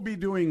 Essentia will be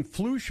doing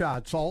flu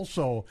shots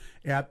also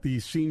at the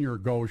Senior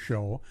Go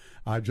Show.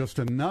 Just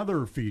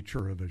another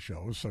feature of the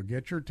show, so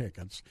get your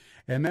tickets.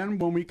 And then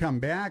when we come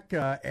back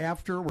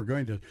after, we're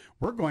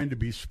going to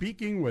be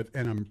speaking with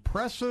an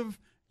impressive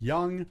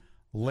young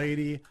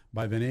lady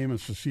by the name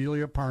of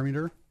Cecilia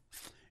Parmeter,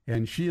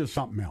 and she is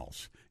something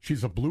else.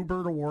 She's a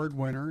Bluebird Award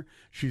winner.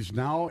 She's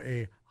now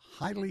a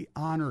highly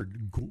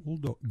honored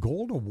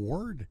gold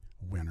award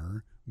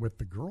winner with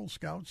the Girl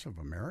Scouts of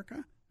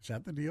America. Is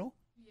that the deal?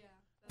 Yeah.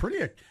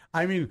 Pretty.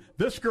 I mean,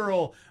 this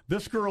girl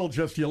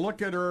just, you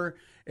look at her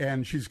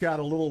and she's got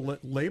a little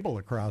label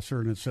across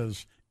her and it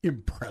says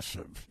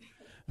impressive.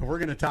 We're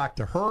going to talk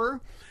to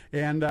her,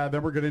 and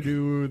then we're going to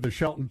do the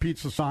Shelton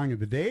Pizza Song of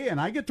the Day, and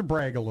I get to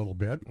brag a little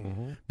bit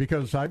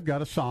because I've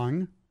got a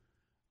song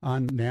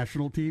on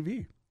national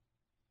TV.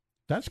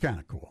 That's kind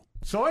of cool.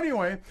 So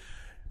anyway,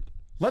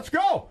 let's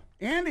go.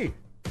 Andy,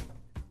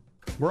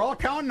 We're all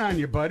counting on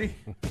you, buddy.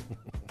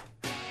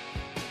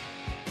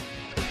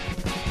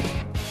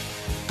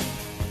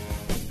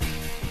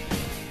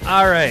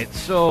 All right,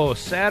 so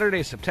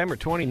Saturday, September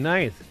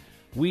 29th,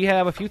 we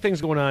have a few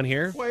things going on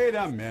here. Wait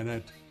a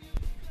minute.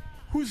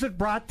 Who's it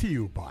brought to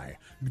you by?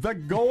 The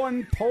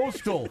Going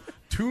Postal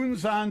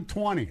Tunes on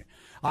 20.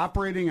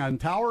 Operating on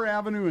Tower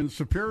Avenue in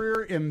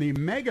Superior in the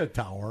Mega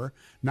Tower.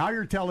 Now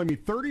you're telling me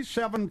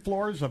 37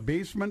 floors, a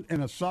basement,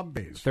 and a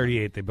sub-basement.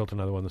 38. They built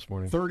another one this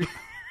morning. 30.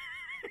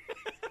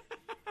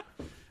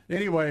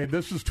 Anyway,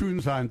 this is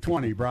Tunes on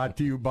 20, brought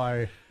to you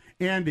by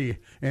Andy,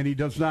 and he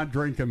does not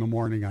drink in the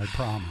morning, I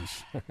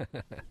promise.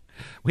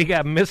 We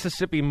got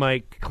Mississippi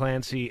Mike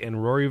Clancy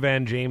and Rory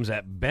Van James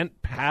at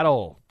Bent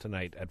Paddle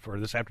tonight for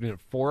this afternoon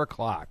at 4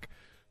 o'clock.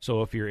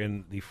 So if you're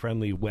in the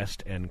friendly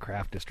West End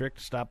Craft District,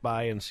 stop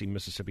by and see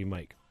Mississippi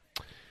Mike.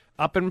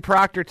 Up in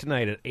Proctor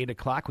tonight at 8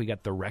 o'clock, we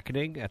got The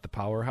Reckoning at the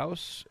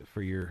Powerhouse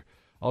for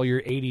all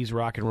your 80s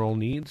rock and roll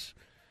needs.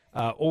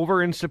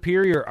 Over in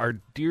Superior, our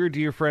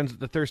dear friends at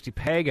the Thirsty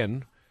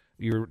Pagan,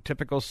 your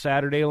typical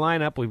Saturday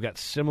lineup. We've got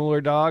Similar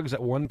Dogs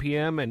at 1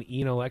 p.m. and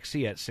Ian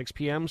Alexi at 6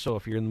 p.m. So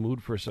if you're in the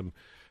mood for some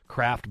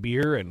craft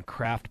beer and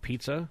craft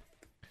pizza,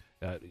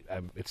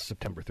 it's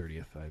September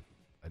 30th.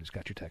 I just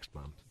got your text,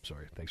 Mom.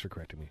 Sorry. Thanks for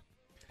correcting me.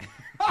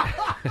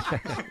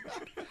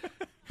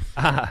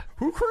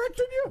 Who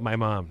corrected you? My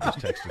mom just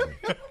texted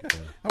me.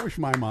 I wish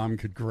my mom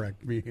could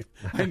correct me.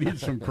 I need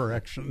some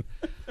correction.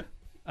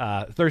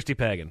 Thirsty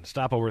Pagan.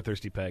 Stop over at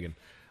Thirsty Pagan.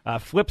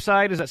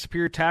 Flipside is at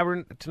Superior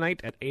Tavern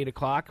tonight at 8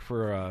 o'clock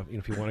for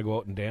if you want to go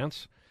out and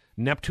dance.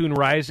 Neptune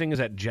Rising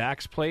is at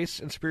Jack's Place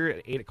in Superior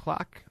at 8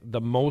 o'clock.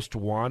 The Most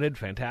Wanted,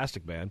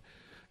 fantastic band,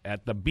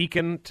 at the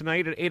Beacon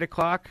tonight at 8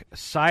 o'clock.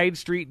 Side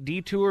Street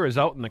Detour is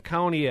out in the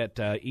county at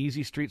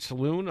Easy Street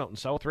Saloon out in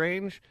South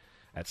Range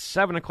at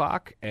 7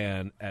 o'clock.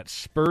 And at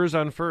Spurs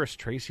on First,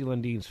 Tracy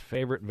Lundine's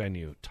favorite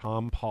venue,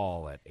 Tom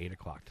Paul, at 8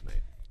 o'clock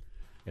tonight.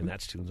 And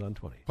that's Tunes on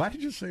 20. Why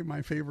did you say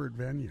my favorite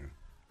venue?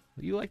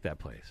 You like that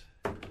place.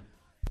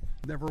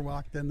 Never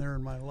walked in there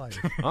in my life.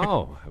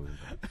 Oh,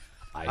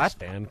 I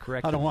stand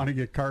corrected. I don't want to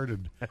get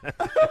carded.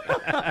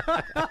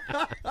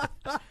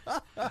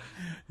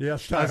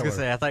 Yes, Tyler. I was going to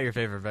say, I thought your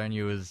favorite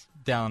venue was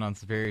down on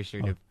Superior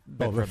Street. The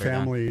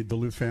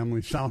Duluth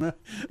Family Sauna?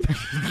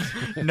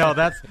 No,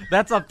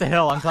 that's up the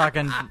hill. I'm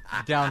talking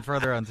down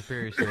further on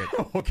Superior Street.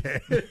 Okay.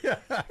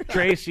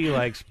 Tracy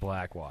likes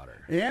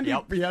Blackwater. Andy,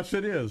 yes,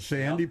 it is.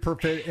 Andy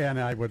Perfect, and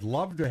I would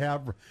love to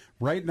have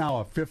right now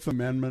a Fifth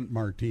Amendment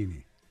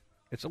martini.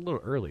 It's a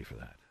little early for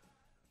that.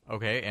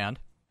 Okay, and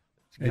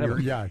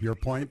your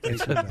point.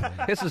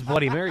 This is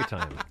Bloody Mary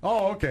time.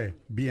 Oh, okay.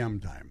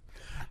 BM time.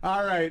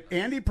 All right,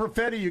 Andy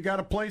Perfetti, you got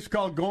a place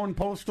called Going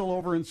Postal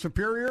over in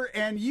Superior,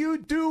 and you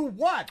do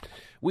what?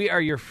 We are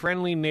your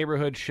friendly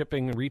neighborhood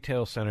shipping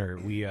retail center.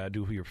 We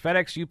do your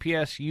FedEx,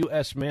 UPS,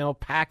 US Mail,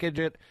 package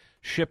it,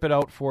 ship it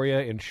out for you,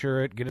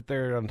 insure it, get it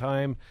there on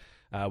time.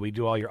 We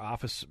do all your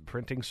office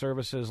printing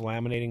services,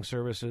 laminating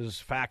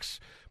services, fax,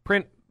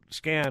 print,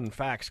 scan,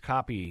 fax,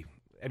 copy,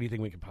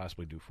 anything we can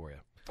possibly do for you.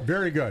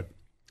 Very good.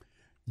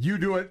 You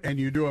do it, and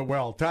you do it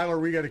well. Tyler,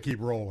 we got to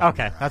keep rolling.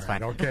 Okay, that's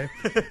fine. Okay.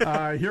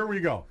 Here we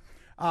go.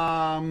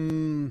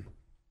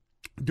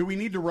 Do we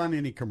need to run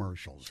any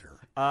commercials here?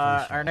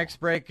 Our next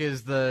break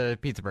is the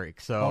pizza break.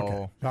 So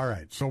okay. All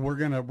right. So we're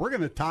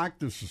gonna talk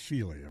to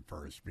Cecilia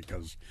first,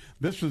 because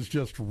this is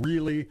just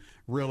really,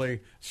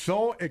 really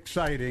so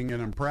exciting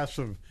and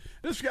impressive.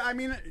 This guy, I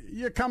mean,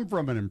 you come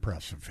from an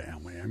impressive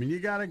family. I mean, you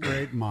got a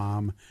great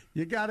mom,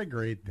 you got a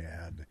great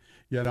dad.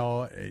 You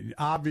know,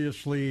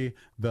 obviously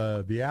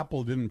the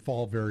apple didn't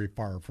fall very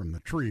far from the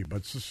tree.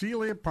 But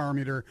Cecilia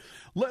Parmeter,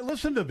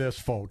 listen to this,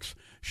 folks.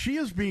 She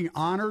is being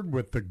honored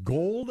with the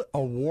Gold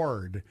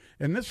Award,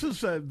 and this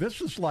is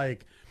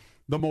like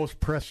the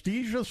most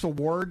prestigious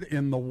award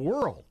in the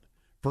world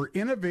for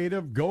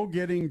innovative,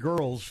 go-getting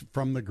girls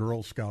from the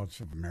Girl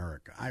Scouts of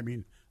America. I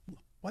mean,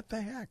 what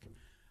the heck?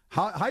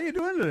 How you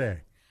doing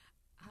today?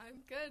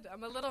 I'm good.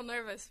 I'm a little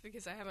nervous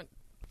because I haven't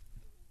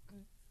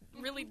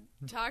really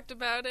talked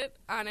about it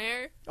on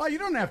air. Oh, you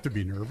don't have to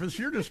be nervous.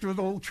 You're just with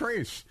old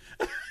Trace.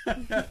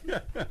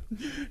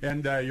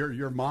 And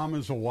your mom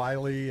is a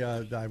wily, I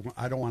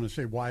don't want to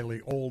say wily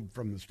old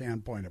from the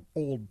standpoint of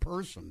old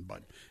person,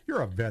 but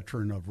you're a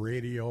veteran of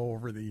radio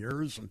over the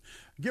years, and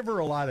give her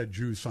a lot of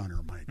juice on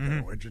her mic,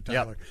 though, would you,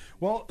 Tyler? Yep.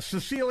 Well,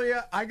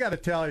 Cecilia, I got to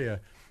tell you,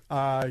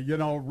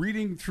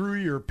 reading through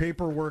your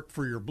paperwork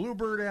for your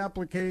Bluebird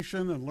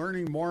application and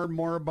learning more and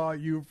more about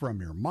you from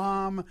your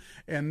mom.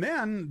 And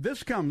then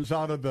this comes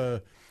out of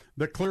the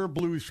clear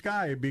blue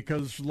sky,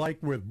 because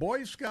like with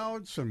Boy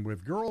Scouts and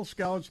with Girl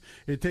Scouts,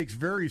 it takes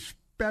very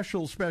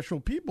special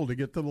people to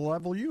get to the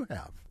level you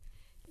have.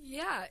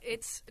 Yeah,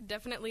 it's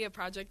definitely a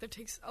project that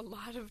takes a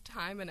lot of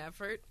time and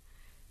effort.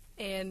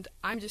 And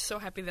I'm just so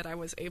happy that I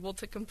was able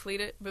to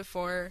complete it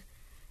before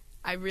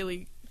I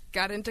really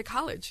got into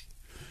college.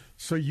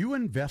 So you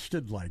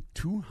invested like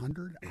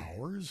 200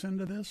 hours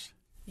into this?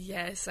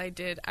 Yes, I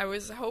did. I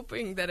was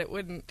hoping that it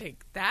wouldn't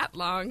take that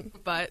long,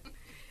 but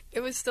it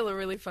was still a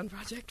really fun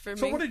project for me.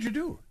 So what did you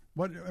do?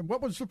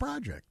 What was the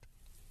project?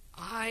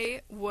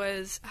 I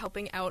was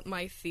helping out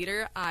my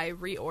theater. I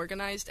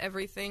reorganized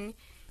everything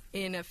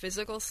in a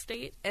physical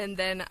state, and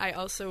then I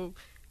also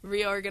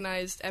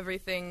reorganized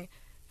everything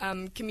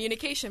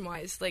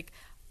communication-wise. Like,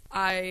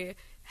 I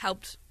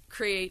helped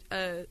create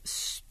a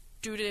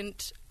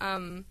student,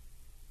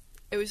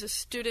 it was a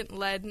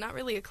student-led, not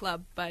really a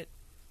club, but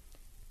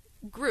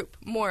group,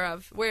 more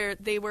of, where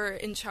they were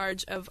in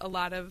charge of a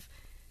lot of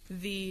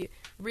the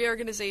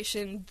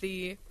reorganization,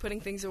 the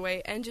putting things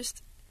away, and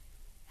just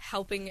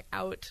helping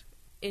out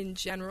in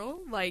general.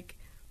 Like,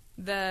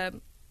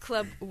 the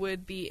club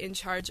would be in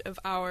charge of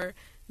our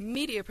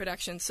media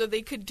production, so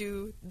they could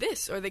do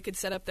this, or they could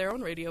set up their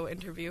own radio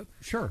interview.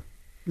 Sure.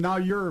 Now,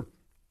 you're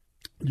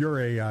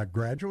a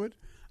graduate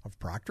of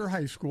Proctor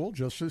High School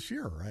just this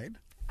year, right?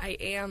 I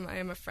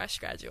am a fresh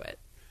graduate.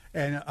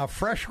 And a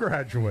fresh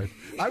graduate.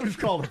 I was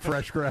called a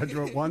fresh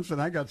graduate once,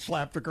 and I got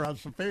slapped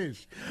across the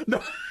face.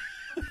 No.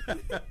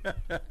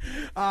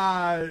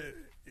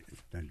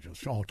 And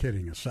just all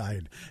kidding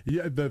aside,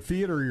 the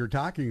theater you're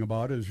talking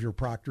about is your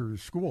Proctor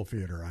School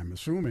Theater, I'm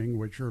assuming,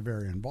 which you're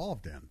very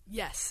involved in.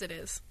 Yes, it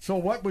is. So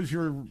what was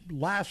your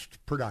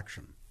last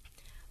production?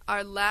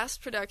 Our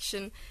last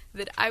production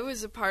that I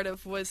was a part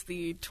of was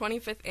the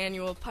 25th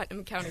annual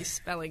Putnam County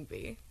Spelling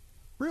Bee.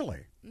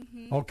 Really?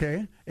 Mm-hmm.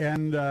 Okay.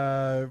 And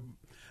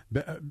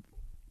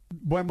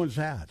when was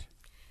that?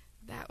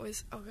 That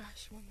was, oh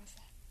gosh, when was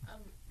that?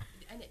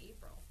 End of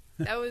April.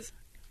 That was...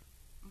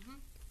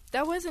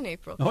 That was in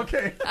April.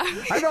 Okay.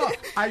 I know.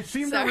 I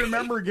seem to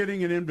remember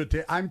getting an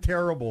invitation. I'm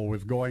terrible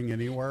with going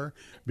anywhere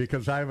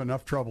because I have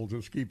enough trouble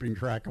just keeping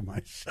track of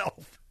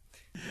myself.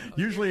 Okay.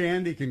 Usually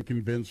Andy can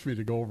convince me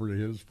to go over to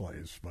his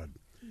place.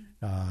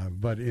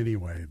 But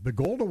anyway, the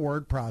Gold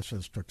Award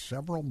process took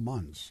several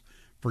months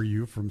for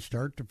you from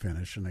start to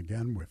finish. And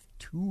again, with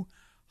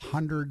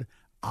 200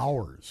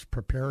 hours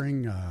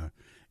preparing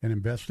and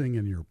investing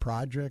in your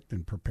project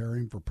and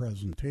preparing for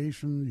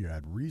presentation. You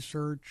had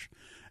research.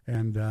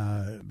 And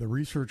the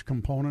research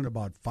component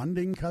about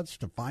funding cuts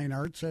to fine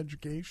arts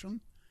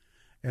education.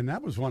 And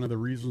that was one of the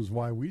reasons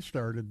why we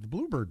started the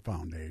Bluebird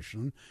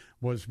Foundation,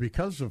 was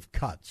because of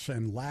cuts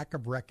and lack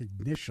of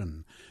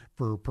recognition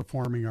for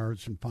performing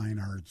arts and fine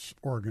arts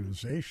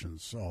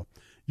organizations. So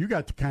you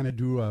got to kind of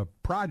do a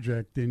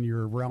project in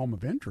your realm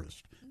of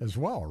interest as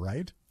well,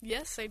 right?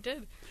 Yes, I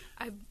did.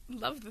 I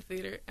love the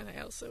theater, and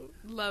I also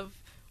love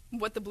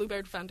what the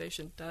Bluebird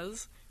Foundation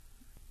does.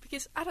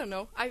 Because, I don't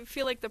know, I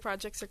feel like the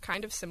projects are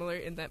kind of similar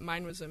in that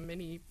mine was a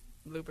mini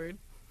Bluebird.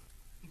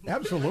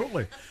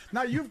 Absolutely.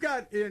 Now, you've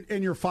got,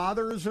 and your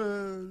father is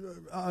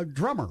a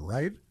drummer,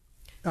 right?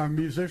 A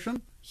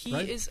musician? He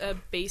right? is a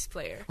bass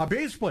player. A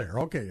bass player.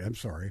 Okay, I'm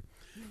sorry.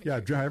 Yeah,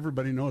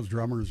 everybody knows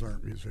drummers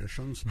aren't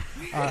musicians.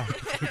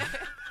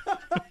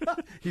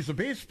 He's a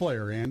bass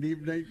player, Andy,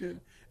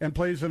 and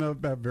plays in a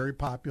very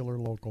popular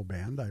local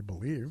band, I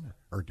believe,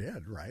 or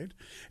did, right?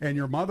 And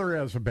your mother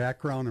has a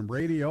background in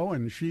radio,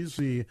 and she's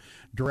the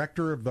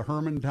director of the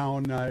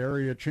Hermantown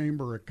Area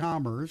Chamber of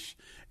Commerce.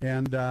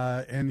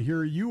 And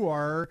here you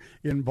are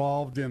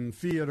involved in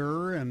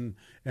theater and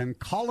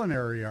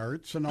culinary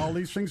arts and all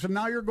these things. And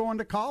now you're going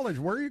to college.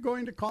 Where are you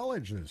going to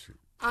college this year?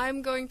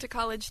 I'm going to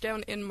college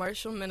down in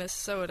Marshall,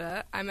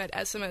 Minnesota. I'm at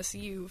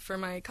SMSU for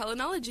my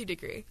culinology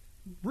degree.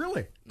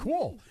 Really?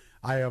 Cool.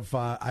 I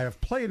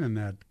have played in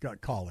that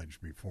college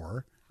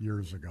before,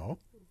 years ago.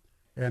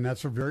 And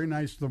that's a very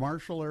nice, the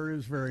Marshall area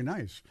is very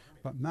nice.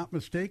 If I'm not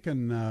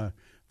mistaken,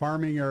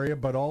 farming area,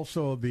 but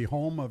also the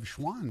home of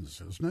Schwann's,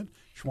 isn't it?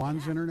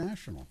 Schwann's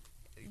International.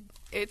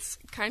 It's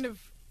kind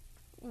of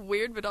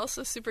weird, but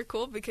also super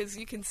cool because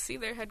you can see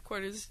their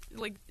headquarters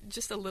like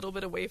just a little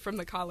bit away from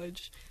the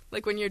college.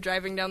 Like when you're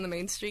driving down the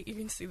main street, you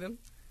can see them.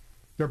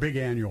 Their big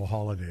annual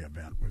holiday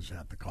event was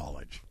at the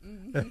college.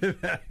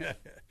 Mm-hmm.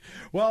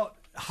 Well,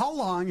 how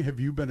long have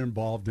you been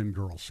involved in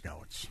Girl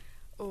Scouts?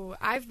 Oh,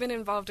 I've been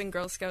involved in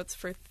Girl Scouts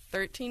for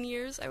 13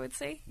 years, I would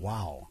say.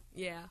 Wow.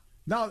 Yeah.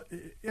 Now,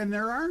 and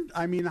there aren't,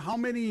 I mean, how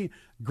many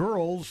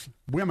girls,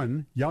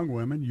 women, young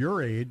women,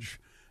 your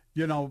age,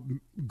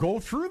 go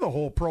through the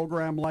whole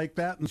program like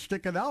that and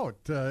stick it out?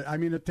 I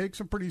mean, it takes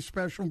a pretty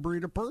special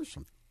breed of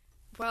person.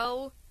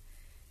 Well,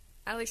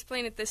 I'll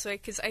explain it this way,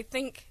 because I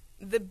think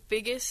the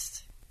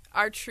biggest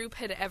our troop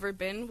had ever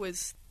been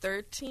was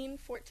 13,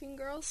 14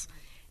 girls.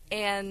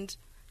 And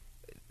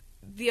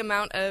the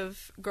amount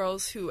of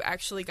girls who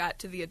actually got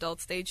to the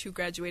adult stage who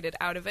graduated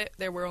out of it,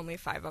 there were only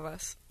 5 of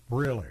us.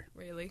 Really?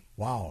 Really.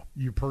 Wow.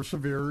 You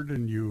persevered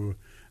and you,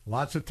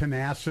 lots of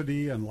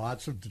tenacity and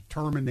lots of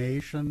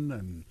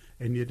determination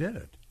and you did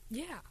it.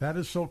 Yeah. That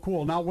is so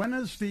cool. Now,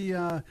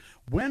 because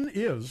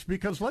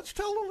let's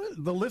tell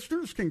the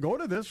listeners can go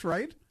to this,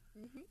 right?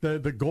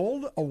 Mm-hmm. The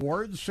Gold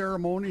Awards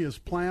ceremony is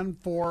planned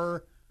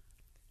for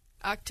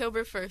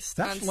October 1st.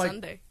 That's on like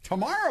Sunday.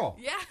 Tomorrow.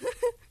 Yeah.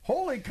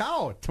 Holy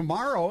cow.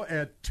 Tomorrow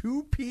at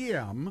 2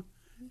 p.m.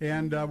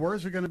 And where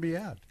is it going to be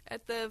at?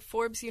 at the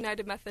Forbes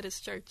United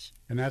Methodist Church.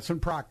 And that's in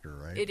Proctor,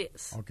 right? It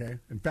is. Okay.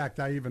 In fact,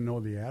 I even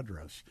know the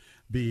address.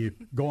 The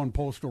Going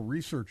Postal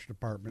Research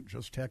Department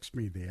just texted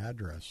me the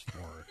address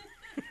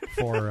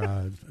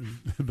for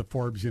the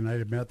Forbes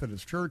United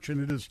Methodist Church,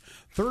 and it is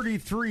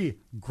 33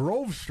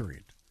 Grove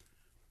Street,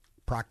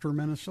 Proctor,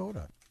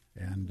 Minnesota.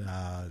 And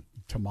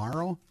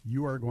tomorrow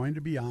you are going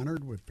to be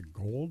honored with the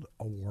Gold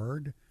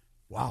Award.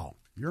 Wow,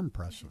 you're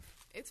impressive.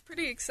 It's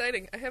pretty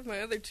exciting. I have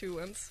my other 2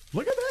 ones.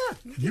 Look at that.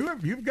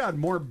 You've got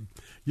more.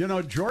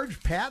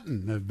 George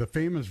Patton, the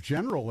famous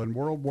general in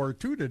World War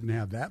II, didn't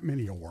have that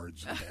many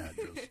awards and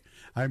badges.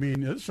 I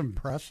mean, it's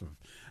impressive.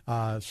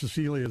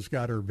 Cecilia's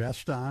got her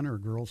vest on, her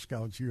Girl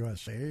Scouts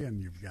USA,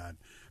 and you've got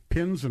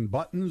pins and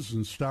buttons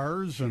and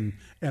stars and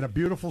a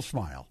beautiful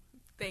smile.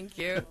 Thank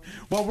you.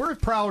 Well, we're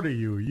proud of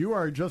you. You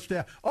are just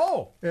and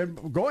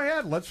go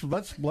ahead. Let's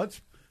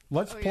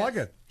plug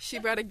it. She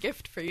brought a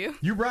gift for you.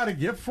 You brought a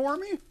gift for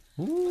me?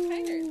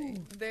 Ooh.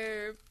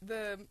 They're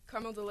the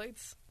Caramel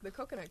Delights, the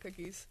coconut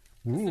cookies.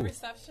 Ooh. The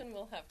reception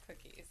will have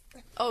cookies.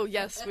 Oh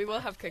yes, we will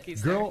have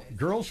cookies. Girl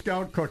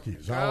Scout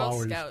cookies.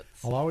 Scouts.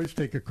 I'll always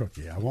take a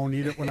cookie. I won't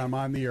eat it when I'm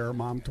on the air.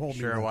 Mom told me.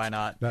 Sure, why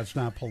not? That's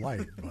not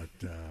polite. But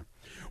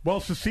well,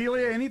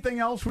 Cecilia, anything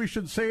else we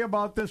should say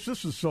about this?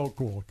 This is so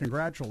cool.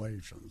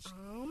 Congratulations.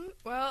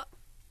 Well,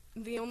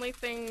 the only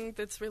thing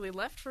that's really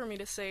left for me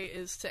to say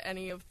is to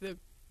any of the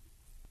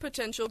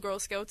potential Girl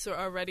Scouts or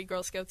already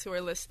Girl Scouts who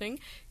are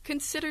listening,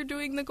 consider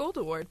doing the Gold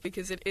Award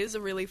because it is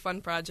a really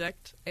fun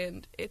project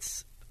and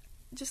it's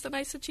just a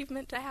nice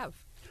achievement to have.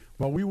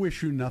 Well, we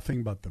wish you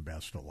nothing but the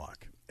best of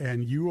luck.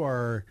 And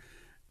you're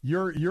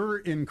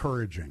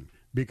encouraging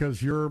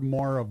because you're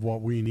more of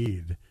what we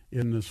need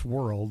in this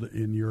world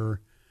in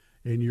your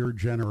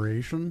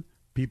generation.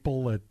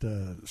 People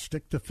that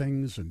stick to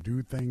things and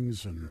do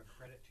things and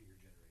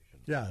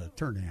yeah,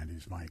 turn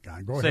Andy's mic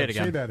on. Go ahead.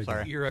 Say that again.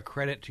 Sorry. You're a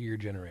credit to your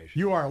generation.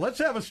 You are. Let's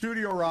have a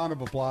studio round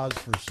of applause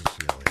for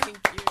Cecilia. Thank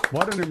you.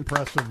 What an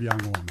impressive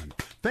young woman.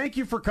 Thank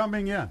you for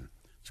coming in.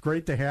 It's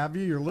great to have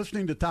you. You're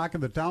listening to Talk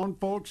of the Town,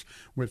 folks,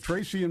 with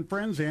Tracy and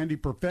friends. Andy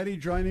Perfetti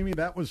joining me.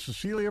 That was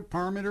Cecilia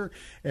Parmenter,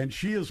 and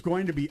she is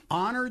going to be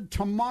honored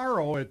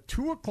tomorrow at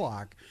 2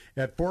 o'clock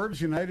at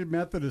Forbes United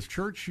Methodist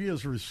Church. She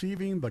is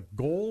receiving the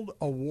Gold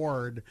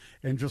Award,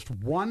 and just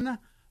one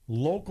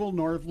local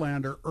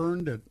Northlander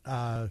earned it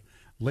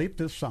late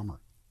this summer.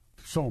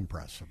 So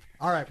impressive.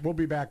 All right, we'll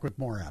be back with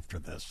more after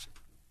this.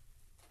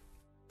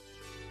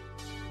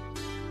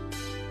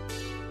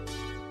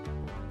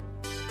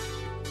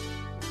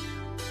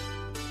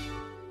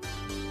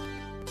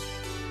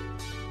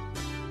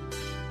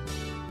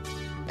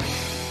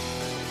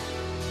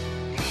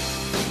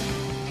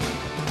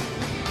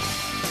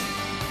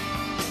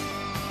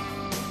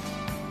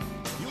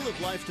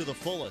 Life to the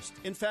fullest.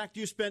 In fact,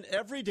 you spend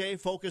every day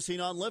focusing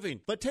on living,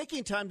 but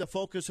taking time to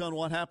focus on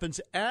what happens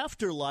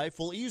after life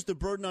will ease the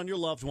burden on your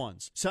loved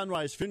ones.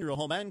 Sunrise Funeral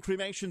Home and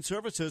Cremation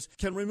Services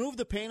can remove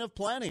the pain of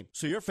planning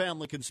so your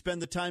family can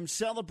spend the time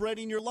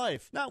celebrating your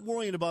life, not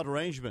worrying about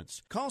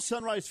arrangements. Call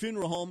Sunrise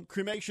Funeral Home,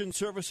 Cremation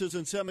Services,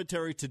 and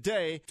Cemetery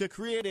today to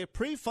create a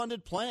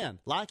pre-funded plan,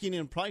 locking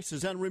in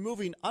prices and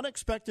removing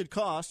unexpected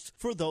costs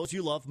for those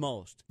you love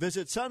most.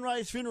 Visit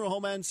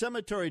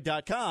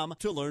sunrisefuneralhomeandcemetery.com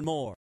to learn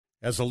more.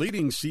 As a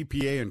leading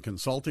CPA and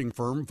consulting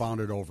firm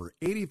founded over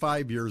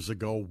 85 years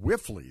ago,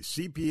 Wifley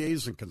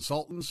CPAs and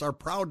Consultants are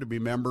proud to be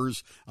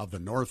members of the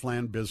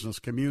Northland business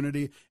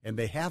community, and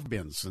they have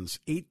been since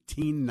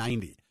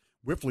 1890.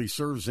 Wifley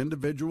serves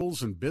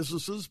individuals and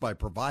businesses by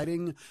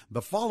providing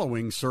the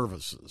following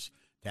services: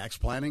 tax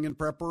planning and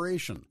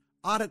preparation,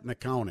 audit and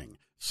accounting,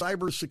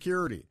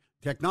 cybersecurity,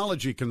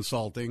 technology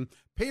consulting,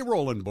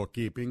 payroll and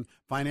bookkeeping,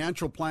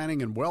 financial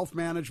planning and wealth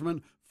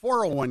management,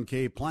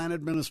 401k plan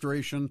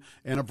administration,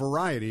 and a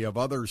variety of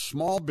other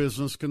small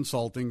business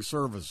consulting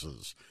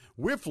services.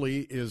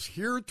 Wifley is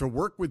here to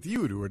work with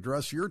you to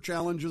address your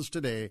challenges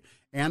today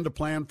and to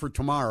plan for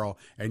tomorrow,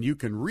 and you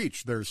can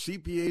reach their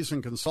CPAs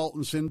and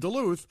consultants in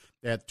Duluth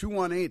at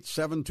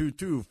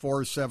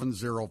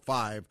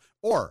 218-722-4705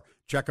 or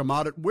check them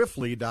out at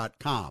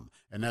wifley.com,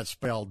 and that's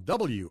spelled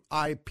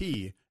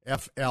WIPFLI.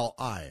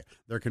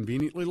 They're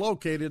conveniently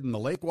located in the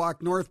Lake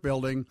Walk North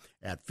building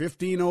at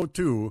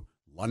 1502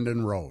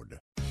 London Road.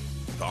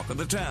 Talk of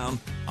the Town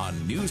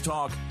on News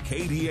Talk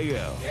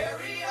KDAL.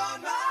 Carry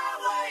on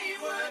my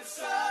wayward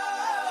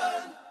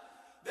son.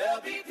 There'll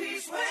be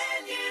peace when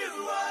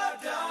you are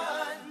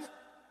done.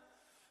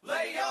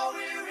 Lay your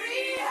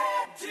weary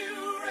head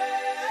to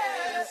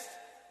rest.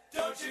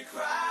 Don't you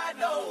cry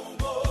no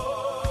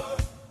more.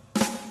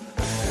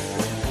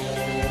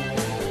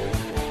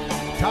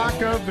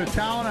 Talk of the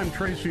Town. I'm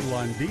Tracy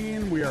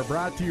Lundeen. We are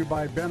brought to you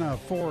by Benna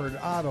Ford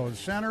Auto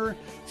Center.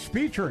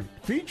 Featuring.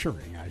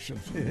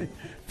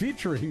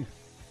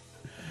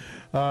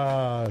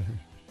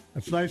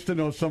 It's nice to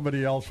know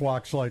somebody else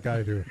walks like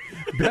I do.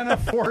 Benna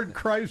Ford,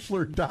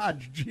 Chrysler,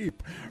 Dodge,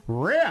 Jeep,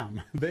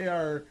 Ram. They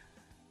are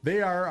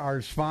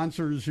our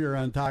sponsors here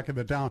on Talk of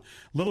the Town.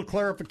 Little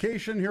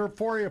clarification here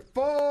for you,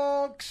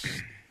 folks.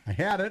 I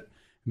had it,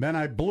 and then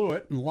I blew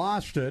it and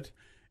lost it.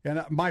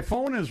 And my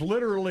phone is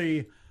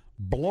literally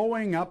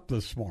blowing up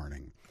this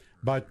morning.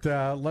 But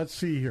let's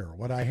see here.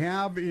 What I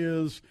have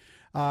is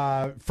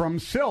from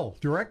Sill,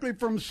 directly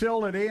from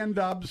Sill at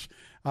A&Dubs.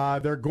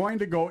 They're going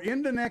to go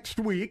into next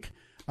week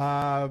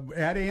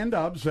at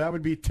A&Dubs. That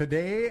would be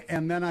today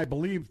and then I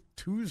believe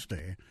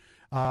Tuesday.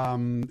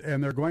 And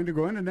they're going to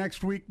go into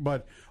next week,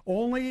 but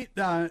only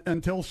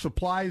until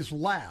supplies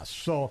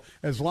last. So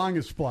as long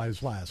as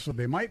supplies last. So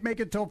they might make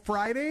it till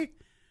Friday.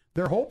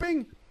 They're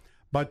hoping.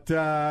 But,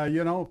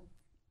 get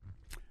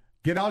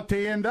out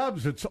to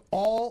A&Dubs. It's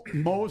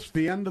almost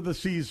the end of the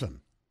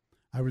season.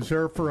 I was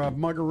there for a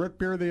mug of root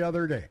beer the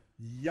other day.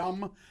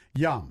 Yum,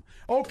 yum.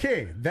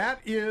 Okay,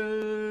 that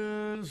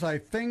is, I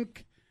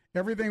think,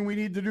 everything we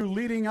need to do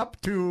leading up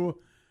to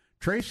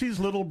Tracy's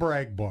little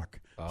brag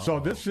book. So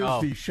this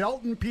is the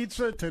Shelton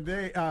Pizza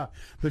today.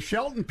 The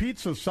Shelton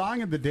Pizza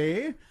song of the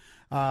day.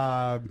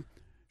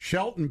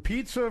 Shelton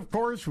Pizza, of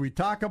course. We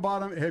talk about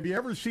them. Have you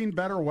ever seen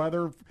better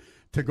weather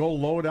to go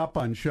load up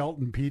on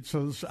Shelton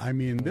pizzas? I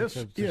mean, it's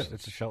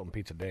a Shelton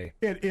Pizza day.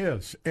 It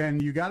is. And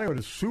you got to go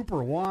to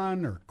Super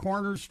One or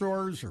corner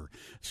stores or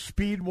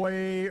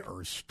Speedway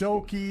or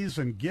Stokey's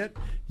and get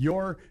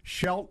your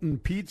Shelton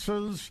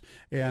pizzas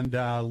and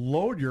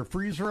load your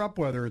freezer up,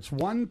 whether it's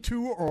 1,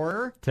 2,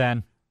 or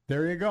 10.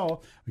 There you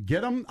go.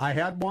 Get them. I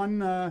had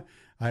one.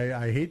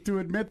 I hate to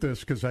admit this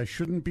because I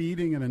shouldn't be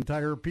eating an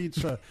entire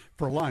pizza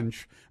for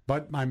lunch,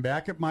 but I'm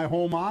back at my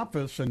home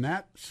office, and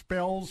that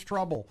spells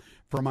trouble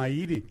for my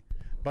eating.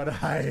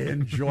 But I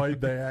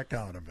enjoyed the heck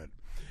out of it.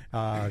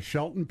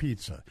 Shelton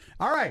Pizza.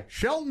 All right,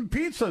 Shelton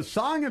Pizza,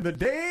 song of the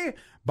day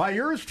by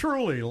yours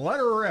truly. Let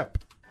her rip.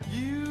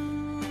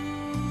 You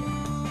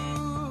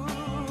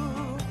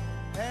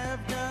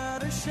have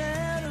got a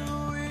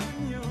shadow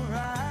in your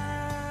eye.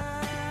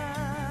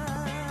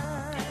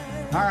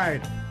 All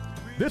right.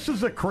 This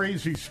is a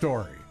crazy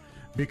story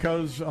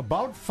because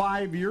about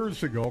 5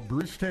 years ago,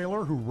 Bruce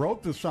Taylor, who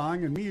wrote the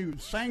song, and me, who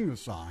sang the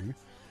song,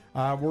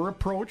 were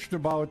approached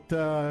about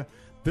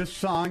this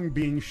song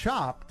being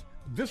shopped.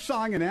 This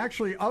song and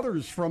actually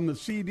others from the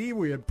CD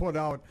we had put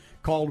out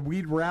called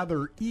We'd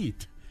Rather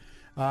Eat.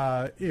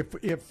 If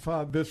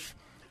this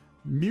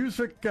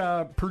music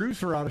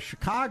producer out of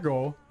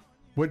Chicago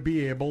would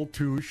be able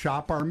to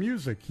shop our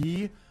music.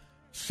 He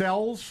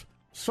sells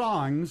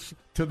songs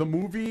to the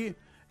movie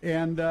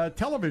and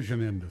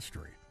television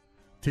industry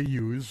to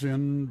use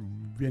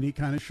in any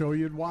kind of show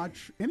you'd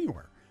watch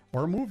anywhere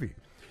or a movie.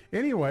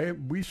 Anyway,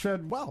 we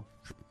said, well,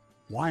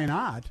 why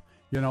not?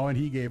 And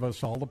he gave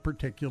us all the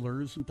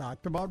particulars and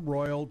talked about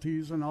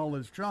royalties and all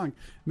this junk.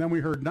 And then we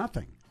heard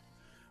nothing.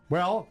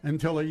 Well,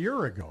 until a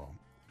year ago,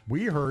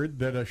 we heard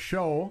that a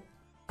show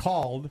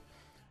called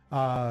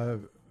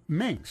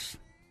Minx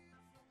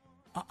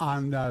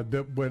on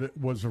that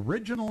was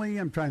originally,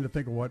 I'm trying to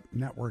think of what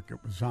network it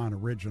was on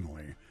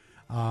originally.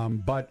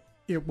 But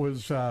it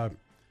was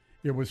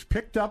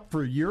picked up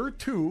for year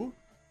 2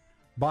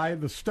 by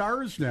the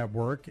Starz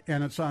Network,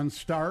 and it's on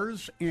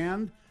Starz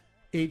and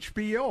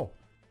HBO.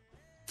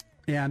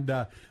 And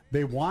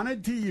they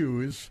wanted to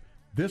use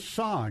this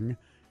song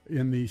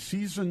in the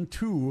season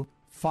 2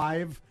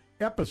 5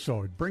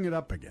 episode. Bring it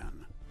up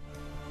again.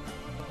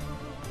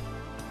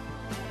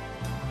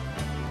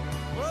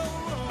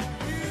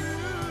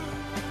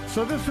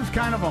 So this is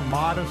kind of a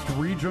modest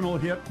regional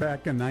hit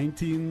back in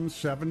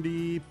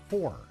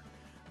 1974.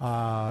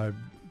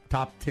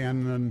 Top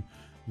 10 and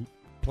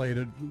played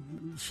at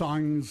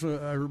songs,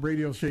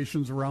 radio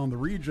stations around the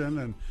region,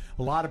 and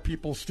a lot of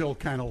people still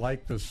kind of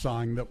like this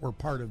song that were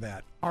part of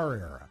our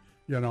era,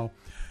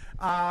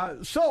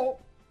 So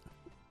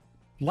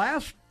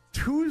last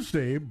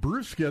Tuesday,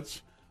 Bruce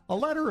gets a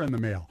letter in the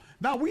mail.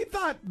 Now, we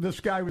thought this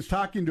guy was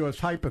talking to us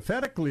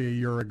hypothetically a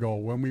year ago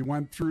when we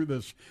went through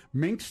this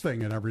Minx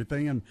thing and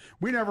everything, and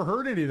we never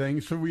heard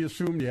anything, so we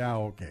assumed, yeah,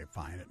 okay,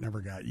 fine, it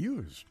never got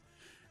used.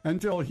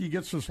 Until he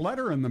gets this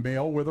letter in the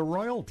mail with a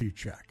royalty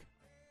check.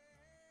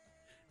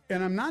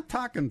 And I'm not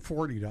talking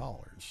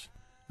 $40,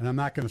 and I'm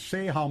not going to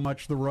say how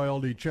much the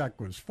royalty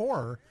check was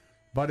for,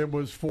 but it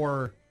was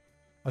for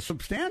a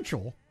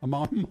substantial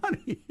amount of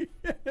money.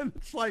 And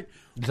it's like...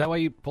 Is that why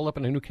you pulled up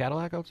in a new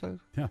Cadillac outside?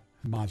 Yeah,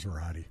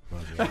 Maserati.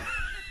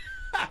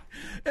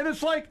 And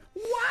it's like,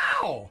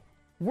 wow,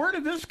 where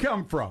did this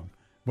come from?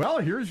 Well,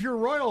 here's your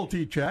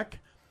royalty check.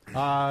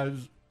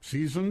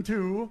 Season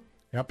 2,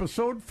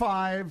 episode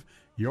 5,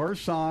 your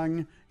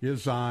song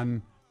is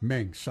on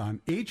Minx,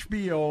 on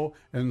HBO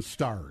and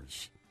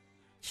Starz.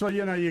 So,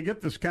 you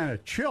get this kind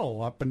of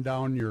chill up and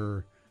down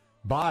your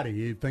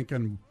body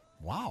thinking,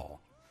 wow,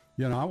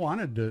 I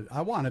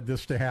wanted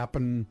this to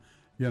happen,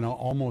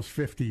 almost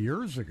 50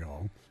 years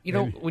ago.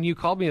 When you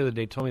called me the other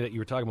day, told me that you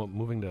were talking about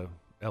moving to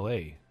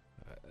L.A.,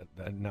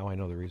 now I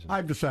know the reason.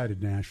 I've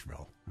decided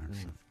Nashville.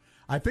 Actually.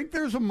 I think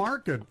there's a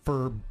market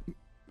for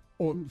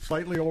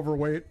slightly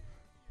overweight,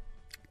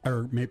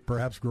 or maybe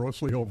perhaps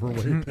grossly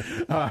overweight,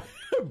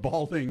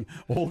 balding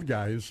old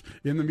guys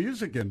in the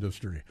music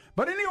industry.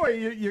 But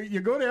anyway,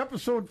 you go to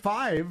episode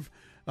 5,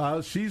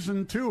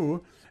 season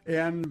 2,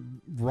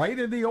 and right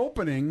in the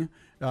opening,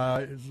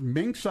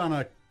 Minx on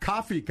a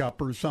coffee cup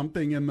or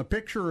something in the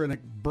picture, and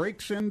it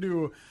breaks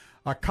into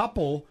a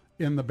couple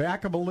in the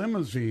back of a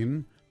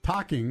limousine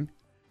talking,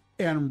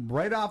 and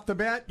right off the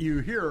bat you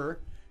hear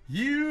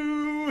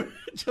you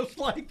just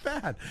like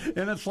that,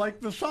 and it's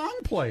like the song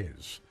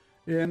plays,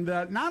 and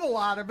not a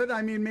lot of it.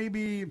 I mean,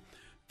 maybe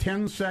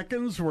 10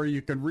 seconds where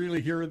you can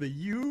really hear the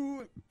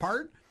you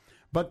part,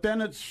 but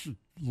then it's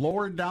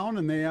lowered down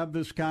and they have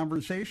this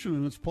conversation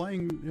and it's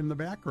playing in the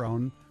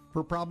background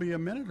for probably a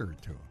minute or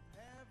two.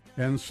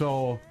 And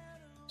so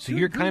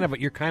you're kind of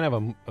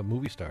a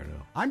movie star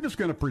now. I'm just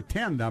going to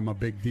pretend I'm a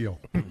big deal.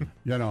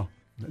 You know,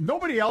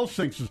 nobody else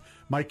thinks.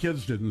 My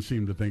kids didn't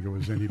seem to think it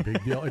was any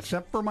big deal,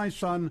 except for my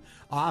son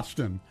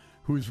Austin,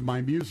 who's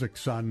my music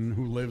son,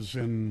 who lives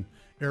in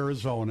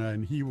Arizona,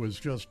 and he was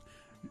just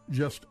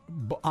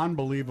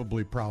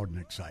unbelievably proud and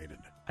excited.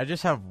 I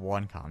just have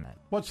one comment.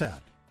 What's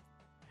that?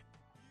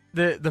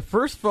 The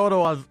first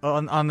photo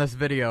on this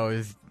video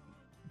is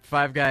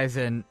 5 guys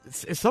in.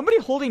 Is somebody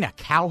holding a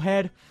cow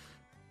head?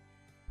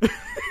 What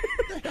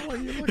the hell are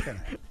you looking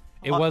at?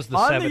 It was the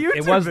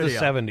YouTube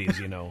 70s,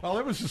 you know. Well,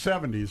 it was the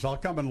 70s. I'll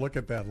come and look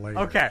at that later.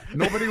 Okay.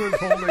 Nobody was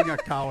holding a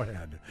cow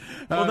head.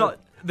 Well, no,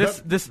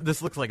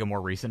 this looks like a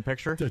more recent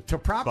picture. To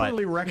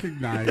properly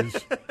recognize,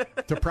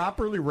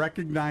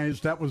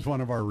 that was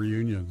one of our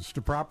reunions.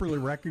 To properly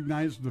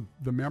recognize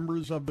the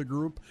members of the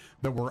group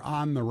that were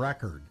on the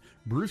record.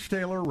 Bruce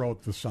Taylor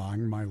wrote the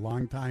song, my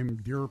longtime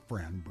dear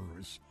friend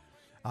Bruce.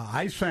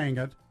 I sang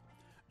it.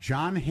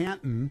 John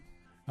Hanton,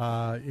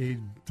 a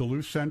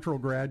Duluth Central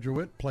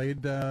graduate,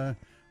 played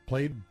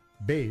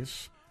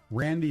bass.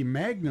 Randy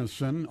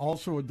Magnuson,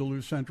 also a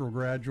Duluth Central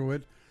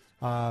graduate,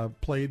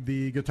 played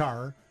the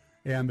guitar.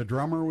 And the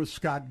drummer was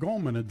Scott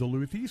Goldman, a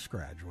Duluth East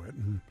graduate.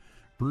 And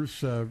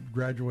Bruce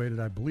graduated,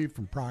 I believe,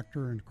 from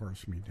Proctor and, of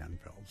course, me,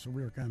 Denfeld. So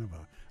we were kind of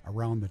a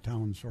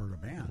around-the-town sort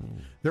of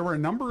band. There were a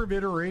number of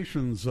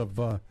iterations of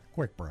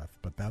Quick Breath,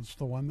 but that's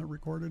the one that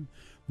recorded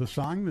the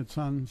song that's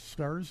on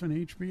Stars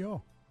and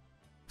HBO.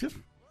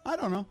 I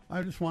don't know.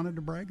 I just wanted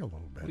to brag a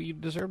little bit. Well, you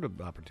deserved an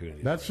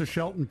opportunity. That's the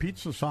Shelton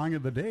Pizza song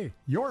of the day.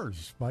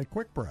 Yours by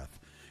Quick Breath.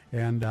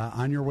 And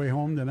on your way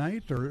home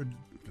tonight or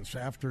this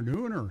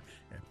afternoon or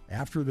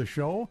after the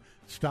show,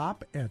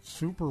 stop at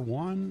Super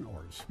One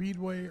or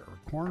Speedway or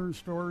corner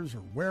stores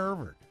or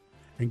wherever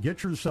and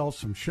get yourself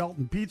some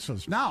Shelton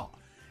pizzas. Now,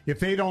 if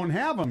they don't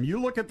have them,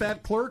 you look at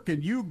that clerk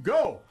and you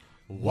go,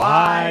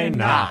 why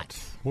not?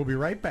 We'll be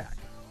right back.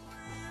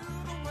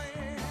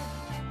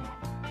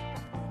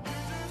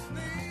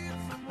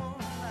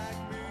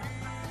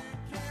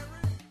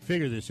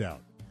 Figure this out.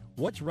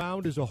 What's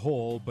round as a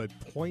whole but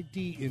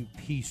pointy in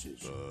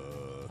pieces?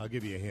 I'll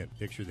give you a hint.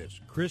 Picture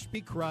this. Crispy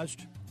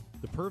crust,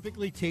 the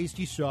perfectly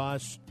tasty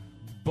sauce,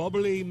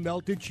 bubbly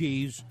melted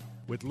cheese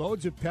with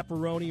loads of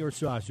pepperoni or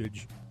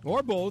sausage,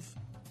 or both,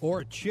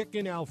 or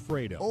chicken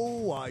Alfredo.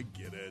 Oh, I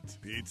get it.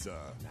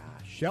 Pizza.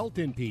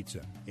 Shelton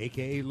Pizza,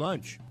 a.k.a.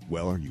 lunch.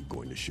 Well, are you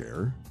going to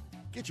share?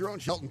 Get your own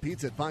Shelton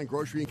Pizza at fine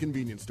grocery and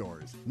convenience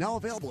stores. Now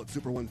available at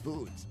Super One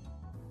Foods.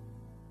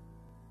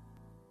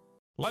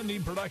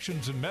 Lundin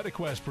Productions and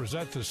MetaQuest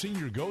present the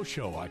Senior Go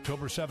Show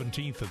October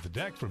 17th at the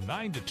Deck from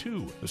 9 to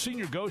 2. The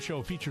Senior Go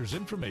Show features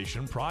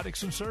information,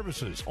 products, and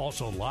services.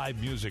 Also live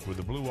music with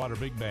the Blue Water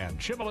Big Band,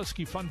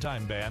 Chmielewski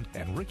Funtime Band,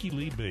 and Ricky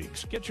Lee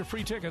Biggs. Get your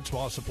free tickets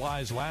while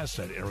supplies last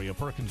at Area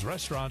Perkins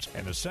Restaurants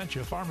and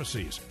Essentia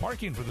Pharmacies.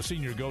 Parking for the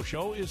Senior Go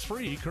Show is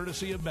free,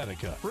 courtesy of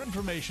Medica. For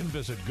information,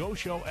 visit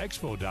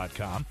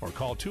GoShowExpo.com or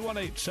call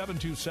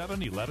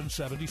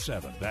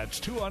 218-727-1177. That's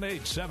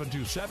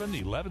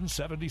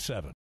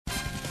 218-727-1177.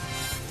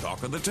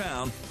 Talk of the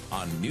Town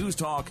on News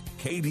Talk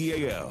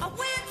KDAL. I went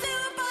to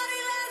a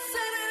party last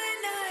Saturday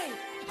night.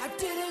 I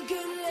didn't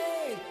get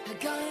laid. I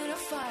got in a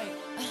fight.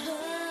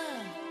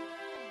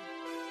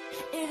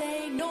 It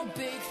ain't no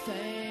big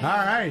thing. All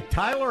right,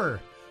 Tyler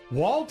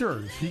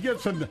Walters. He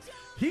gets a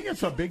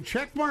big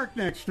check mark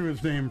next to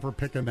his name for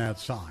picking that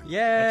song. Yay!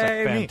 That's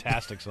a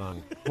fantastic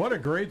song. What a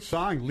great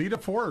song. Lita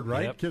Ford,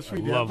 right? Yep. Kiss Me I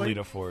Deadly. love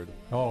Lita Ford.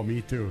 Oh,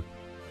 me too.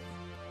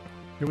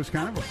 It was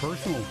kind of a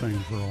personal thing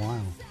for a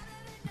while.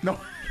 No.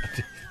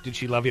 Did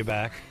she love you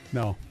back?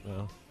 No.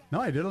 No.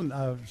 No, I did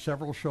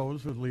several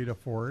shows with Lita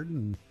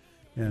Ford,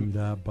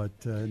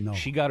 but no.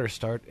 She got her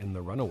start in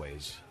The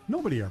Runaways.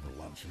 Nobody ever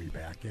loves me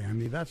back,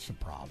 Andy. That's the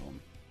problem.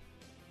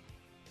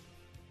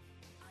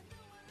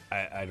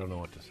 I don't know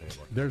what to say about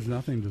that. There's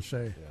nothing to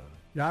say.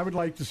 Yeah, I would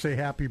like to say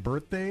happy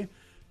birthday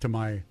to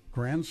my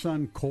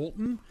grandson,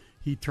 Colton.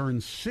 He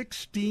turned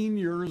 16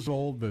 years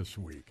old this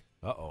week.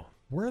 Uh-oh.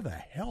 Where the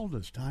hell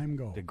does time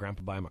go? Did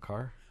Grandpa buy him a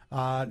car?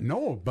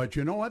 No, but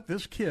you know what?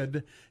 This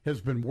kid has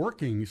been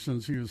working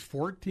since he was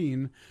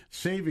 14,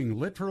 saving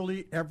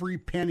literally every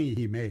penny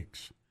he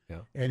makes.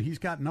 Yeah. And he's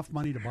got enough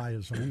money to buy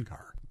his own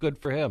car. Good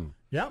for him.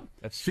 Yep.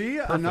 See,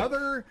 perfect.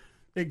 another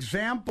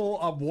example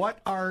of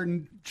what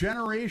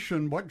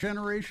generation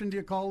do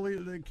you call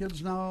the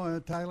kids now,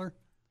 Tyler?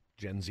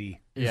 Gen Z.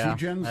 Is he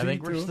Gen Z I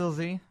think we're too? still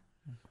Z.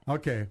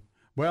 Okay.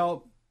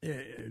 Well,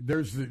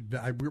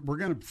 we're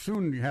going to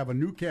soon have a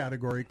new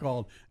category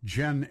called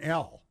Gen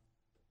L.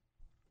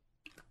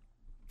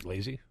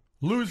 Lazy?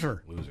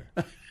 Loser.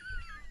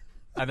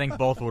 I think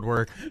both would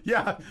work.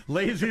 Yeah,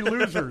 lazy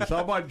losers. How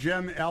about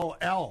Jen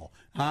LL?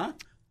 Huh?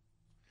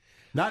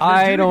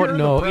 I don't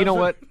know. You know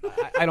what?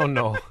 I don't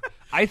know.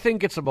 I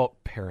think it's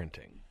about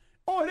parenting.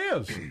 Oh, it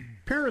is.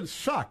 Parents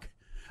suck.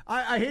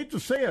 I hate to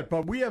say it,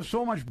 but we have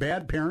so much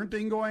bad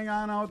parenting going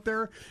on out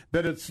there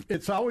that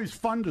it's always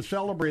fun to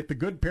celebrate the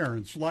good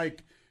parents,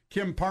 like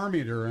Kim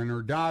Parmeter and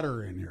her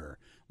daughter in here.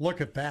 Look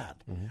at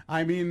that. Mm-hmm.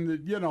 I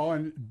mean,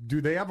 and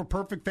do they have a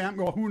perfect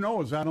family? Well, who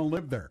knows? I don't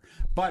live there.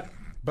 But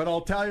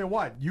I'll tell you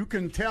what, you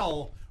can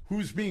tell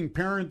who's being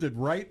parented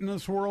right in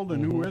this world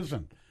and who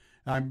isn't.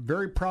 I'm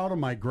very proud of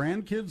my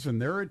grandkids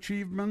and their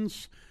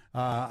achievements.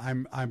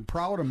 I'm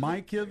proud of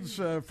my kids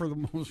for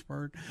the most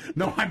part.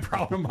 No, I'm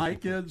proud of my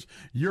kids.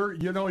 You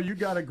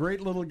got a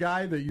great little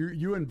guy that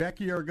you and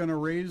Becky are going to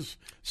raise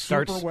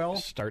super well.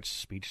 Starts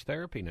speech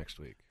therapy next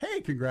week.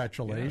 Hey,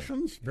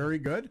 congratulations! Yeah. Very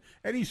good.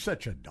 And he's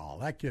such a doll.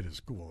 That kid is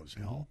cool as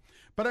hell.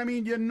 But I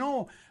mean,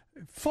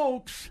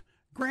 folks,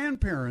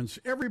 grandparents,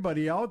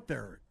 everybody out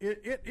there,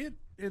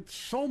 it's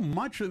so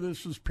much of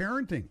this is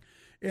parenting.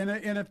 And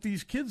if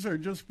these kids are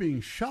just being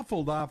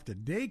shuffled off to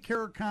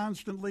daycare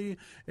constantly,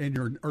 and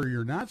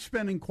you're not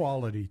spending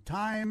quality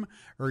time,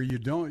 or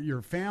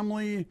your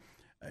family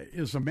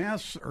is a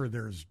mess, or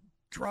there's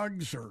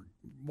drugs or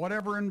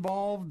whatever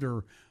involved,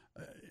 or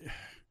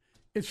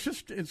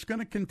it's going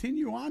to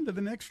continue on to the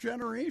next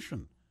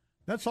generation.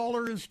 That's all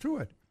there is to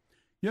it.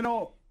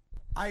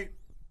 I,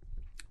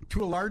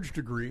 to a large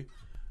degree,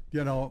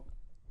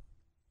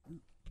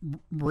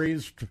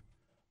 raised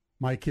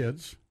my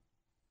kids.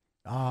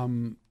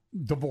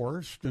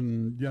 Divorced,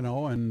 and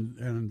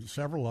and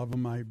several of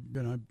them I've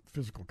been in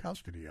physical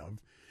custody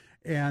of,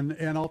 and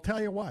I'll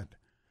tell you what,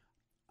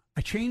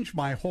 I changed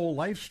my whole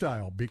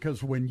lifestyle,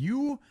 because when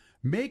you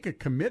make a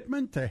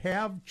commitment to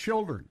have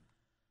children,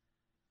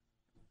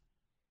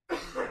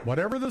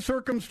 whatever the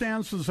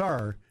circumstances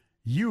are,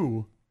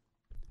 you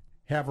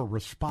have a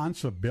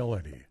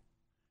responsibility,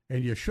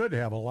 and you should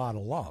have a lot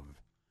of love.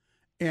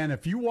 And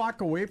if you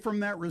walk away from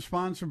that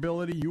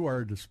responsibility, you are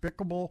a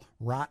despicable,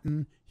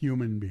 rotten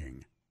human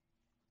being.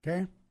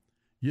 Okay?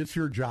 It's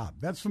your job.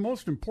 That's the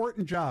most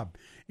important job.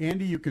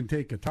 Andy, you can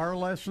take guitar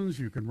lessons.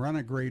 You can run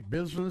a great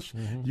business.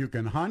 Mm-hmm. You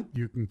can hunt.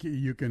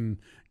 You can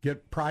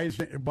get prize,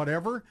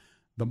 whatever.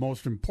 The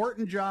most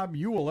important job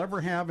you will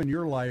ever have in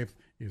your life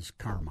is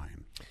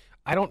Carmine.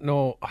 I don't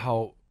know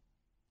how.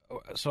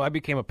 So I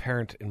became a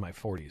parent in my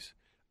 40s.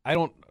 I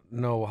don't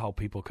know how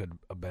people could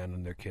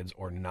abandon their kids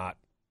or not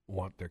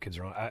want their kids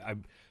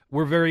around.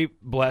 We're very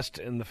blessed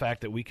in the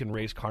fact that we can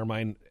raise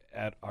Carmine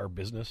at our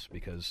business,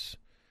 because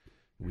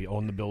we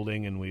own the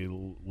building and we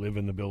live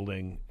in the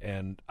building,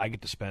 and I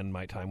get to spend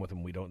my time with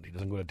him. He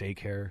doesn't go to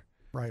daycare,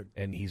 right?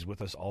 And he's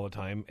with us all the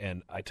time.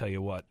 And I tell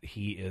you what,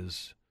 he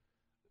is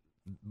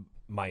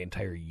my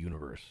entire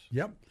universe.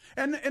 Yep.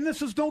 And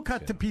this is no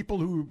cut to people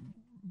who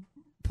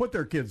put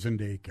their kids in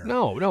daycare.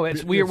 No,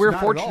 we're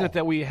fortunate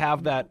that we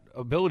have that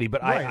ability.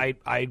 But right.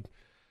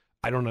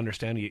 I don't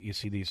understand. You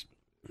see these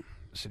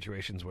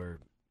situations where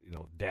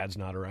dad's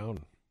not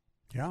around,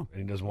 and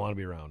he doesn't want to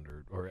be around,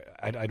 or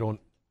I don't.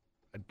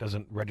 It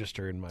doesn't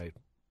register in my.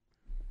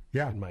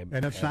 Yeah, in my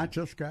and it's head. not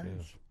just guys.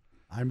 Yeah.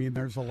 I mean,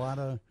 there's a lot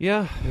of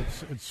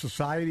It's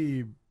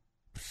society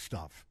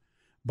stuff,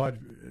 but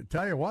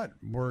tell you what,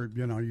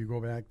 you go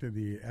back to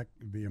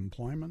the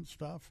employment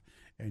stuff,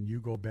 and you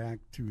go back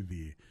to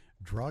the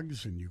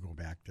drugs, and you go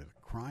back to the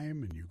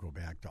crime, and you go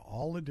back to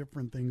all the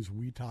different things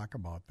we talk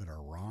about that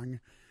are wrong.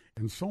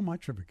 And so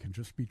much of it can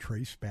just be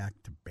traced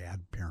back to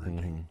bad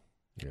parenting,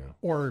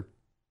 or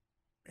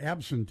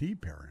absentee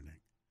parenting.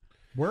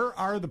 Where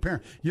are the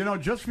parents?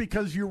 Just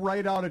because you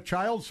write out a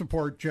child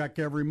support check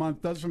every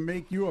month doesn't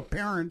make you a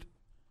parent.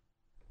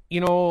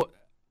 The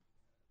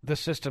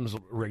system's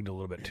rigged a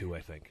little bit too,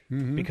 I think,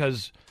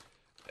 because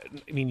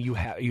I mean, you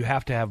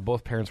have to have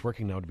both parents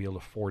working now to be able to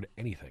afford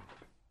anything.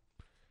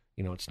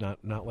 It's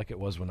not like it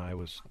was when I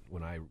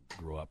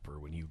grew up, or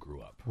when you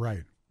grew up,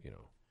 right?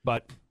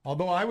 But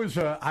although I was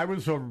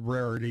a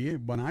rarity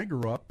when I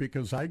grew up,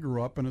 because I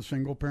grew up in a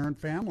single parent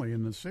family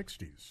in the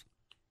 60s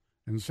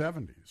and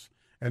 70s,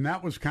 and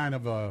that was kind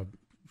of a,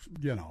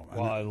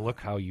 Well, look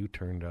how you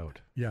turned out.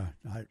 Yeah,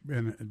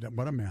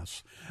 what a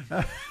mess,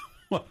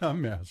 what a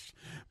mess.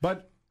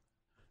 But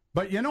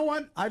you know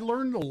what? I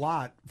learned a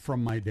lot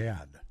from my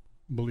dad.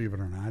 Believe it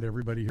or not,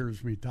 everybody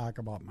hears me talk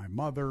about my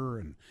mother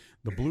and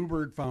the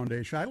Bluebird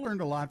Foundation. I learned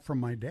a lot from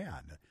my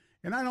dad.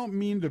 And I don't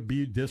mean to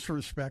be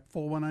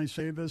disrespectful when I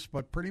say this,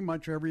 but pretty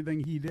much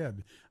everything he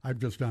did, I've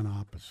just done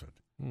opposite.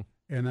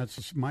 And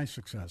that's my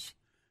success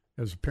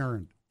as a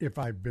parent, if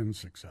I've been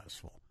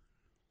successful.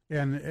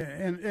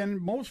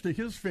 And most of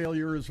his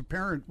failure as a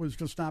parent was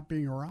just not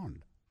being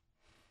around.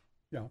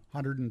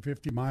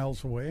 150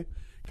 miles away,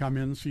 come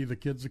in, see the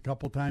kids a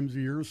couple times a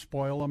year,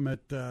 spoil them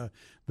at the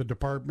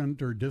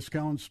department or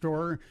discount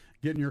store,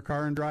 get in your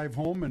car and drive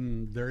home,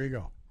 and there you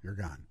go. You're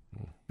gone.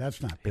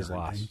 That's not his parenting.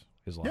 Loss.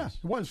 His loss. Yeah,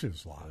 it was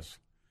his loss.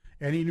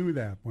 And he knew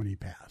that when he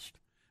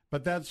passed.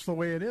 But that's the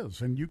way it is,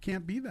 and you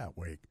can't be that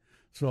way.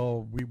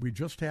 So we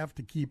just have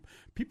to keep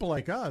people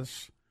like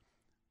us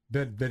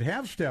that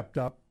have stepped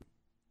up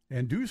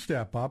and do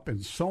step up,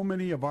 and so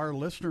many of our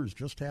listeners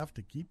just have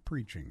to keep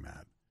preaching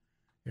that.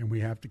 And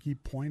we have to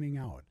keep pointing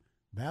out.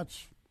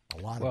 That's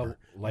a lot of it.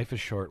 Life is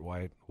short.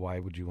 Why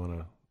would you want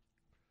to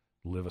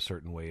live a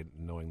certain way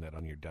knowing that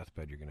on your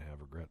deathbed you're going to have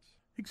regrets?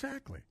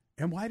 Exactly.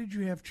 And why did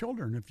you have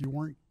children if you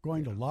weren't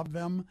going to love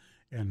them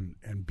and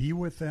be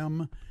with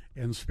them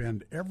and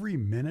spend every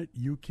minute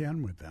you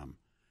can with them?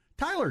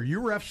 Tyler, you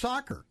ref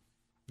soccer.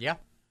 Yeah.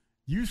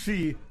 You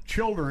see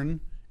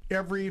children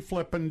every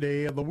flippin'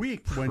 day of the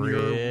week when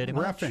you're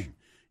reffing.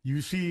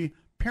 You see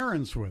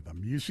parents with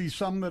them. You see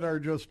some that are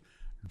just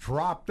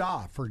dropped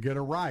off or get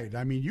a ride.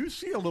 I mean, you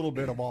see a little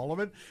bit of all of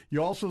it.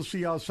 You also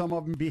see how some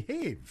of them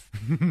behave,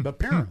 the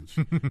parents.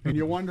 And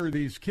you wonder,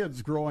 these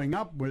kids growing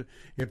up,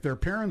 if their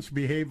parents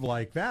behave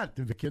like that,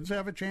 do the kids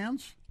have a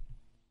chance?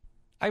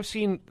 I've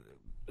seen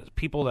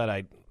people that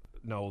I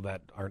know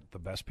that aren't the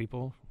best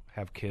people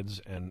have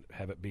kids and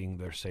have it being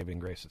their saving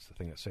grace. It's the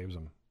thing that saves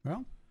them.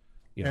 Well,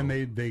 You and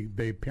know.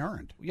 they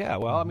parent. Yeah,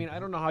 well, I mean, I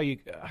don't know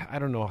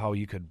how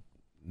you could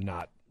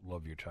not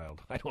love your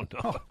child. I don't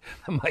know.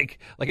 I'm like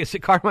I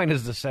said, Carmine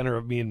is the center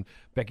of me and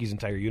Becky's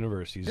entire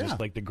universe. He's just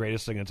like the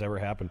greatest thing that's ever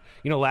happened.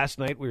 You know, last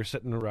night we were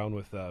sitting around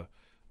with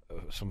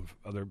some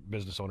other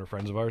business owner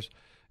friends of ours,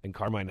 and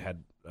Carmine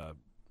had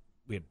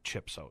we had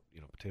chips out,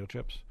 potato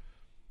chips.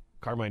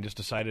 Carmine just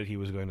decided he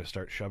was going to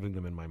start shoving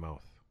them in my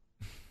mouth.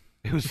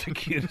 It was the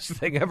cutest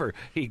thing ever.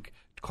 He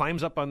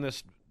climbs up on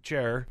this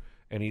chair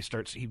and he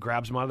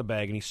grabs them out of the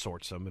bag and he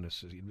sorts them, and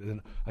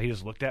then he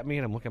just looked at me,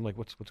 and I'm like,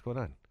 what's going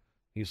on?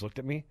 He just looked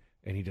at me,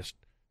 and he just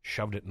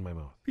shoved it in my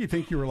mouth. You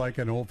think you were like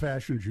an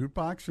old-fashioned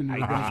jukebox, and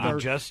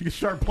you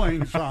start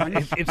playing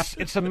songs?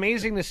 It's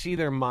amazing to see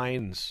their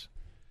minds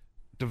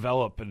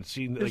develop and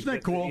see. Isn't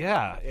that cool?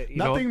 Yeah.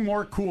 Nothing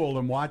more cool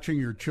than watching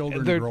your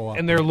children grow up.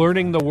 And they're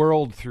learning the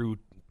world through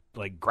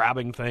like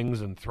grabbing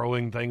things and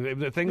throwing things.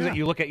 The things that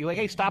you look at, you're like,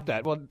 hey, stop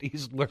that. Well,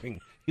 he's learning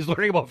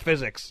about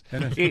physics.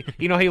 He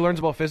learns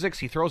about physics.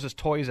 He throws his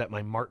toys at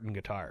my Martin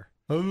guitar.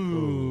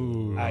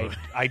 Ooh.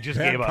 I just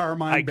bad gave up.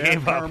 Carmine, I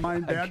gave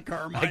Carmine, up. Bad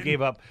Carmine. I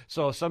gave up.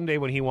 So someday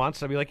when he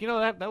wants, I'll be like,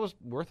 that was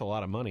worth a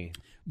lot of money.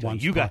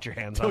 You got your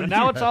hands on it.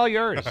 Now it's all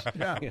yours.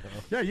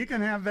 Yeah, you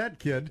can have that,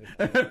 kid.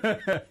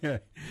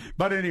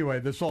 But anyway,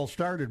 this all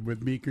started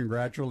with me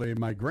congratulating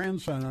my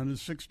grandson on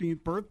his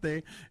 16th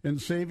birthday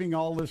and saving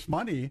all this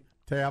money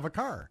to have a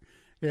car.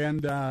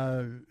 And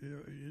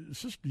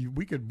it's just,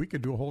 we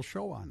could do a whole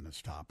show on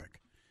this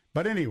topic.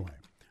 But anyway,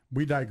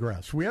 we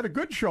digress. We had a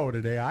good show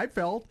today, I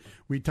felt.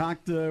 We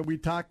talked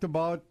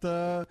about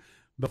the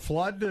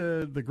flood,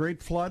 the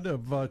great flood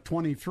of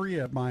 23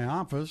 at my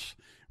office.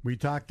 We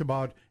talked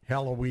about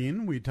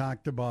Halloween. We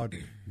talked about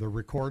the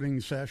recording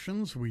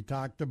sessions. We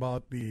talked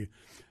about the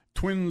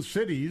Twin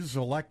Cities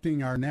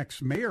electing our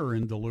next mayor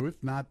in Duluth,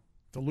 not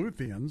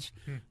Duluthians.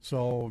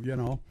 So,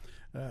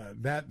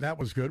 that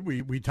was good.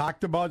 We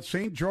talked about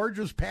St.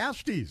 George's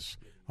pasties,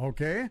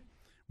 okay?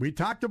 We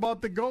talked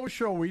about the Go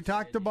Show. We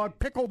talked about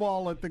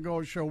pickleball at the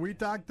Go Show. We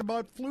talked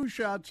about flu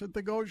shots at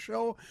the Go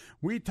Show.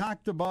 We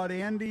talked about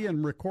Andy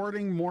and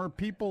recording more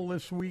people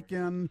this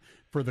weekend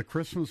for the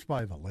Christmas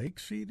by the Lake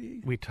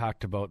CD. We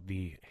talked about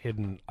the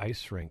hidden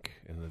ice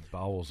rink in the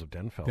bowels of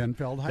Denfeld.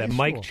 Denfeld High That School.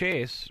 Mike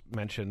Chase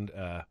mentioned,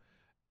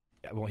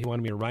 he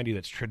wanted me to remind you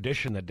that it's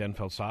tradition that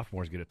Denfeld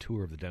sophomores get a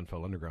tour of the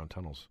Denfeld Underground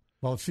tunnels.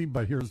 Well, see,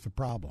 but here's the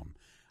problem.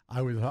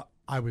 I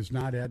was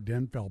not at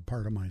Denfeld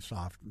part of my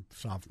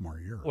sophomore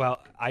year. Well,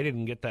 I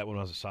didn't get that when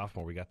I was a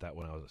sophomore. We got that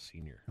when I was a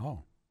senior. Oh,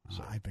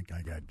 so I think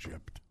I got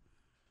gypped.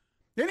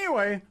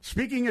 Anyway,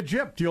 speaking of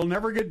gypped, you'll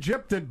never get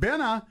gypped at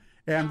Benna.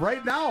 And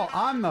right now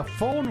on the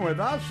phone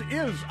with us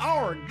is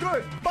our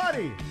good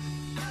buddy,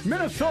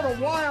 Minnesota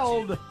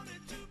Wild,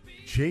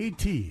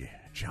 JT,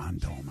 John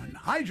Doman.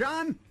 Hi,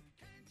 John.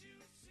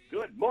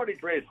 Good morning,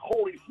 Trace.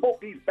 Holy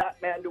smokies,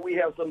 Batman, do we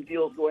have some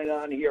deals going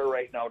on here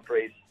right now,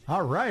 Trace?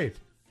 All right.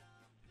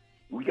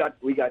 We got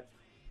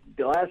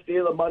the last day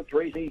of the month,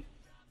 Tracy.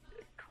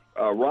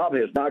 Rob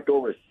has knocked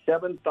over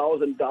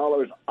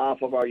 $7,000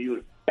 off of our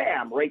unit.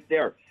 Bam, right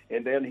there.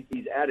 And then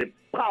he's added,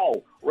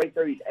 pow, right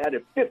there. He's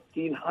added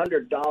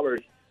 $1,500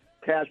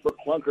 cash for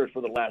clunkers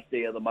for the last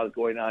day of the month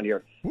going on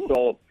here. Ooh.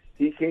 So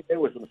he came in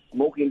with some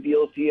smoking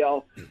deals,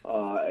 TL.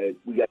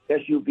 We got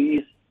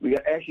SUVs. We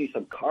got actually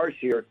some cars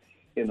here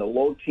in the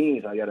low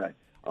teens. I got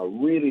a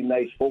really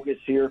nice Focus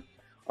here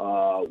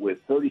with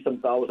 30-some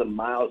thousand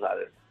miles on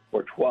it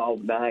for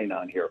 $12,900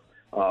 on here.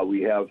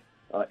 We have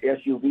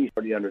SUVs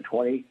starting under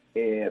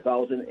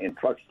 $20,000 and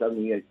trucks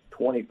starting at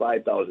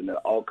 $25,000. That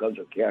all comes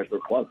with cash for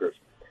clunkers.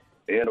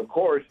 And, of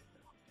course,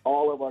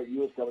 all of our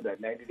units come with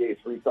that 90-day,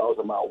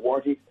 3,000-mile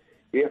warranty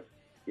if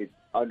it's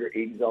under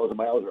 80,000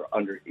 miles or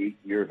under 8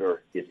 years,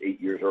 or it's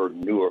 8 years or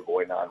newer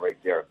going on right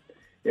there.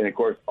 And, of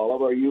course, all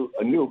of our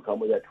new come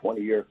with that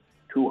 20-year,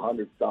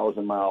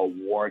 200,000-mile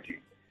warranty.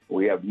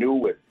 We have new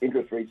with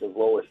interest rates as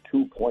low as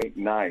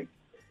 2.9.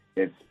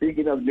 And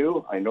speaking of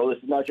new, I know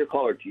this is not your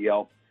color,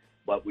 TL,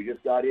 but we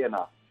just got in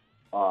a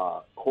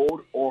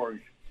Code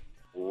Orange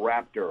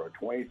Raptor, a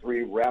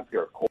 23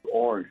 Raptor, cold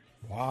orange.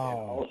 Wow. And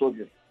also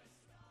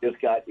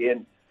just got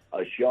in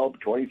a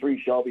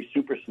 23 Shelby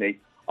Super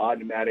Snake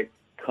automatic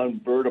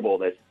convertible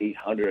that's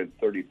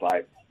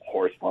 835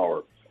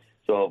 horsepower.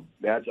 So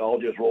that's all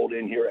just rolled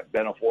in here at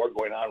Benna Ford,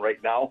 going on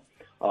right now,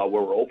 where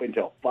we're open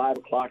till 5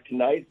 o'clock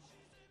tonight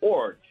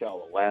or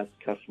till the last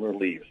customer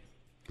leaves.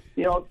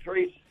 You know,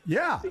 Trace,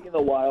 speaking of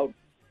the Wild,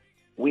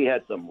 we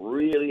had some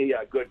really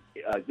good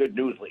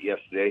news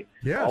yesterday.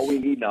 Yes. All we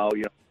need now,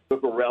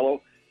 Zuccarello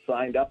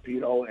signed up,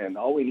 and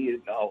all we need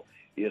now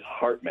is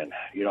Hartman,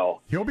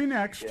 He'll be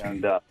next.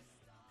 And,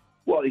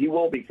 well, he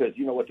will, because,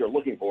 what they're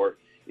looking for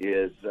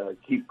is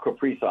keep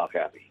Kaprizov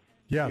happy.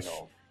 Yes.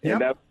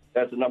 And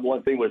that's the number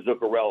one thing with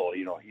Zuccarello.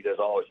 He does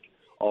all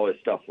his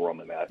stuff for him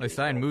in that. They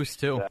signed Moose,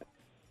 too.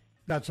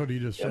 That's what he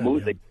just said.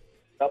 Moose, yeah.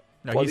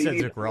 No, he said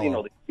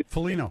Zuccarello.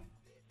 Foligno.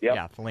 Yep.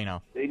 Yeah,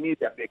 Foligno. They need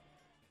that big,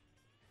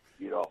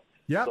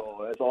 Yeah.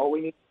 So that's all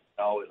we need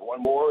now is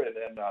one more, and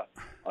then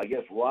I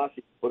guess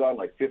Rossi put on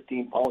like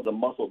 15 pounds of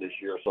muscle this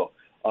year. So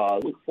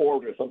look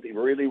forward to something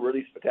really,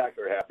 really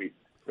spectacular. Happy,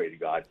 pray to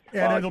God.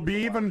 And it'll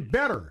be even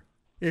better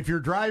if you're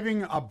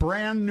driving a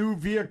brand new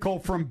vehicle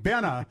from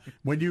Benna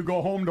when you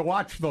go home to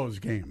watch those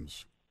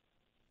games.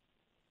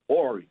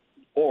 Or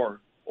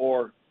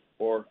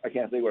I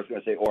can't think what I was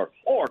going to say.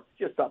 Or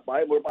just stop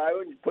by. We're by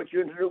and put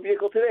you into a new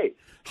vehicle today.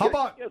 How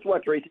about guess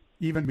what, Tracy?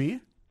 Even me?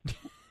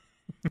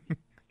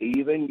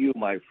 Even you,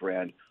 my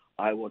friend.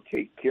 I will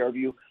take care of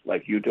you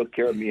like you took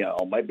care of me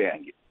on my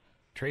band.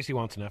 Tracy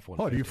wants an F-150.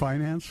 Oh, do you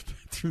financed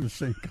through the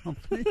same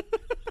company?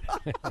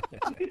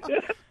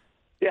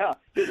 Yeah,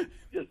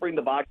 just bring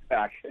the box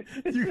back.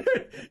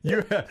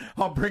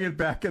 I'll bring it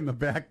back in the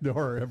back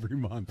door every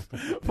month.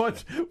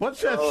 What's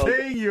that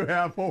saying you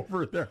have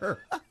over there?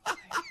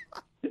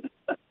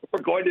 We're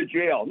going to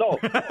jail. No.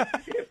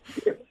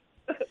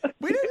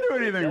 We didn't do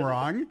anything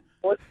wrong.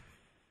 Oh,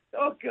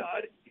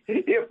 God.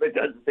 If it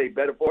doesn't say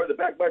Benafort in the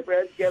back, my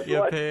friend, guess You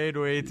what? paid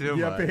way too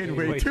much. You paid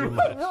way too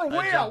much.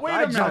 Wait a I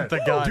minute. jumped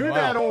the gun. Do Wow.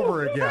 that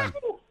over again.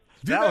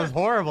 That was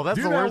horrible. That's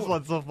do the that- worst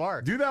one so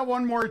far. Do that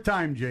one more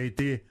time,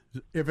 JT.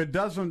 If it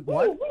doesn't, Woo,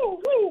 what?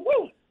 woo, woo,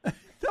 woo.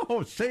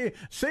 No, say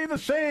the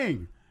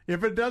saying.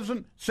 If it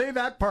doesn't, say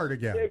that part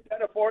again. Say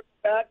Benafort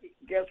back,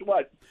 guess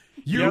what?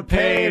 You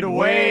paid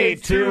way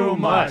too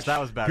much. That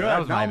was better. Good. That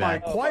was now my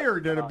bad. choir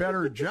did a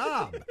better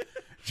job.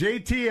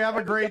 JT, have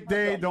a great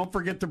day. Don't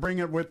forget to bring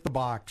it with the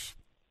box.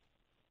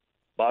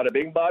 Bada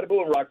bing, bada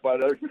boom, rock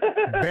bada.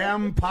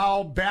 Bam,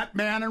 pow,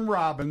 Batman, and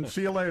Robin.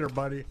 See you later,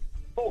 buddy.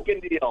 Spoken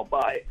deal.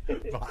 Bye.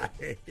 Bye.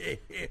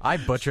 I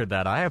butchered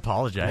that. I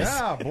apologize.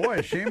 Yeah,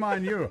 boy, shame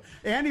on you.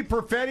 Andy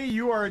Perfetti,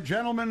 you are a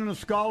gentleman and a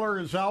scholar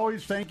as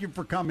always. Thank you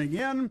for coming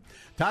in.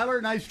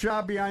 Tyler, nice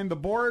job behind the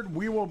board.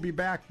 We will be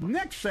back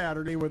next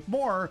Saturday with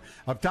more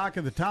of Talk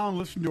of the Town.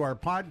 Listen to our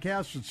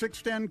podcast at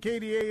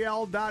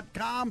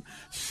 610kdal.com.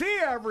 See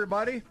you,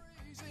 everybody.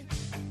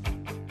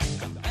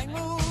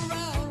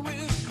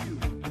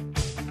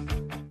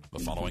 The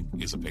following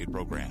is a paid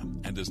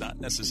program and does not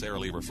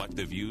necessarily reflect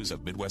the views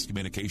of Midwest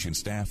Communications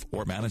staff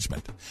or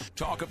management.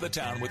 Talk of the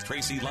Town with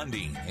Tracy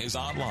Lundeen is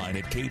online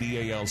at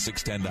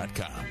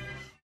kdal610.com.